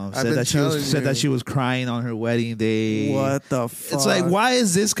 Said been telling said you. that she was crying on her wedding day. What the fuck? It's like, why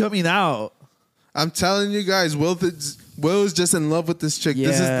is this coming out? I'm telling you guys, Will is just in love with this chick.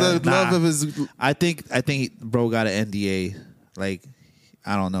 This Yeah. is the love of his. I think bro got an NDA. Like,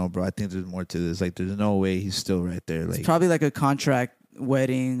 I don't know, bro. I think there's more to this. Like, there's no way he's still right there. Like, It's probably like a contract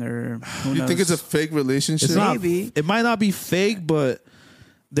wedding or who You knows? think it's a fake relationship? it's not. Maybe. It might not be fake, but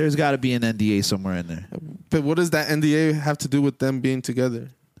there's got to be an NDA somewhere in there. But what does that NDA have to do with them being together?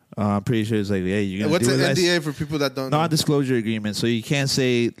 I'm pretty sure it's like, hey, you're gonna What's do an it. NDA for people that don't know? Non-disclosure agreement. So you can't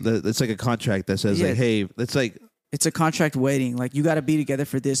say it's like a contract that says Yeah. like, hey, it's like It's a contract waiting. Like you got to be together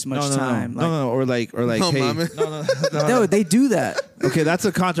for this much time. Like, no, or like, No, hey, mama. no, they do that. okay, that's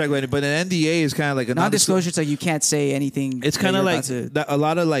a contract waiting, but an NDA is kind of like a Non-disclosure. It's like you can't say anything. It's that kind of you're like about to- that, a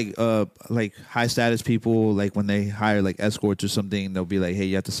lot of like high status people, like when they hire like escorts or something, they'll be like, hey,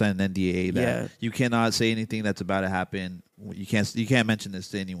 you have to sign an NDA that Yeah. you cannot say anything that's about to happen. You can't mention this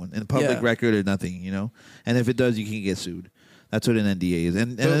to anyone in public Yeah. record or nothing, you know. And if it does, you can get sued. That's what an NDA is,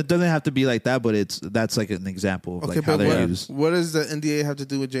 and it doesn't have to be like that, but that's like an example of Okay, like how but they're used. what does the NDA have to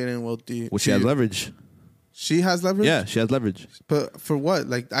do with Jada and Will? Well, she has leverage. She has leverage? Yeah, she has leverage. But for what?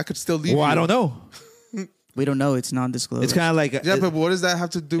 Like, I could still leave Well, you. I don't know. we don't know. It's non-disclosure. It's kind of like Yeah, but what does that have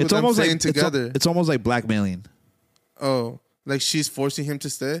to do with it's them almost staying like together? It's almost like blackmailing. Oh, like she's forcing him to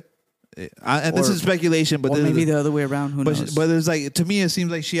stay? And this Or- is speculation, but or there's- maybe the other way around. Who but knows? but there's like, to me it seems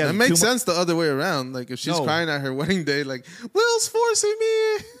like she has That makes too mu- sense the other way around. Like, if she's No. crying at her wedding day, like, Will's forcing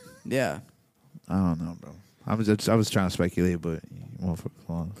me. yeah. I don't know, bro. I was trying to speculate, but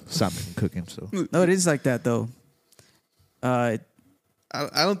stop making cooking. So No, it is like that though. I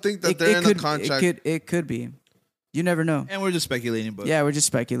don't think that they're in a contract. It could be. You never know. and we're just speculating, but Yeah, we're just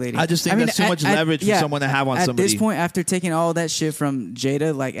speculating. I just think that's too much leverage for someone to have on at somebody. this point, after taking all that shit from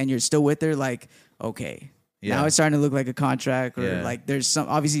Jada, like, and you're still with her, like, okay, Yeah. now it's starting to look like a contract, or Yeah. like there's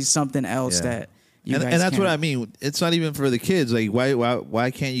obviously something else Yeah. that you and guys that's what can't- I mean. It's not even for the kids. Like, why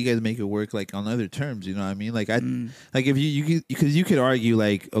can't you guys make it work like on other terms? You know what I mean? Like like if because you could argue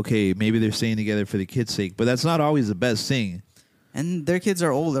like, okay, maybe they're staying together for the kids' sake, but that's not always the best thing. And their kids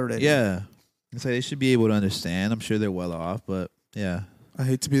are old already. Yeah, it's like they should be able to understand. I'm sure they're well off, but yeah. I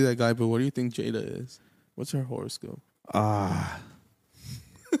hate to be that guy, but what do you think Jada is? What's her horoscope? I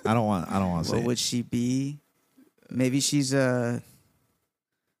don't want to What say. would she be? Maybe she's I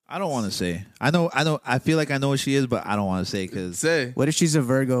don't want to say. I know. I feel like I know what she is, but I don't want to say because Say What if she's a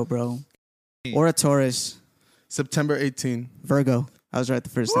Virgo, bro? Or a Taurus? September 18. Virgo. I was right the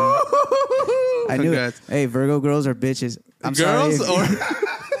first time. I knew it. Congrats. Hey, Virgo girls are bitches. I'm Girls sorry. if- or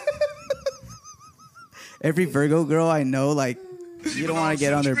Every Virgo girl I know, like, you don't want to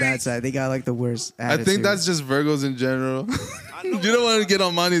get on their bad side. They got like the worst I attitude. think that's just Virgos in general. You don't want to get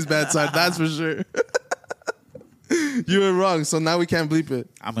on Money's bad side, that's for sure. You were wrong, so now we can't bleep it.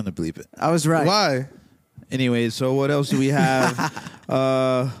 I'm gonna bleep it. I was right. Why? Anyway, so what else do we have?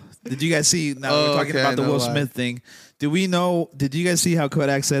 Did you guys see? Now we're talking okay, I about the know Will why. Smith thing. Did you guys see how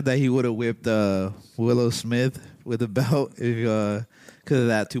Kodak said that he would have whipped Willow Smith with a belt if because of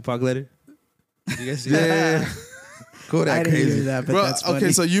that Tupac letter? Did you guys see that? Yeah. Kodak I didn't crazy. hear that, but Bro, that's funny.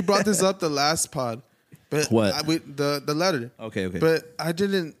 okay, so you brought this up the last pod. But What? The letter. Okay. But I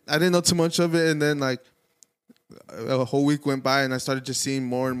didn't know too much of it, and then like a whole week went by, and I started just seeing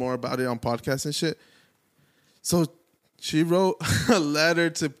more and more about it on podcasts and shit. So she wrote a letter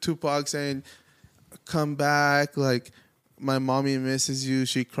to Tupac saying, "Come back, like my mommy misses you.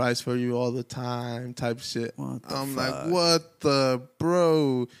 She cries for you all the time," type shit. What the I'm fuck? like, what the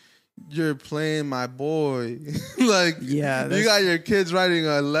bro? You're playing my boy. Like, Yeah, you that's- got your kids writing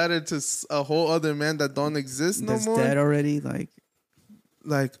a letter to a whole other man that don't exist no that's more. dead already. Like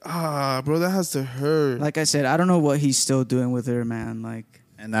Bro, that has to hurt. I said, I don't know what he's still doing with her, man. Like,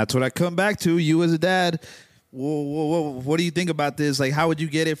 And that's what I come back to. You as a dad, what do you think about this? Like, how would you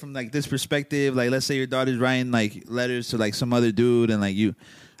get it from like this perspective? Like, let's say your daughter's writing like letters to like some other dude, and like you,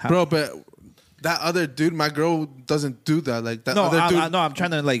 Bro, but that other dude, my girl doesn't do that. Like that no, other dude, I'm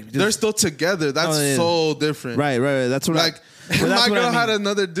trying to like. Just, they're still together. That's No, yeah. so different. right. That's what Like but that's my what I girl had mean.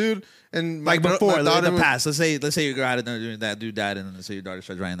 another dude, and my Like girl, before, my like in daughter the past. Let's say your girl had another dude, that dude died, and then let's say your daughter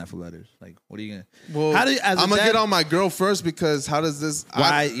starts writing that for letters. Like, what are you gonna? Well, how do you, as a I'm gonna dad- get on my girl first because how does this?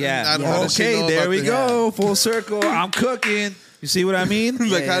 Why? how does she Okay, know there about we this? go. Full circle. I'm cooking. You see what I mean?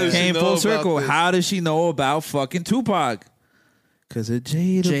 Like, how does she Came know full about circle. this? How does she know about fucking Tupac? Because of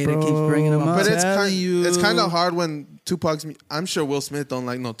Jada, Jada bro. keeps bringing him up. But it's Telling you. it's kind of hard when Tupac's. I'm sure Will Smith don't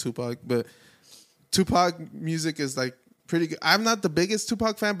like no Tupac, but Tupac music is like pretty good. I'm not the biggest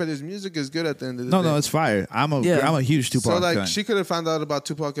Tupac fan, but his music is good at the end of the day. No, it's fire. I'm Yeah. a huge Tupac So like fan. she could have found out about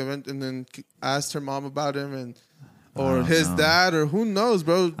Tupac event and then asked her mom about him and or don't his know. dad or who knows,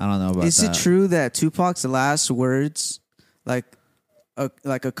 bro. I don't know about is that. it true that Tupac's last words, like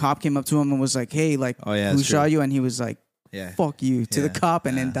a cop came up to him and was like, "Hey, like, Oh, yeah, who that's shot true. you?" And he was like, Yeah. "Fuck you" to the Yeah. cop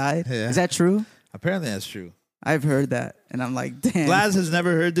and then died. Yeah. Is that true? Apparently that's true. I've heard that, and I'm like, damn. Glaz has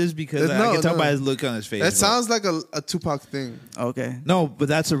never heard this because I No, can tell no. by his look on his face. That but- sounds like a Tupac thing. Okay. No, but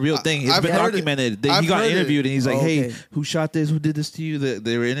that's a real thing. It's I've been heard it. documented. I've He got heard it. interviewed, and he's like, Oh, "Hey, okay. who shot this? Who did this to you?"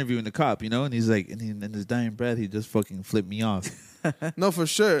 They were interviewing the cop, and he's like, and in his dying breath, he just fucking flipped me off. No, for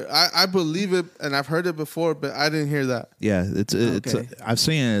sure. I believe it, and I've heard it before, but I didn't hear that. Yeah, it's Okay. I've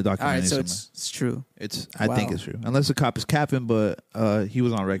seen it in a All documentary. right, so somewhere. it's true. I think Wow. it's true, unless the cop is capping, but he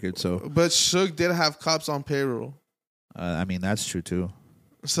was on record, so But Suge did have cops on payroll, I mean that's true too.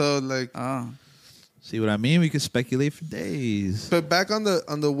 so like. Oh. See what I mean? We could speculate for days. But back on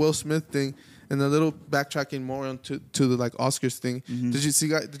the Will Smith thing and a little backtracking more onto the like Oscars thing. Did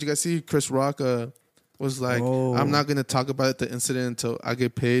you guys see Chris Rock was like, Oh. I'm not gonna talk about the incident until I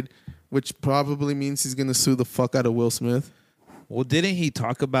get paid, which probably means he's gonna sue the fuck out of Will Smith. Well, didn't he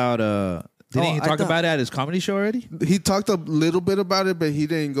talk about Didn't he I talk thought- about it at his comedy show already? He talked a little bit about it, but he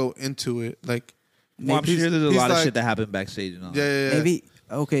didn't go into it. Like, Well, I'm He's- sure there's a he's lot of like- shit that happened backstage and all. yeah, yeah, yeah. Maybe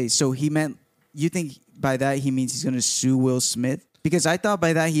okay. So he meant you think by that he means he's gonna sue Will Smith? Because I thought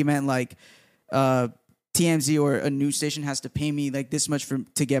by that he meant like TMZ or a news station has to pay me like this much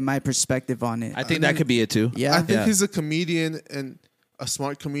to get my perspective on it. I think that could be it too. Yeah. I think Yeah. he's a comedian, and a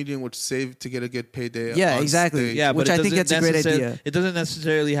smart comedian would save to get a good payday. Yeah, on exactly. stage. Yeah, Which but I it think doesn't that's a great necessar- idea. It doesn't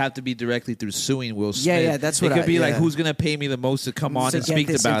necessarily have to be directly through suing Will Smith. Yeah, that's what it could I- be like yeah. who's gonna pay me the most to come on To and get speak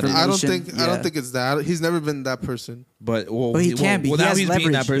this about it. I don't information. think I Yeah. don't think it's that. He's never been that person. But But he can be. Well, He now has he's being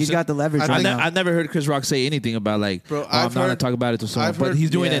leverage. that person. He's got the leverage I right think- now. I've never heard Chris Rock say anything about like, Bro, oh, I'm I've not gonna heard- talk about it to someone. I've But heard-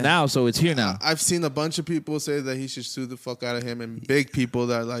 he's doing Yeah. it now, so it's here now. I've seen a bunch of people say that he should sue the fuck out of him, and big people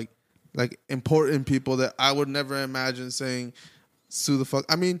that like important people that I would never imagine saying sue the fuck.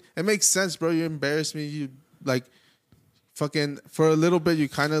 I mean, it makes sense, bro. You embarrassed me. You like fucking for a little bit. You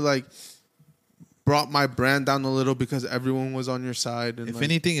kind of like brought my brand down a little because everyone was on your side. And If like,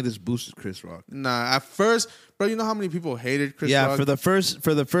 anything, it just boosted Chris Rock. nah, at first, bro, you know how many people hated Chris Yeah, Rock? for the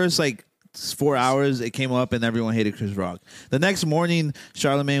first like 4 hours, it came up and everyone hated Chris Rock. The next morning,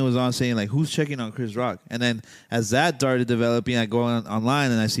 Charlemagne was on saying like, "Who's checking on Chris Rock?" And then as that started developing, I go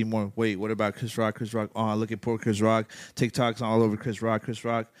online and I see more. Wait, what about Chris Rock? Chris Rock. Oh, look at poor Chris Rock. TikToks all over Chris Rock. Chris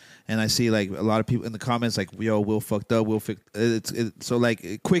Rock. And I see like a lot of people in the comments like, "Yo, Will fucked up. Will fix." So like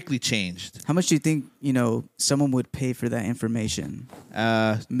it quickly changed. How much do you think someone would pay for that information?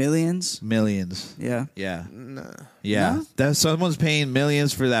 Millions? Millions. Yeah. Yeah. nah. Yeah. No? That someone's paying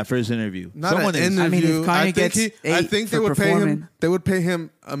millions for that first interview. Not Someone an is. I mean, if interview. Kanye think gets I 8 think they for would pay him. performing- They would pay him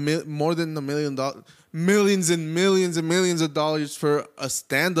more than $1 million, millions and millions and millions of dollars for a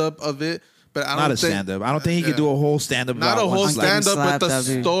stand up of it. But I don't Not a think, stand up. I don't think he could yeah. do a whole stand up. Not a whole stand up, but slap,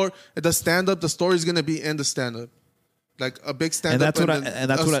 that'd be- the stand up. The story is gonna be in the stand up, like a big stand up.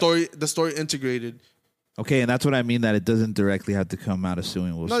 that's what the story integrated. Okay, and that's what I mean. That it doesn't directly have to come out of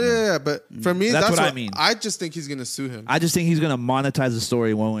suing Will No, Smith. yeah. But for me, That's that's, what I what mean. I just think he's gonna sue him. I just think he's gonna monetize the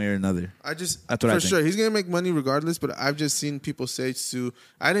story one way or another. That's what I for think. sure. He's gonna make money regardless. But I've just seen people say sue.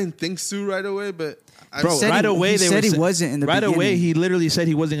 I didn't think sue right away, but Bro, said right he- away he they said were he sa- wasn't in the right away. beginning. He literally said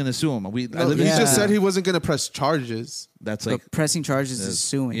he wasn't gonna sue him. I no, he literally- just Yeah. said he wasn't gonna press charges. that's like But pressing charges is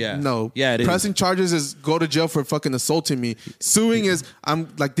suing. yeah, No, yeah. It is. pressing charges is go to jail for fucking assaulting me. Suing is I'm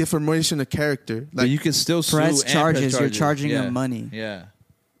like defamation of character. But Like you can still sue Press and charges, you're charging yeah. him money. Yeah,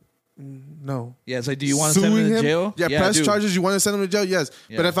 no. yeah. It's like, do you want to send him to jail? Yeah, press dude. charges. You want to send him to jail? Yes.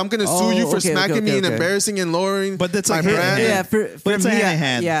 Yeah. But if I'm gonna Oh, sue you for okay, smacking okay, me and okay. embarrassing and lowering, But that's my like hand in brand, hand. Yeah, for But it's a me, hand in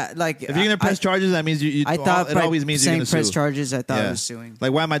hand. yeah, like If you're gonna press charges, that means you I thought it always means you're saying gonna press sue. charges. I thought Yeah. it was suing.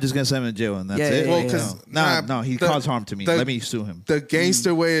 Like, why am I just gonna send him to jail and that's Yeah, it? yeah, Well, yeah. because no, he caused harm to me. Let me sue him. The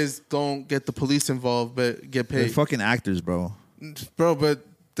gangster way is don't get the police involved, but get They're paid, fucking actors, bro. bro. But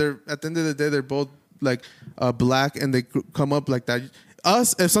they're at the end of the day, they're both like black, and they come up like that.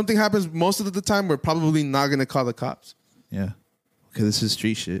 Us, if something happens, most of the time, we're probably not gonna call the cops. Yeah. Okay, this is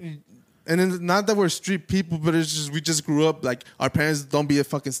street shit. And then not that we're street people, but it's just we just grew up like our parents don't be a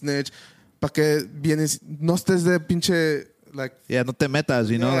fucking snitch. Pa que vienes, no estés de pinche like. Yeah, no te metas,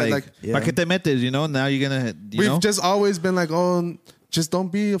 you know, Yeah, like, like- Yeah. pa que te metes, you know? Now you're gonna, We've know? just always been like, oh, just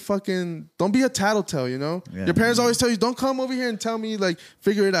don't be a tattletale, you know? Yeah. Your parents always tell you, don't come over here and tell me, like,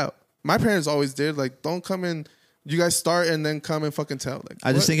 figure it out. My parents always did, like, don't come in, you guys start and then come and fucking tell. Like,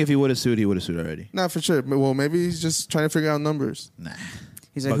 I just what? think if he would have sued, he would have sued already. Not for sure. Well, maybe he's just trying to figure out numbers. Nah.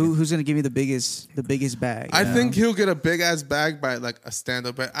 He's like, Fuck it. who's gonna give me the biggest bag? I you know? think he'll get a big ass bag by, like, a stand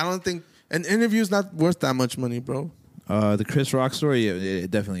up, but I don't think an interview's not worth that much money, bro. The Chris Rock story, yeah,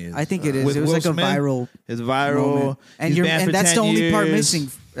 it definitely is. I think it is. With It was Will like a Smith, viral. It's viral. moment. And He's you're banned for and that's 10 the only part years.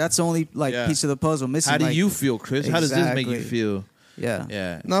 missing. That's the only like Yeah. piece of the puzzle missing. How do like, you feel, Chris? How does this make you Exactly. feel? Yeah.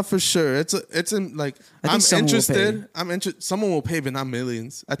 Yeah. Not for sure. It's like I think I'm someone will interested. I'm interested. Someone will pay, but not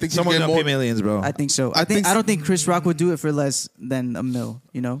millions. I think Someone's you get gonna more. pay millions, bro. I think so. I think I don't think Chris Rock would do it for less than $1 million.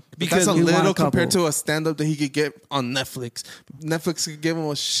 You know, Because that's a we want little couple. compared to a stand up that he could get on Netflix. Netflix could give him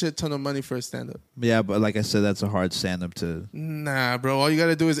a shit ton of money for a stand up. Yeah, but like I said, that's a hard stand up to. Nah, bro. All you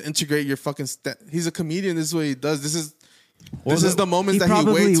gotta do is integrate your fucking. He's a comedian. This is what he does. This is the moment that he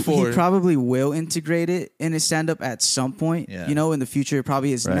waits for. He probably will integrate it in his stand up at some point. Yeah. You know, in the future,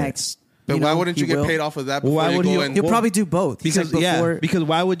 probably his Right. next. But why wouldn't you he get will. paid off of that Well, before why you would go he- and He'll probably do both. He's Because like before, because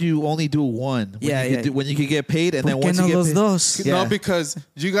why would you only do one? When Yeah, you could yeah. when you could get paid and then ¿Por qué once no you get los paid, dos? Yeah. No, because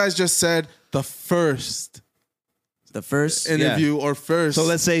you guys just said the first The first. interview or first. So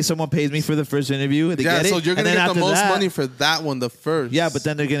let's say someone pays me for the first interview. They yeah, get it, so you're and gonna then get the after most that- money for that one, the first. Yeah, but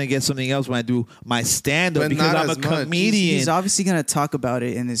then they're gonna get something else when I do my stand up But because not I'm a as much. comedian. He's obviously gonna talk about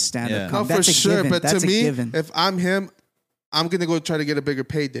it in his stand Yeah. up. no, That's for a sure. given. But That's to a me, given. if I'm him, I'm gonna go try to get a bigger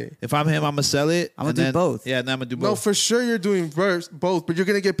payday. If I'm him, I'm gonna sell it. I'ma and do then- both. Yeah, and I'm gonna do both. No, for sure you're doing both, but you're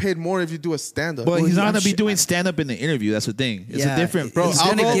gonna get paid more if you do a stand up. but he's not I'm gonna be sure- doing stand up in the interview. That's the thing. It's Yeah, a different, bro, He's I'll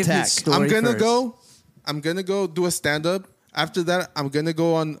gonna go- give attack. his story I'm gonna first. I'm gonna go do a stand up. After that, I'm gonna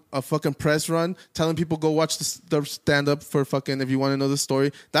go on a fucking press run, telling people go watch the stand up for fucking if you want to know the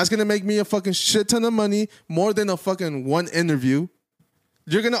story. That's gonna make me a fucking shit ton of money, more than a fucking one interview.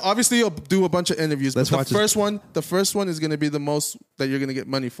 You're gonna obviously do a bunch of interviews, Let's but watch the first one is gonna be the most that you're gonna get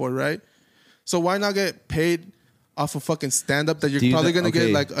money for, right? So why not get paid off of fucking stand up that you're Do you probably know- gonna get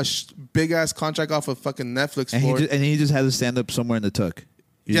okay. like a big ass contract off of fucking Netflix and for? he just has a stand up somewhere in the tuck.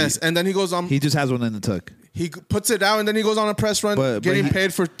 Yes, and then he goes on. He just has one in the tuck. He puts it out and then he goes on a press run, But getting he-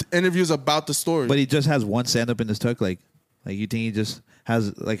 paid for interviews about the story. But he just has one stand up in his tuck. Like you think he just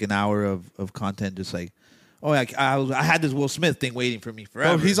has like an hour of content, just like, oh, I had this Will Smith thing waiting for me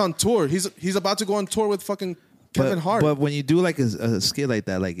forever. Bro, he's on tour. He's about to go on tour with fucking Kevin Hart. But when you do like a skit like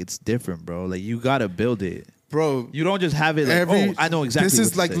that, like it's different, bro. Like you gotta build it. bro, You don't just have it like, oh, I know exactly. This what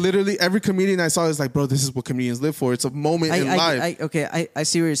is to like say. literally every comedian I saw is like, bro, this is what comedians live for. It's a moment in life. I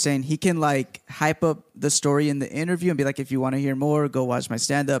see what you're saying. He can like hype up the story in the interview and be like, if you want to hear more, go watch my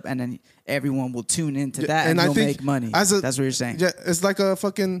stand up, and then everyone will tune into that and I he'll think make money. That's what you're saying. Yeah, it's like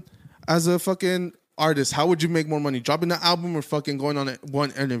as a fucking artist, how would you make more money? Dropping an album or fucking going on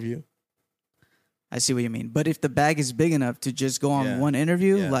one interview? I see what you mean. But if the bag is big enough to just go on Yeah. one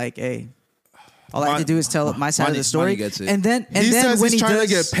interview, Yeah. like, hey, all I have to do is tell my side of money- the story, money gets it. and then He then says when he's he trying does,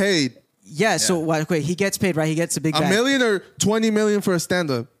 to get paid. Yeah. So wait, he gets paid, right? He gets a big $1 bag. million or 20 million for a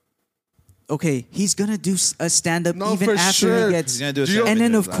stand up. Okay, he's gonna do a stand up No, even for after sure. he gets. He's gonna do a Do you- stand-up And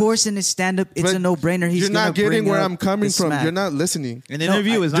then in of his course in his stand up, it's But a no brainer. He's You're gonna not getting bring where up I'm coming the from. smack. You're not listening. An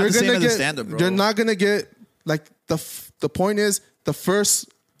interview is not the same as a stand up, bro. You're not gonna get like the point is the first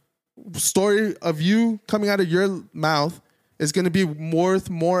story of you coming out of your mouth is gonna be worth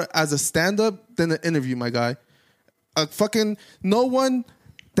more as a stand up than an interview, my guy. Fucking no one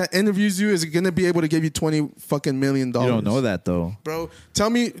that interviews you is gonna be able to give you $20 million. You don't know that though. bro. Tell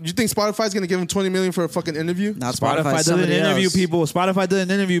me, you think Spotify's gonna give him $20 million for a fucking interview? Not Spotify doesn't somebody interview else. people. Spotify doesn't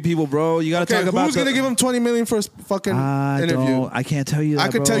interview people, bro. You gotta Okay, talk about who's gonna give him $20 million for a fucking interview? I can't tell you that, I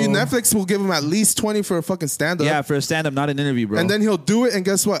could tell you bro. Netflix will give him at least 20 for a fucking stand up. Yeah, for a stand up, not an interview, bro. And then he'll do it, and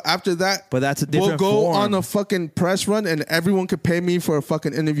guess what? After that, But that's a we'll different go form. on a fucking press run, and everyone could pay me for a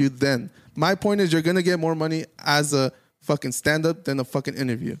fucking interview then. My point is, you're gonna get more money as a fucking stand up than a fucking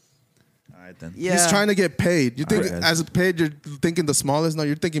interview. All right then. Yeah. He's trying to get paid. You think Alright. as a paid, you're thinking the smallest? No,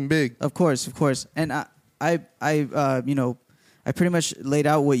 you're thinking big. Of course. And I pretty much laid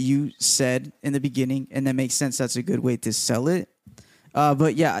out what you said in the beginning, and that makes sense. That's a good way to sell it.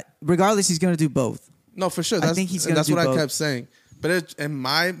 But yeah, regardless, he's gonna do both. No, for sure. That's, think he's and gonna that's do what both. I kept saying. But in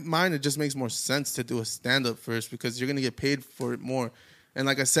my mind, it just makes more sense to do a stand up first because you're gonna get paid for it more. And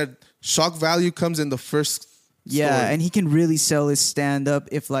like I said, shock value comes in the first. Yeah, story. and he can really sell his stand up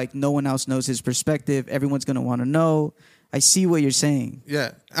if like no one else knows his perspective. Everyone's gonna want to know. I see what you're saying.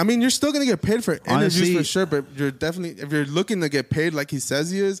 Yeah, I mean, you're still gonna get paid for interviews Honestly- for sure, but you're definitely if you're looking to get paid like he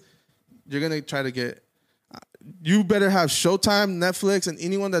says he is, you're gonna try to get. You better have Showtime, Netflix, and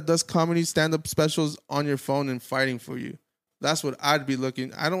anyone that does comedy stand-up specials on your phone and fighting for you. That's what I'd be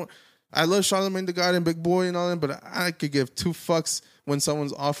looking. I love Charlamagne the God and Big Boy and all that, but I could give two fucks when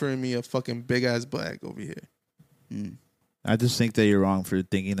someone's offering me a fucking big ass bag over here. I just think that you're wrong for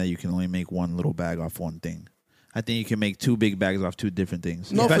thinking that you can only make one little bag off one thing. I think you can make two big bags off two different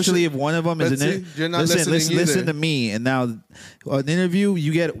things. No, for Especially sure. if one of them But is see, you're not listening listen either. to me. And now, an interview,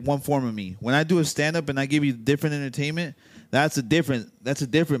 you get one form of me. When I do a stand up and I give you different entertainment, that's a different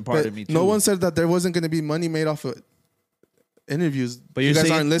part But of me too. no one said that there wasn't going to be money made off of interviews. But you you're guys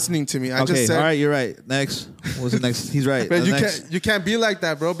saying- aren't listening to me. I Okay, just said, all right, you're right. Next, what's the next? He's right. but The next. you can't be like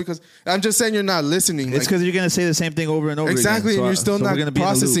that, bro. Because I'm just saying you're not listening. It's Like, because you're gonna say the same thing over and over exactly, again. and you're still so not we're gonna be in a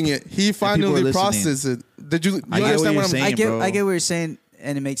processing loop. it. He people are finally listening. processed it. Did you? You I get what understand you're what I'm saying. I get bro. I get what you're saying,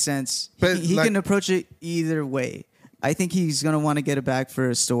 and it makes sense. But, he like- can approach it either way. I think he's gonna want to get it back for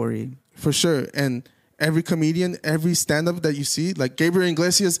a story. For sure. And every comedian, every stand-up that you see, like Gabriel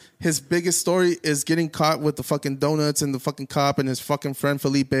Iglesias, his biggest story is getting caught with the fucking donuts and the fucking cop and his fucking friend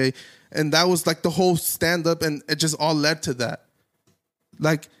Felipe. And that was like the whole stand-up, and it just all led to that.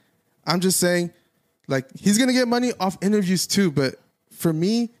 Like, I'm just saying, like, he's going to get money off interviews too. But for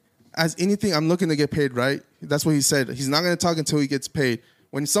me, as anything, I'm looking to get paid, right? That's what he said. He's not going to talk until he gets paid.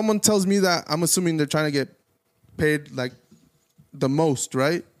 When someone tells me that, I'm assuming they're trying to get paid, like, the most,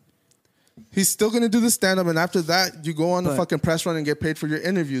 right? He's still going to do the stand-up, and after that, you go on the But- fucking press run and get paid for your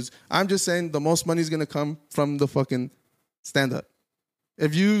interviews. I'm just saying the most money is going to come from the fucking stand-up.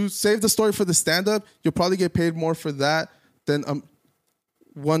 If you save the story for the stand-up, you'll probably get paid more for that than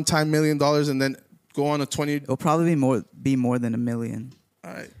one-time $1 million and then go on a 20... It'll probably be more than $1 million.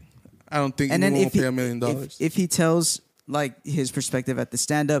 All right. I don't think And anyone then will pay $1 million. if he tells like his perspective at the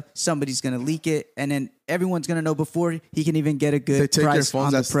stand-up, somebody's gonna leak it, and then everyone's gonna know before he can even get a they good take your price phones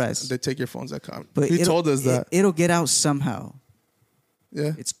on the at press. They take your phones at comedy. But He told us that. It'll get out somehow.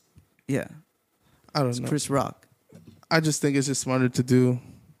 Yeah. It's yeah. I don't It's know. Chris Rock. I just think it's just smarter to do.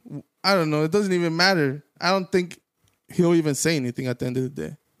 I don't know. It doesn't even matter. I don't think he'll even say anything at the end of the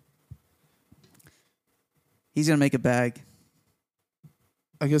day. He's gonna make a bag.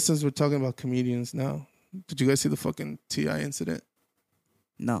 I guess since we're talking about comedians now, did you guys see the fucking T.I. incident?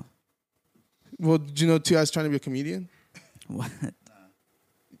 No. Well, did you know T.I.'s trying to be a comedian? What?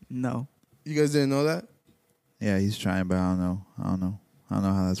 No. You guys didn't know that? Yeah, he's trying, but I don't know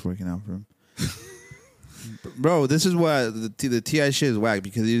how that's working out for him. Bro, this is what the T.I. shit is whack,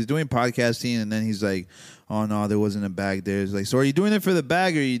 because he was doing podcasting and then he's like, oh no, there wasn't a bag there. It's like, so are you doing it for the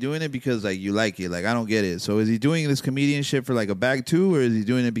bag, or are you doing it because like you like it? Like, I don't get it. So is he doing this comedian shit for like a bag too, or is he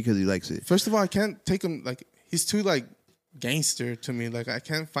doing it because he likes it? First of all, I can't take him, like, he's too, like, gangster to me. Like, I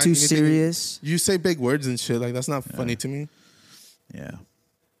can't find Too anything- serious. You say big words and shit. Like, that's not funny to me. Yeah.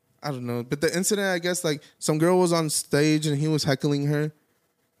 I don't know. But the incident, I guess, like, some girl was on stage and he was heckling her.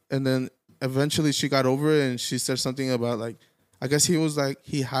 And then eventually she got over it and she said something about, like, I guess he was like,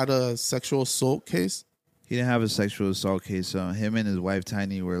 he had a sexual assault case. He didn't have a sexual assault case. Him and his wife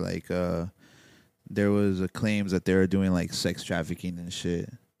Tiny were like, there was claims that they were doing like sex trafficking and shit.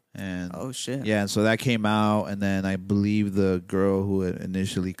 And Oh shit. yeah, so that came out, and then I believe the girl who had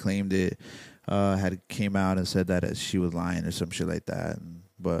initially claimed it had came out and said that she was lying or some shit like that.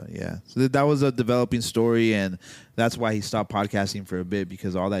 But yeah, so that was a developing story, and that's why he stopped podcasting for a bit,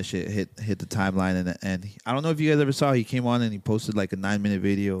 because all that shit hit the timeline. And I don't know if you guys ever saw, he came on and he posted like a 9-minute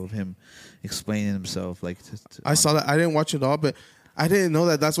video of him explaining himself. Like I saw that. I didn't watch it all, but I didn't know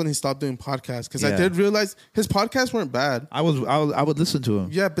that that's when he stopped doing podcasts. Because I Yeah. did realize his podcasts weren't bad. I would listen to him.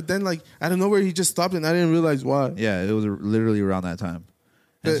 Yeah, but then, like, out of nowhere, he just stopped and I didn't realize why. Yeah, it was literally around that time.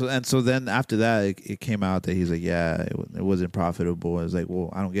 And so then after that, it came out that he's like, yeah, it wasn't profitable. I was like, well,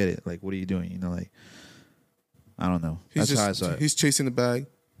 I don't get it. Like, what are you doing? You know, like, I don't know. He's That's how I just, saw it. he's chasing the bag.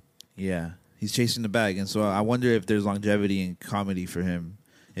 Yeah, he's chasing the bag. And so I wonder if there's longevity in comedy for him,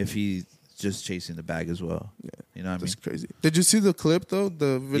 if he's just chasing the bag as well. Yeah, You know what I mean? that's crazy. Did you see the clip, though?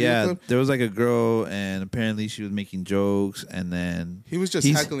 The video Yeah, clip? there was like a girl, and apparently she was making jokes, and then He was just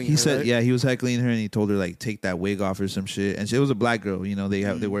heckling He her, said, right? yeah, he was heckling her, and he told her like, take that wig off or some shit. And it was a black girl, you know,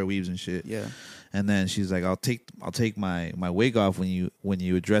 they wear weaves and shit. Yeah. And then she's like, I'll take my wig off when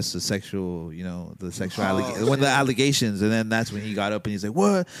you address the sexual, you know, the sexual the allegations. And then that's when he got up and he's like,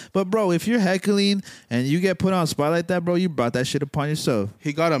 what? But bro, if you're heckling and you get put on a spot like that, bro, you brought that shit upon yourself.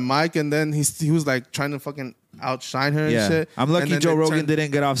 He got a mic and then he was like trying to fucking outshine her Yeah, and shit. I'm lucky And then Joe they Rogan turned-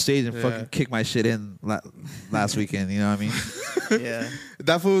 didn't get off stage and Yeah. fucking kick my shit in last weekend. You know what I mean? Yeah.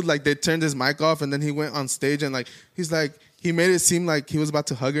 That fool, like, they turned his mic off and then he went on stage and, like, he's like, he made it seem like he was about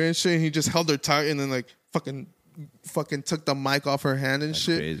to hug her and shit. And he just held her tight and then, like, fucking took the mic off her hand and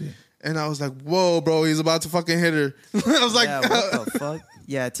shit. Crazy. And I was like, whoa, bro, he's about to fucking hit her. I was like, Yeah, what the fuck?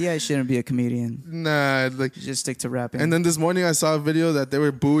 Yeah, T.I. shouldn't be a comedian. nah. Like, Just stick to rapping. and then this morning I saw a video that they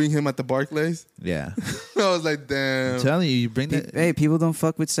were booing him at the Barclays. Yeah, I was like, damn. I'm telling you, you bring that. Hey, people don't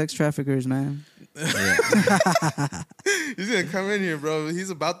fuck with sex traffickers, man. He's gonna come in here, bro. He's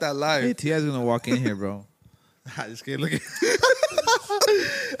about that life. Hey, T.I.'s gonna walk in here, bro. I just kidding. Look at.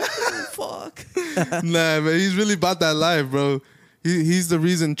 Fuck. Nah, but he's really about that life, bro. He's the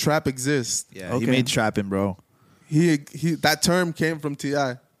reason trap exists. Yeah, Okay. he made trapping, bro. He that term came from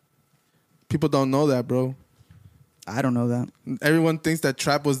T.I. People don't know that, bro. I don't know that. Everyone thinks that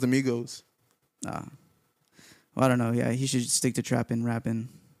trap was the Migos. Well, I don't know. Yeah, he should stick to trap and rapping.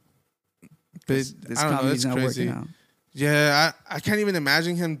 But This I don't know. comedy's It's not crazy. working out. Yeah, I can't even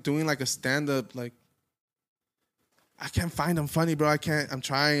imagine him doing like a stand up. Like, I can't find him funny, bro. I can't. I'm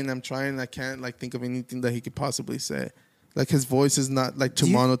trying. I can't like think of anything that he could possibly say. Like his voice is not like too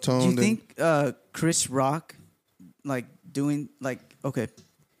monotone. Do you think Chris Rock, like doing like okay,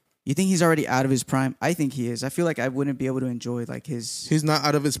 you think he's already out of his prime? I think he is. I feel like I wouldn't be able to enjoy like his. He's not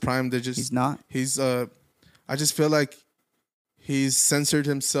out of his prime. They're just. He's not. He's. I just feel like he's censored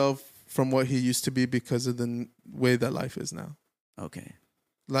himself from what he used to be because of the way that life is now. Okay.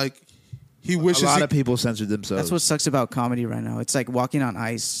 Like he wishes A lot he- of people censored themselves. That's what sucks about comedy right now. It's like walking on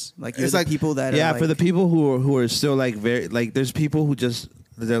ice. Like you're It's the like- people that yeah, are for the like- people who are still like very like, there's people who just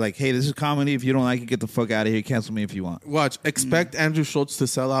they're like, hey, this is comedy. If you don't like it, get the fuck out of here. Cancel me if you want. watch. Expect Andrew Schultz to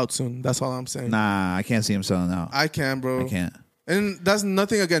sell out soon. That's all I'm saying. Nah, I can't see him selling out. I can, bro. I can't. And that's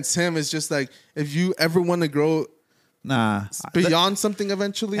nothing against him. It's just like if you ever want to grow Nah. beyond something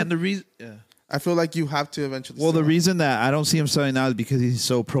eventually, And the reason, yeah. I feel like you have to eventually. Well, the sell out. reason that I don't see him selling out is because he's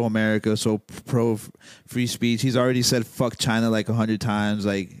so pro America, so pro free speech. He's already said fuck China like 100 times.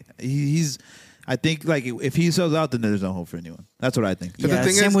 Like he's, I think like if he sells out, then there's no hope for anyone. That's what I think. But the Yeah,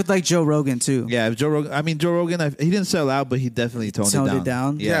 thing same is- with like Joe Rogan too. Yeah, if Joe Rogan. I mean, Joe Rogan. He didn't sell out, but he definitely toned it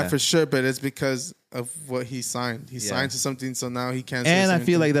down. yeah, for sure. But it's because of what he signed. He signed to something, so now he can't. say And I certain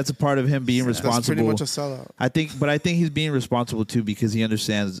feel things. like that's a part of him being responsible. That's pretty much a sellout. I think he's being responsible too because he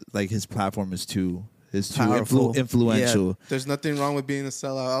understands like his platform is too Powerful. influential. There's nothing wrong with being a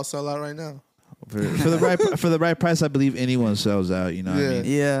sellout. I'll sell out right now. For the right price, I believe anyone sells out. You know what I mean?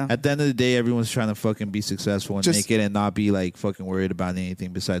 Yeah. At the end of the day, everyone's trying to fucking be successful and Just- make it and not be like fucking worried about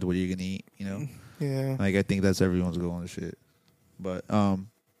anything besides what you're gonna eat. You know? Yeah. Like I think that's everyone's goal and shit. But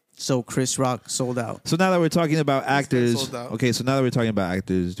So Chris Rock sold out. so now that we're talking about actors, sold out. okay. So now that we're talking about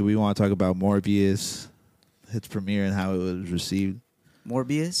actors, do we want to talk about Morbius, its premiere and how it was received?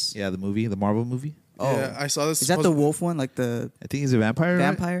 Morbius. Yeah, the movie, the Marvel movie. Oh, Yeah, I saw this. is that the wolf one? Like the I think he's a vampire. right?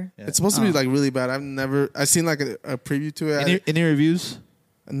 vampire? Yeah. It's supposed to be like really bad. I've seen like a preview to it. Any reviews?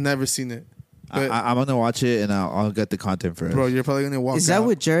 I've never seen it. But I'm gonna watch it and I'll get the content for it. bro, you're probably gonna walk. Is that out.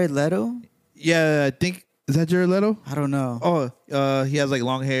 with Jared Leto? Yeah, I think is that Jared Leto? I don't know. Oh, he has like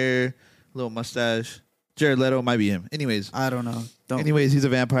long hair, little mustache. Jared Leto might be him. Anyways, I don't know. Don't. he's a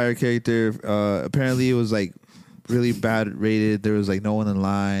vampire character. Apparently, it was like really bad rated. There was like no one in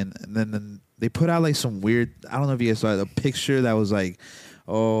line, and then they put out like some weird. I don't know if you guys saw it, a picture that was like,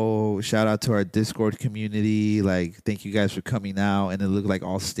 "Oh, shout out to our Discord community! Like, thank you guys for coming out." And it looked like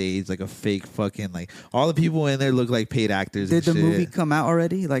all staged, like a fake fucking like all the people in there look like paid actors. Did and the shit. movie come out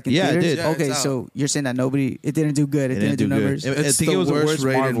already? Like in Yeah, it theaters? did. Yeah, Okay, it's so you're saying that it didn't do good. It, didn't do numbers. Good. I It's think the it was the worst worst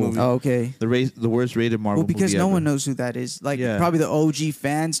rated Marvel. movie. Oh, okay. The worst rated Marvel. Well, because movie no ever. one knows who that is. Like Yeah. probably the OG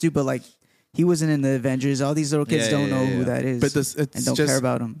fans do, but like he wasn't in the Avengers. All these little kids Yeah, don't yeah, know yeah. who that is, But it's and don't just, care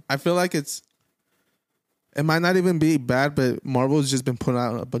about him. I feel like it might not even be bad, but Marvel's just been putting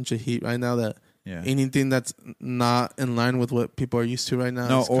out a bunch of heat right now that Yeah. anything that's not in line with what people are used to right now.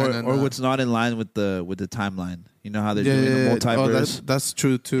 No, is or kinda not. what's not in line with the timeline. You know how they're yeah, doing yeah, the yeah. multiverse. Oh, that's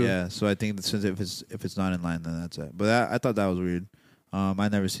true too. Yeah, so I think that since if it's not in line, then that's it. But I thought that was weird. I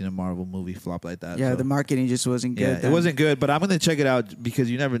never seen a Marvel movie flop like that. Yeah, so. the marketing just wasn't good. Yeah, it then. wasn't good, but I'm gonna check it out because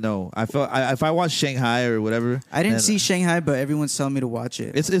you never know. If I watch Shanghai or whatever, I didn't then see Shanghai, but everyone's telling me to watch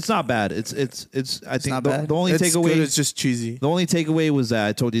it. It's not bad. I think not the, bad? the only It's takeaway good, it's just cheesy. the only takeaway was that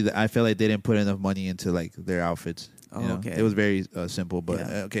I told you that I felt like they didn't put enough money into like their outfits. Oh, You know? okay. It was very simple, but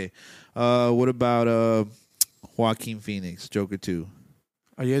Yeah. okay. What about Joaquin Phoenix, Joker 2?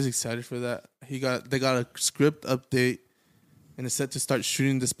 Are you guys excited for that? They got a script update, and it's set to start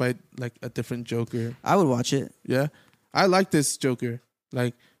shooting despite like a different Joker. I would watch it. Yeah, I like this Joker.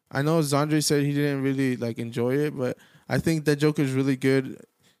 Like I know Zandre said he didn't really like enjoy it, but I think that Joker is really good.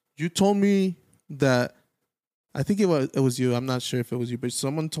 You told me that I think it was you. I'm not sure if it was you, but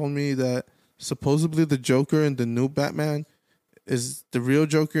someone told me that supposedly the Joker in the new Batman is the real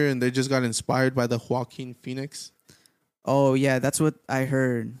Joker, and they just got inspired by the Joaquin Phoenix. Oh yeah, that's what I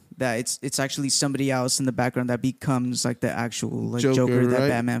heard. That it's actually somebody else in the background that becomes like the actual like Joker that right?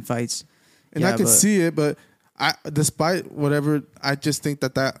 Batman fights. And Yeah, I can but- see it, but despite whatever, I just think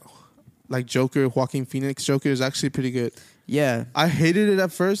that like Joker, Joaquin Phoenix Joker is actually pretty good. Yeah, I hated it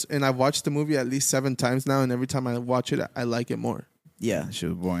at first, and I've watched the movie at least 7 times now, and every time I watch it, I like it more. yeah. That shit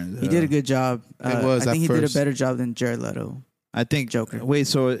was boring. He did a good job. It was I think at he did a first. better job than Jared Leto. I think Joker. Wait,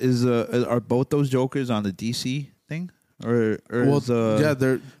 so are both those Jokers on the DC thing, or Well, is yeah,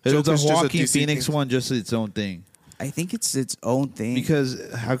 they're is the Joker's just a Joaquin DC Phoenix thing. one just its own thing? I think it's its own thing.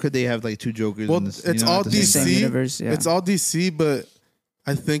 Because how could they have like two Jokers? Well, in this, it's all at the same Same DC. universe, yeah. It's all DC, but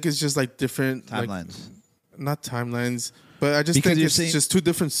I think it's just like different timelines? not timelines, but I just Because think you're it's saying- just two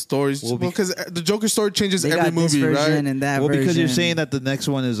different stories. Well, Well, because the Joker story changes They every got this movie, version right? and that Well, because you're version. saying that the next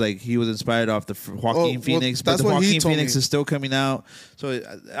one is like he was inspired off the Joaquin well, Phoenix, but that's the what he Joaquin told Phoenix me. is still coming out. So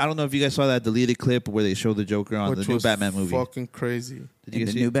I don't know if you guys saw that deleted clip where they show the Joker on Which the new was Batman movie. fucking crazy. Did you in guys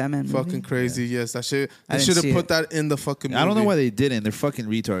the see new it? Batman movie? Fucking crazy. Yes, I they didn't should have see put it. that in the fucking movie. I don't know why they didn't. They're fucking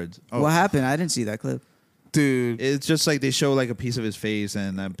retards. Oh, What happened? I didn't see that clip. dude. it's just like they show like a piece of his face,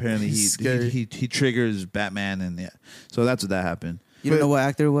 and apparently He's scary. he triggers Batman, and yeah. So that's what that happened. You don't But- know what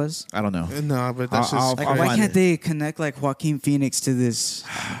actor it was? I don't know. No, but that's I'll- just Like, I'll why find can't it. they connect like Joaquin Phoenix to this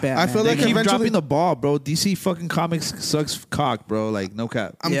Batman? I feel They like keep eventually- dropping the ball, bro. DC fucking comics sucks cock, bro. Like no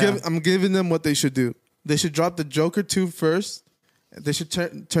cap. I'm giving them what they should do. They should drop the Joker 2 first. They should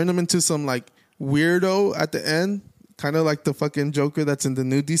turn them into some like weirdo at the end, kind of like the fucking Joker that's in the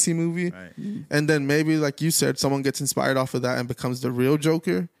new DC movie. Right. And then maybe, like you said, someone gets inspired off of that and becomes the real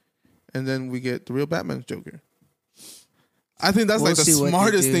Joker, and then we get the real Batman's Joker. I think that's We'll like the see what they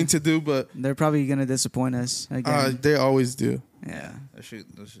smartest do. thing to do, but They're probably gonna disappoint us again. they always do. yeah, That's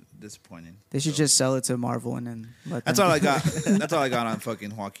disappointing. they should just sell it to Marvel and then let That's them- all I got. That's all I got on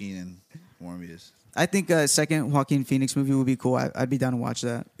fucking Joaquin and Morbius. I think a second Joaquin Phoenix movie would be cool. I'd be down to watch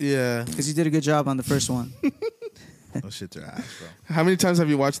that Yeah. because he did a good job on the first one. Those shits are ass, How many times have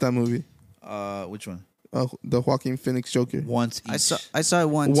you watched that movie? bro. Which one? The Joaquin Phoenix Joker. Once each. I saw it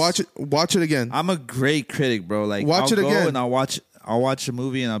once. Watch it again. I'm a great critic, bro. Like Watch I'll it go again. and I'll watch a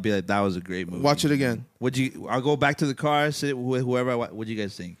movie and I'll be like, that was a great movie. Watch it again. I'll go back to the car, sit with whoever. What do you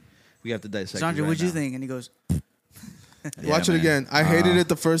guys think? We have to dissect. Sandra, it right what'd you now. think? And he goes, Yeah, Watch it man. again. I hated it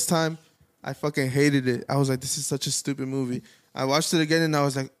the first time. I fucking hated it. I was like, this is such a stupid movie. I watched it again and I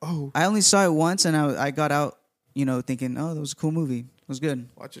was like, oh, I only saw it once and I got out, thinking, oh, that was a cool movie. It was good.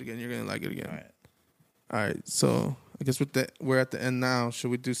 watch it again. You're gonna like it again. All right. All right. So I guess we're at the end now.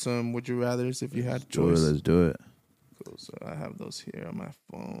 Should we do some Would You Rather's if you had a choice? Let's do it. Cool. So I have those here on my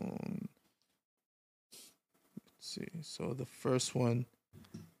phone. Let's see. So the first one,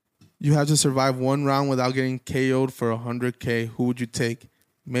 you have to survive one round without getting KO'd for 100K. Who would you take?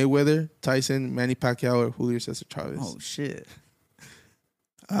 Mayweather, Tyson, Manny Pacquiao, or Julio Cesar Chavez? Oh shit!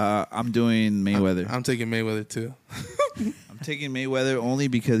 I'm doing Mayweather. I'm taking Mayweather too. I'm taking Mayweather only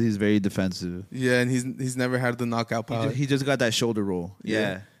because he's very defensive. Yeah, and he's never had the knockout power. He just got that shoulder roll. Yeah.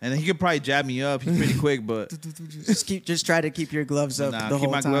 Yeah. And he could probably jab me up. He's pretty quick, but Just try to keep your gloves up the keep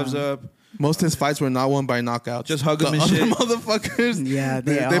whole my time. gloves up. Most of his fights were not won by knockouts. Just hug him the and other shit. motherfuckers. Yeah,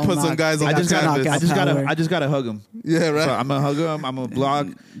 they all put some knock- guys they on got I just gotta, knockout power. I just gotta hug him. Yeah, right. So I'm gonna hug him. I'm gonna block.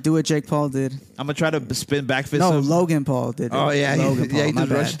 Do what Jake Paul did. I'm gonna try to spin back fist No, him. Logan Paul did. Oh yeah, Logan Paul. yeah. He my just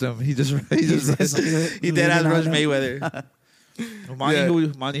bad. rushed him. He just he did leaving as out rushed of- Mayweather. Monty,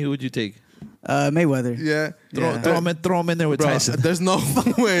 Yeah. Monty, who would you take? Mayweather. Yeah. Throw him in there with Bro, Tyson. there's no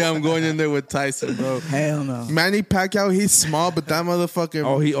way I'm going in there with Tyson, bro. Hell no. Manny Pacquiao, he's small, but that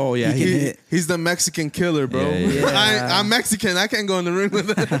motherfucker. Yeah. He can hit. He's the Mexican killer, bro. Yeah. I'm Mexican. I can't go in the ring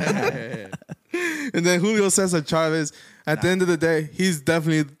with him. And then Julio Cesar Chavez. At the end of the day, he's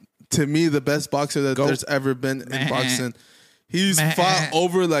definitely, to me, the best boxer that Go. there's ever been in Meh. boxing. He's Meh. fought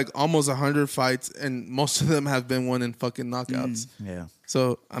over like almost 100 fights, and most of them have been won in fucking knockouts. Yeah.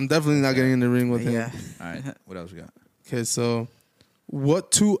 So I'm definitely not getting in the ring with him. Yeah. All right. What else we got? Okay, so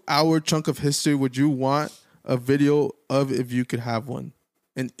what 2-hour chunk of history would you want a video of if you could have one?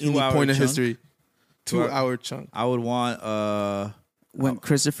 In any 2-hour point of chunk? history. 2-hour chunk. I would want When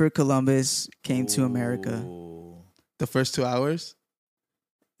Christopher Columbus came to America, Ooh. The first 2 hours?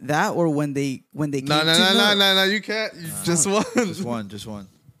 that or when they came No, to you can't. You just one. Just one.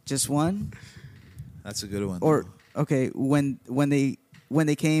 just one That's a good one. or okay when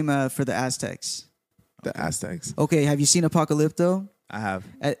they came for the Aztecs. The Aztecs. Okay, have you seen Apocalypto? I have.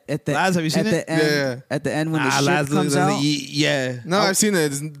 At the Laz, have you seen at it? the end, Yeah. At the end when the Ah, ship Laz comes looks like out, yeah. No, I've seen it.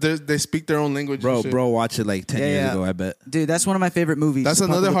 They speak their own language. and shit. Bro, watch it like 10 Yeah, years yeah. ago, I bet. dude, that's one of my favorite movies. That's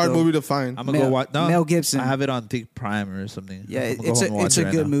another hard Apocalypto. movie to find. I'm gonna go watch. No, Mel Gibson. I have it on Think Prime or something. Yeah, I'm gonna go it's home and a watch it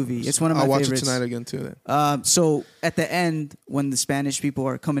right good now. movie. It's one of my I'll watch favorites. it tonight again too. Then. So at the end, when the Spanish people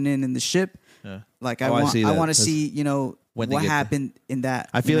are coming in the ship, Yeah. like Oh, I I want see I that. want to That's see when they what get there. happened in that.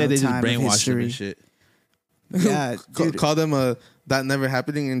 I feel like they just time of brainwashed him history. and shit. Yeah, dude. Call them that never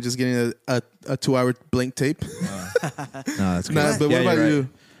happening and just getting a 2-hour blank tape. No, that's good. Nah, but what about you?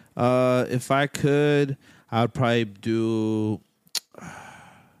 If I could, I would probably do.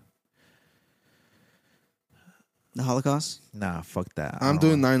 The Holocaust. Nah, fuck that. I I'm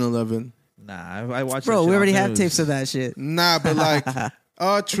don't doing want- 9/11. Nah, I watched. Bro, that shit we on already have news. tapes of that shit. Nah, but like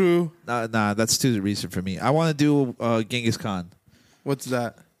True. Nah, that's too recent for me. I want to do Genghis Khan. What's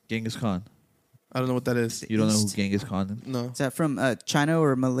that? Genghis Khan. I don't know what that is. You don't know who Genghis Khan is? No. Is that from China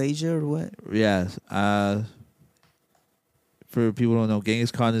or Malaysia or what? Yes. For people who don't know,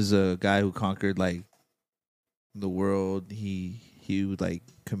 Genghis Khan is a guy who conquered like the world. He would like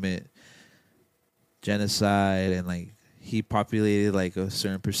commit genocide and like he populated like a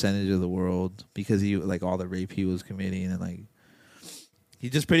certain percentage of the world because he like all the rape he was committing and like he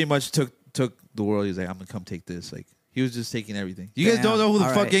just pretty much took the world. He's like, I'm gonna come take this. Like he was just taking everything. You guys don't know who the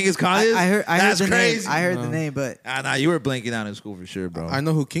All fuck right. Genghis Khan is? I heard That's the crazy. name. I heard the name, but Nah, you were blanking out in school for sure, bro. I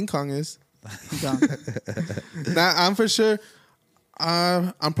know who King Kong is. Nah, I'm for sure.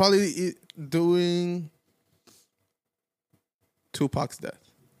 I'm probably doing Tupac's death.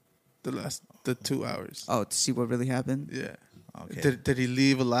 The 2 hours. oh, to see what really happened. Yeah. Okay. Did he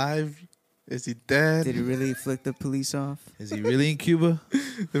leave alive? Is he dead? Did he really flick the police off? Is he really in Cuba?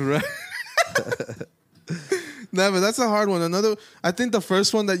 Right. No, but that's a hard one. I think the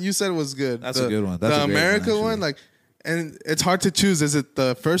first one that you said was good. That's a good one. That's the a great America one, one, actually. like, and it's hard to choose. Is it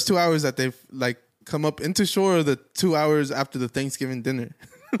the first 2 hours that they've like come up into shore, or the 2 hours after the Thanksgiving dinner?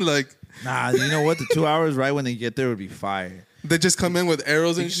 Like, Nah, you know what? The 2 hours right when they get there would be fire. they just come in with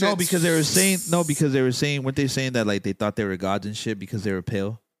arrows and shit. No, because they were saying weren't they saying that like they thought they were gods and shit because they were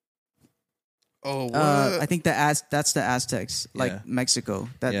pale? Oh, what? I think that's the Aztecs, like Yeah. Mexico.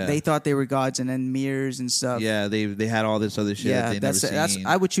 That Yeah. they thought they were gods, and then mirrors and stuff. Yeah, they had all this other shit that they never that's seen.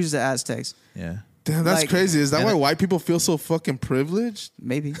 I would choose the Aztecs. Yeah, Damn, that's like- crazy. Is that and why it- white people feel so fucking privileged?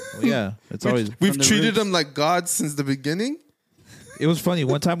 Maybe. well, yeah. It's always. We've From the treated roots. them like gods since the beginning. It was funny.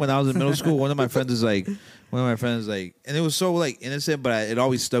 One time when I was in middle school, one of my friends was like, and it was so like innocent, but it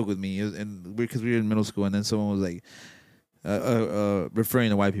always stuck with me. It was, and because we were in middle school, and then someone was like, referring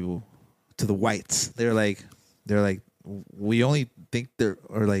to white people, to the whites. They're like, we only think they're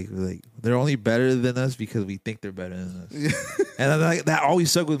they're only better than us because we think they're better than us. And I'm like, that always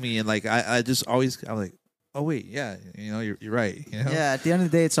stuck with me. And like I was like, oh wait, yeah, you're right. You know? Yeah. At the end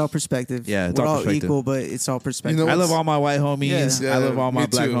of the day, it's all perspective. Yeah, it's we're all all perspective. equal, but it's all perspective. You know I love what's- all my white homies. Yeah. I love all my Me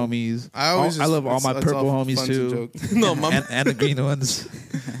black too. homies. I love all my it's purple all homies fun to too, joke. No, my and the green ones.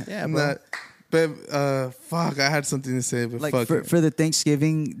 Yeah, I'm bro. not. But fuck, I had something to say, but like fuck it. for the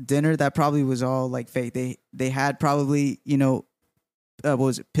Thanksgiving dinner, that probably was all like fake. They had probably what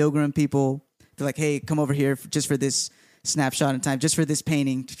was it, pilgrim people. They're like, hey, come over here just for this snapshot in time, just for this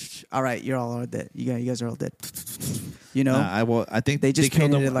painting. All right, you're all dead. You guys are all dead. I think They just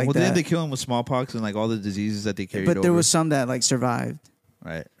killed painted him. it like well, that. didn't they kill him with smallpox and like all the diseases that they carried But there over? was some that like survived,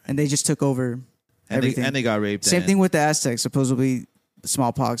 right, and they just took over everything. and they got raped. Same and- thing with the Aztecs. Supposedly,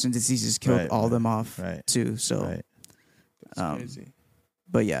 smallpox and diseases killed Right, all of right, them off right, too. So, right. Crazy.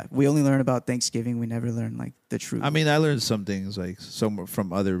 but yeah, we only learn about Thanksgiving. We never learn like the truth. I mean, I learned some things like some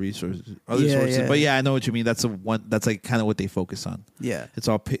from other sources. Yeah. But yeah, I know what you mean. That's that's like kind of what they focus on. yeah. It's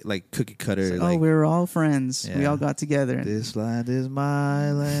all like cookie cutter. It's like, like, oh, we were all friends. We Yeah. all got together. And this land is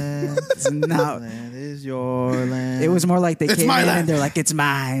my land. it's not. Land is your land. It was more like they It's came my in land. and they're like, "It's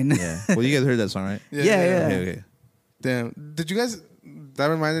mine." Yeah. Well, you guys heard that song, right? Yeah. Okay. Damn. Did you guys? That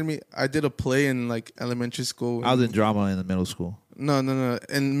reminded me. I did a play in like elementary school. I was in drama in the middle school. No. In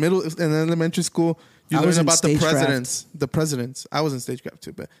elementary school, you I was learn in about the stagecraft. presidents. The presidents. I was in stagecraft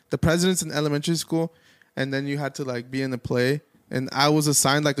too, but the presidents in elementary school, and then you had to like be in a play. And I was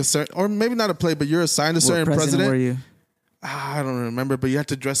assigned like a certain, or maybe not a play, but you're assigned a What certain president president. were you? I don't remember, but you had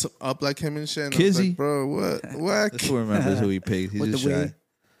to dress up like him and shit. And I was Kizzy. like, bro, what? This fool remembers who he picked. He's With just the shy. wig?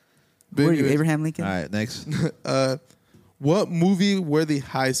 Big Were you news. Abraham Lincoln? All right, next. What movie worthy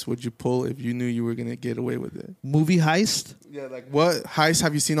heist would you pull if you knew you were gonna get away with it? Movie heist. Yeah, like what heist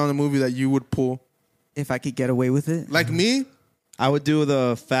have you seen on a movie that you would pull? If I could get away with it, Like me? I would do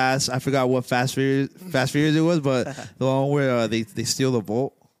the Fast. I forgot what Fast Furious it was, but the one where they steal the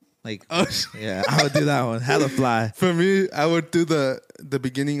vault. Like, Oh, yeah, I would do that one. Hella fly. for me, I would do the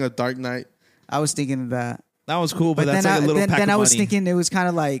beginning of Dark Knight. I was thinking of that. That was cool, but, But that's then, like a little pack then of I was money. thinking it was kind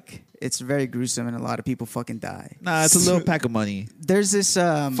of like it's very gruesome and a lot of people fucking die. Nah, it's a little pack of money. There's this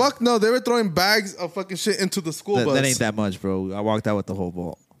Fuck no, they were throwing bags of fucking shit into the school bus. That ain't that much, bro. I walked out with the whole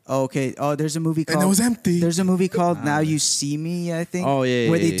vault. Oh, okay. Oh, there's a movie called. And it was empty. There's a movie called Now You See Me, I think. Oh, yeah,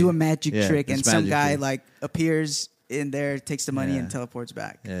 where yeah, they do yeah. a magic Yeah, trick and it's some magic guy trick. like appears in there, takes the money Yeah. and teleports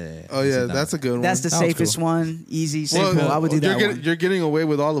back. Yeah. Oh yeah, that's a good one. That's the That was safest cool. one, easy, Well, simple. I would do you're that getting, one. You're getting away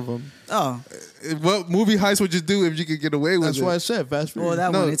with all of them. Oh, What movie heist would you do if you could get away with That's it? why I said Fast well, Furious.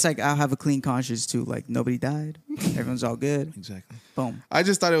 that No. one. It's like I'll have a clean conscience too. Like nobody died, everyone's all good. Exactly. Boom. I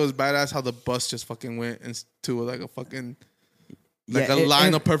just thought it was badass how the bus just fucking went into like a fucking like Yeah, a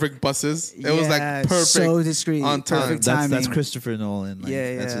line of perfect buses. It was like Yeah, perfect, so discreet, on time. perfect That's timing. Christopher Nolan. Like,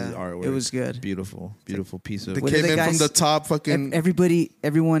 Yeah, that's his yeah. artwork. It was good. Beautiful piece of. They What are came the in from guys- the top, fucking.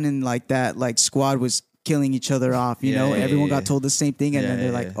 Everyone in like that like squad was killing each other off. You Yeah, know, yeah, everyone yeah. got told the same thing, and Yeah, then they're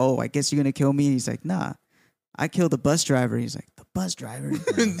yeah, like, yeah. "Oh, I guess you're gonna kill me." And he's like, "Nah, I killed the bus driver." He's like, "The bus driver,"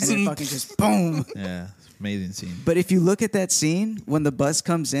 and then fucking just boom. Yeah, amazing scene. But if you look at that scene when the bus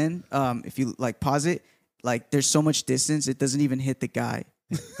comes in, if you like pause it, like there's so much distance, it doesn't even hit the guy.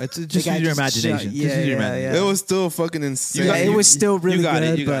 It's The just guy use your just imagination. shot- Just use your yeah, imagination. yeah. It was still fucking insane. Yeah, it was still really you got it,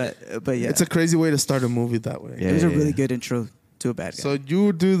 good, you got but yeah, It's a crazy way to start a movie that way. Yeah. it was a really good intro to a bad guy. So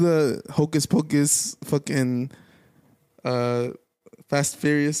you do the Hocus Pocus fucking Fast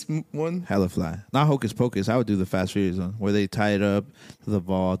Furious one? Hella fly. Not Hocus Pocus. I would do the Fast Furious one where they tie it up to the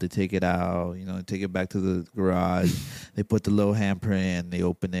vault, they take it out, take it back to the garage, they put the little handprint, they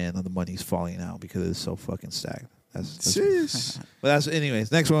open it, and the money's falling out because it's so fucking stacked. That's Serious. but that's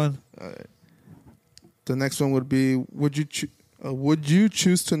anyways. Next one. The next one would be: would you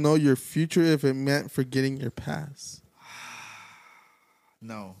choose to know your future if it meant forgetting your past?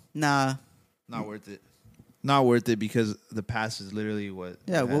 No, Nah, not worth it. Not worth it because the past is literally what.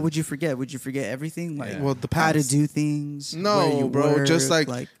 yeah. What would you forget? Would you forget everything? Like Yeah. Well, the how to past. do things? where No, you bro. Just work,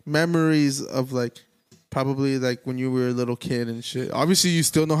 like memories of like probably like when you were a little kid and shit. Obviously, you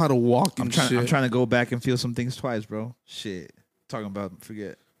still know how to walk and shit. I'm trying to go back and feel some things twice, bro. Shit. Talking about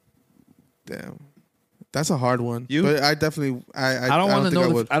forget. Damn, that's a hard one. You? But I definitely, I I don't want to think I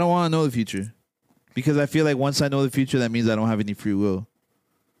know. would. I don't want to know the future because I feel like once I know the future, that means I don't have any free will.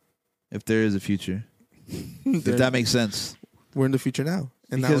 If there is a future, if that makes sense. We're in the future now,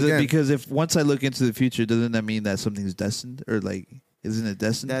 and Because now again. because if once I look into the future, doesn't that mean that something's destined or like isn't it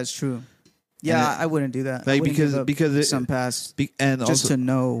destined? that's true. Yeah, And I wouldn't do that. I like wouldn't because give up because it, some past and just also to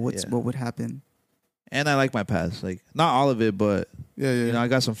know what yeah. would happen. and I like my past, like not all of it, but yeah. I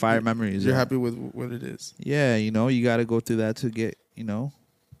got some fire memories. You're that- happy with what it is. Yeah, you got to go through that to get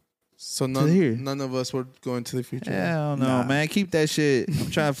So here. none of us would go into the future. Hell no, Nah. man. Keep that shit. I'm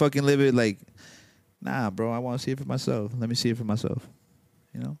trying to fucking live it like, nah, bro. I want to see it for myself. Let me see it for myself.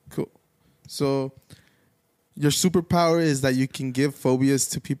 Cool. So your superpower is that you can give phobias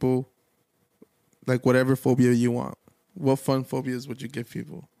to people, like whatever phobia you want. What fun phobias would you give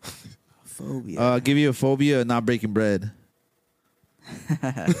people? Phobia. Give you a phobia of not breaking bread.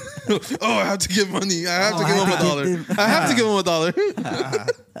 Oh, I have to give money. I have to I give have him to $1. give them- I have to give him $1.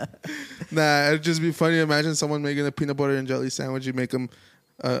 Nah, it'd just be funny. Imagine someone making a peanut butter and jelly sandwich. You make them,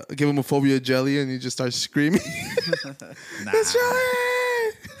 give them a phobia of jelly, and you just start screaming. It's jelly.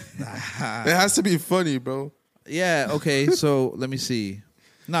 It has to be funny, bro. Yeah. Okay. So let me see.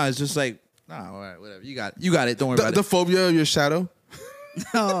 No, it's just like, nah. All right. Whatever. You got it. Don't worry about The it. phobia of your shadow.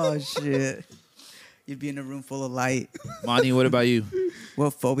 Oh shit! You'd be in a room full of light. Monty, what about you? What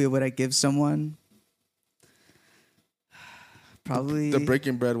phobia would I give someone? Probably The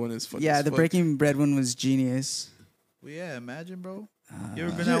breaking bread one is funny. Yeah, as the fuck. breaking bread one was genius. Well, yeah. Imagine, bro. You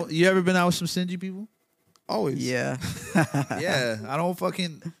ever been out? You ever been out with some stingy people? Always. Yeah, Yeah. I don't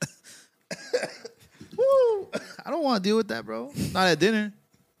fucking. Woo! I don't want to deal with that, bro. Not at dinner.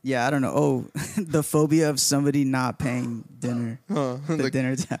 yeah. I don't know. Oh, the phobia of somebody not paying dinner. Huh. The Like,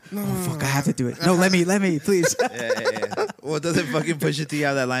 dinner time. Oh fuck! I have to do it. No, let me, please. Yeah. Well, doesn't fucking push it to you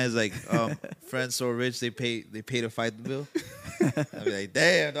how that line is like, friends so rich they pay to fight the bill. I'd be like,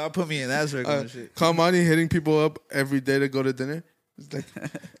 damn, don't put me in that circle and shit. Kamani hitting people up every day to go to dinner. It's like,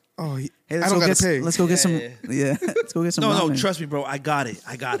 oh, Hey, I let's don't go gotta get. pay. Let's go get some. Yeah. Yeah, let's go get some. No, ramen. trust me, bro. I got it.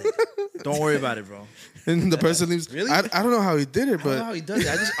 Don't worry about it, bro. And the person leaves. Really? I don't know how he did it, I don't know but how he does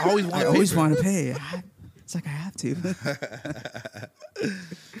it. I just always want I to always want to pay. It's like I have to.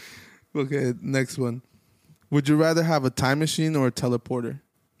 okay. Next one. Would you rather have a time machine or a teleporter?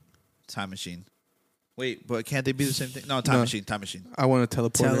 Time machine. Wait, but can't they be the same thing? No, time No. machine. Time machine. I want a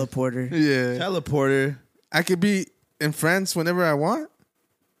teleporter. Teleporter. Yeah. Teleporter. I could be in France whenever I want.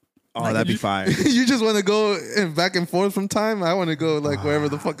 Oh, Like, that'd be fire. You just want to go back and forth from time. I want to go like wherever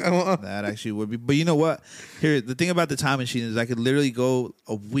the fuck I want. That actually would be. But you know what? Here, the thing about the time machine is I could literally go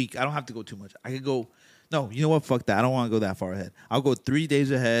a week. I don't have to go too much. I could go. No, you know what? Fuck that. I don't want to go that far ahead. I'll go 3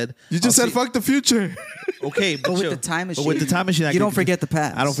 days ahead. You just I'll said see- fuck the future. Okay, but, But with chill. the time But with the machine, time machine, I you could- don't forget the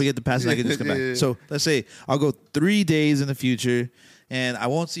past. I don't forget the past, and I can just come back. Yeah. So let's say I'll go 3 days in the future, and I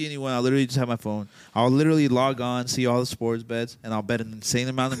won't see anyone. I'll literally just have my phone. I'll literally log on, see all the sports bets, and I'll bet an insane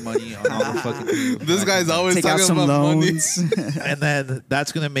amount of money on all the fucking people. This guy's always Take out talking some about loans. And then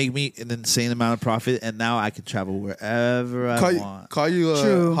that's gonna make me an insane amount of profit, and now I can travel wherever I money. want. Call you a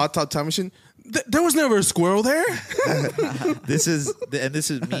True. hot top time machine. There was never a squirrel there. This is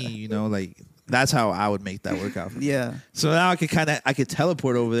me, like That's how I would make that work out for me. Yeah. So now I could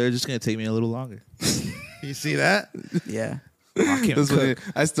teleport over there. It's just gonna take me a little longer. You see that? Yeah. Oh, I can't That's cook.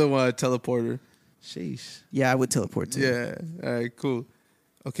 what I still want a teleporter. Sheesh. Yeah, I would teleport too. Yeah. All right. Cool.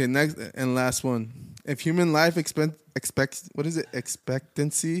 Okay. Next and last one. If human life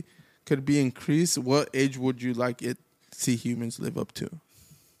expectancy could be increased, what age would you like it see humans live up to?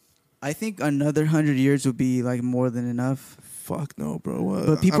 I think another 100 years would be like more than enough. Fuck no, bro. What?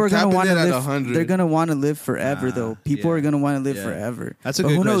 But people I'm are gonna capping want to it at live. 100. They're gonna want to live forever, Nah, though. People yeah. are gonna want to live Yeah. forever. That's a but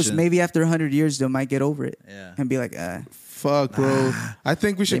good who knows? question. Maybe after 100 years, they might get over it Yeah. and be like, Fuck, bro. I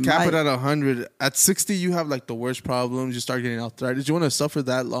think we should They cap it might. at 100. At 60, you have like the worst problems. You start getting arthritis. You want to suffer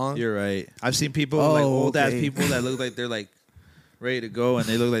that long? You're right. I've seen people Oh, like old ass okay. people that look like they're like ready to go, and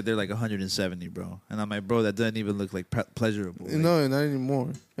they look like they're like 170, bro. And I'm like, bro, that doesn't even look like pleasurable. Like, No, not anymore.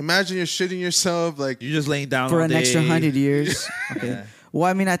 Imagine you're shitting yourself. Like, you're just laying down for all an day. extra 100 years. Okay. Yeah. Well,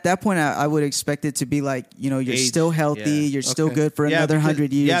 I mean, at that point, I would expect it to be like, you're Age, still healthy, yeah. you're still Okay. good for another because-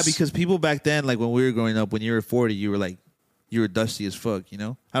 100 years. Yeah, because people back then, like when we were growing up, when you were 40, you were like, you were dusty as fuck, you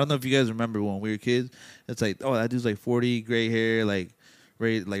know? I don't know if you guys remember when we were kids. It's like, oh, that dude's like 40, gray hair, like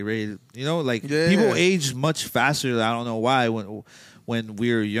ready, you know? Like Yeah. people age much faster. I don't know why when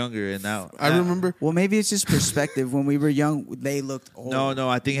we were younger, and now I remember. Well, maybe it's just perspective. When we were young, they looked old. No,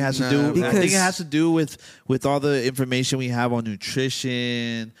 I think it has to Nah, do. bro. I think it Because- has to do with all the information we have on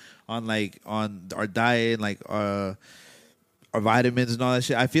nutrition, on our diet, like our vitamins and all that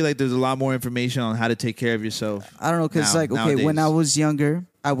shit. I feel like there's a lot more information on how to take care of yourself. I don't know, because now- like, okay, when I nowadays. was younger,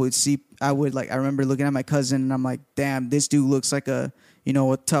 I remember looking at my cousin and I'm like, damn, this dude looks like a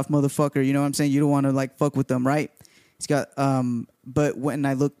tough motherfucker. You know what I'm saying? You don't want to like fuck with them, right? He's got, but when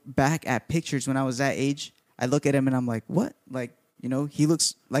I look back at pictures when I was that age, I look at him and I'm like, what? Like, he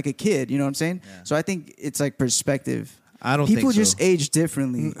looks like a kid. You know what I'm saying? Yeah. So I think it's like perspective. I don't People think so. just age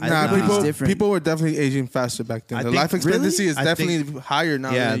differently. Nah, Everybody's different. people were definitely aging faster back then. I The think- life expectancy is I definitely think- higher now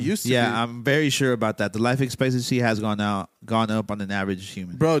than it used to be. I'm very sure about that. The life expectancy has gone up on an average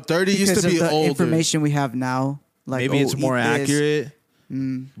human. Bro, 30 used because to be of the older. information we have now. Like, Maybe it's eat more this. accurate,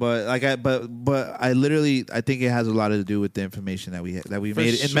 Mm. but I think it has a lot to do with the information that we For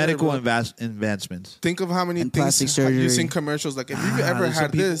made in sure, medical bro. advancements. Think of how many And things plastic you've surgery. seen commercials. Like, if you've ever there's some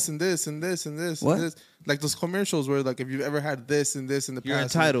had people- this and this and this and this What? and this. Like those commercials where, like, if you've ever had this and this in the You're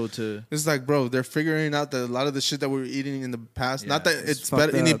past. entitled to. It's like, bro, they're figuring out that a lot of the shit that we were eating in the past, not Yeah, that it's it's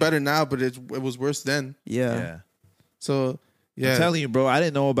fucked better, any up. better now, but it was worse then. Yeah. So, yeah. I'm telling you, bro. I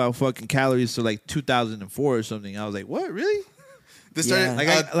didn't know about fucking calories till like 2004 or something. I was like, what, really? They started, Yeah. I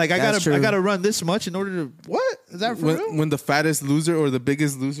That's gotta true. run this much in order to what? Is that for real? when the fattest loser or the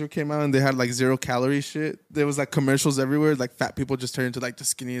biggest loser came out and they had like 0 calorie shit, there was like commercials everywhere. Like fat people just turned into like the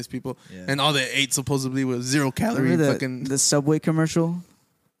skinniest people, Yeah. and all they ate supposedly was 0 calorie. Remember Fucking the Subway commercial?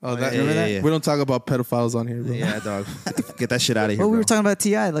 oh, that, yeah, remember yeah, that? yeah. We don't talk about pedophiles on here, bro. Yeah, dog. Get that shit out of here. Well, we bro. were talking about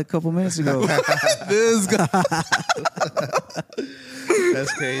T.I. like a couple minutes ago. This guy,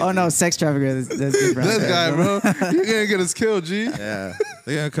 That's crazy. Oh no, sex trafficker. That's different. this guy, bro, you're gonna get us killed, G. Yeah,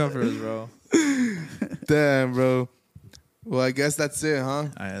 they're gonna come for us, bro. Damn, bro. Well, I guess that's it, huh? All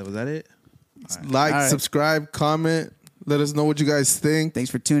right, was that it? Like, All right. subscribe, comment. Let us know what you guys think.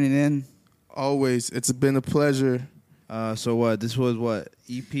 Thanks for tuning in. Always, it's been a pleasure. So what? This was what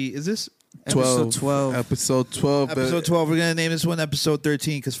EP? Is this 12. 12. Episode 12. episode 12? We're gonna name this one episode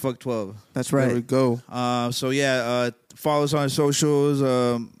 13 because fuck 12. That's There we right. go. So yeah, follow us on our socials.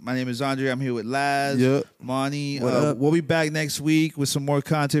 My name is Andre. I'm here with Laz, Yep. Monty. What up? We'll be back next week with some more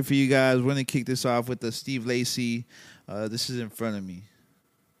content for you guys. We're gonna kick this off with the Steve Lacy. This is in front of me.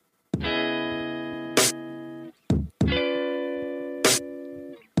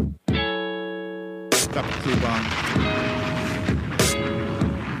 Drop the clip on.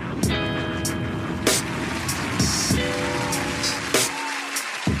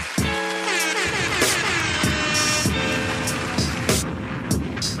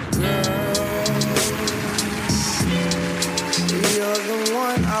 You're the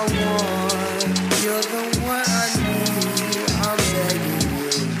one I want. You're the one I need. I'm begging you,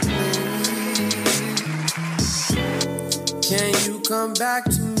 please. Can you come back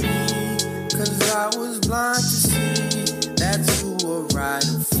to me? 'Cause I was blind to see that you were right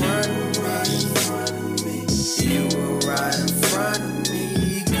in front of me. You were right in front of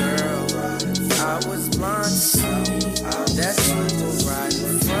me, girl. I was blind to see that you were right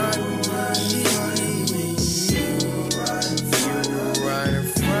in front of me. You were right in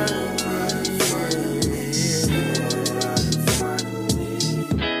front of me.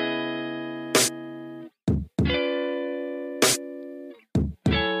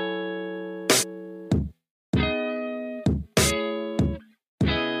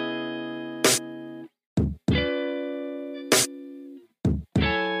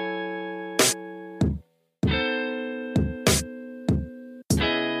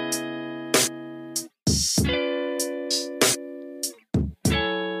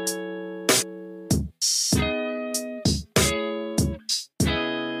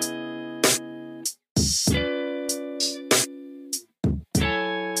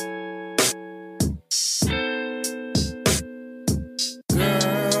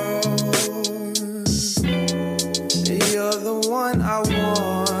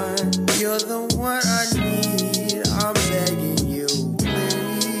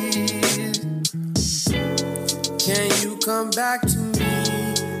 come back to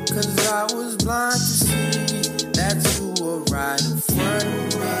me, 'cause I was blind to see that you were right in front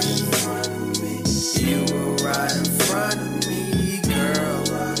of me.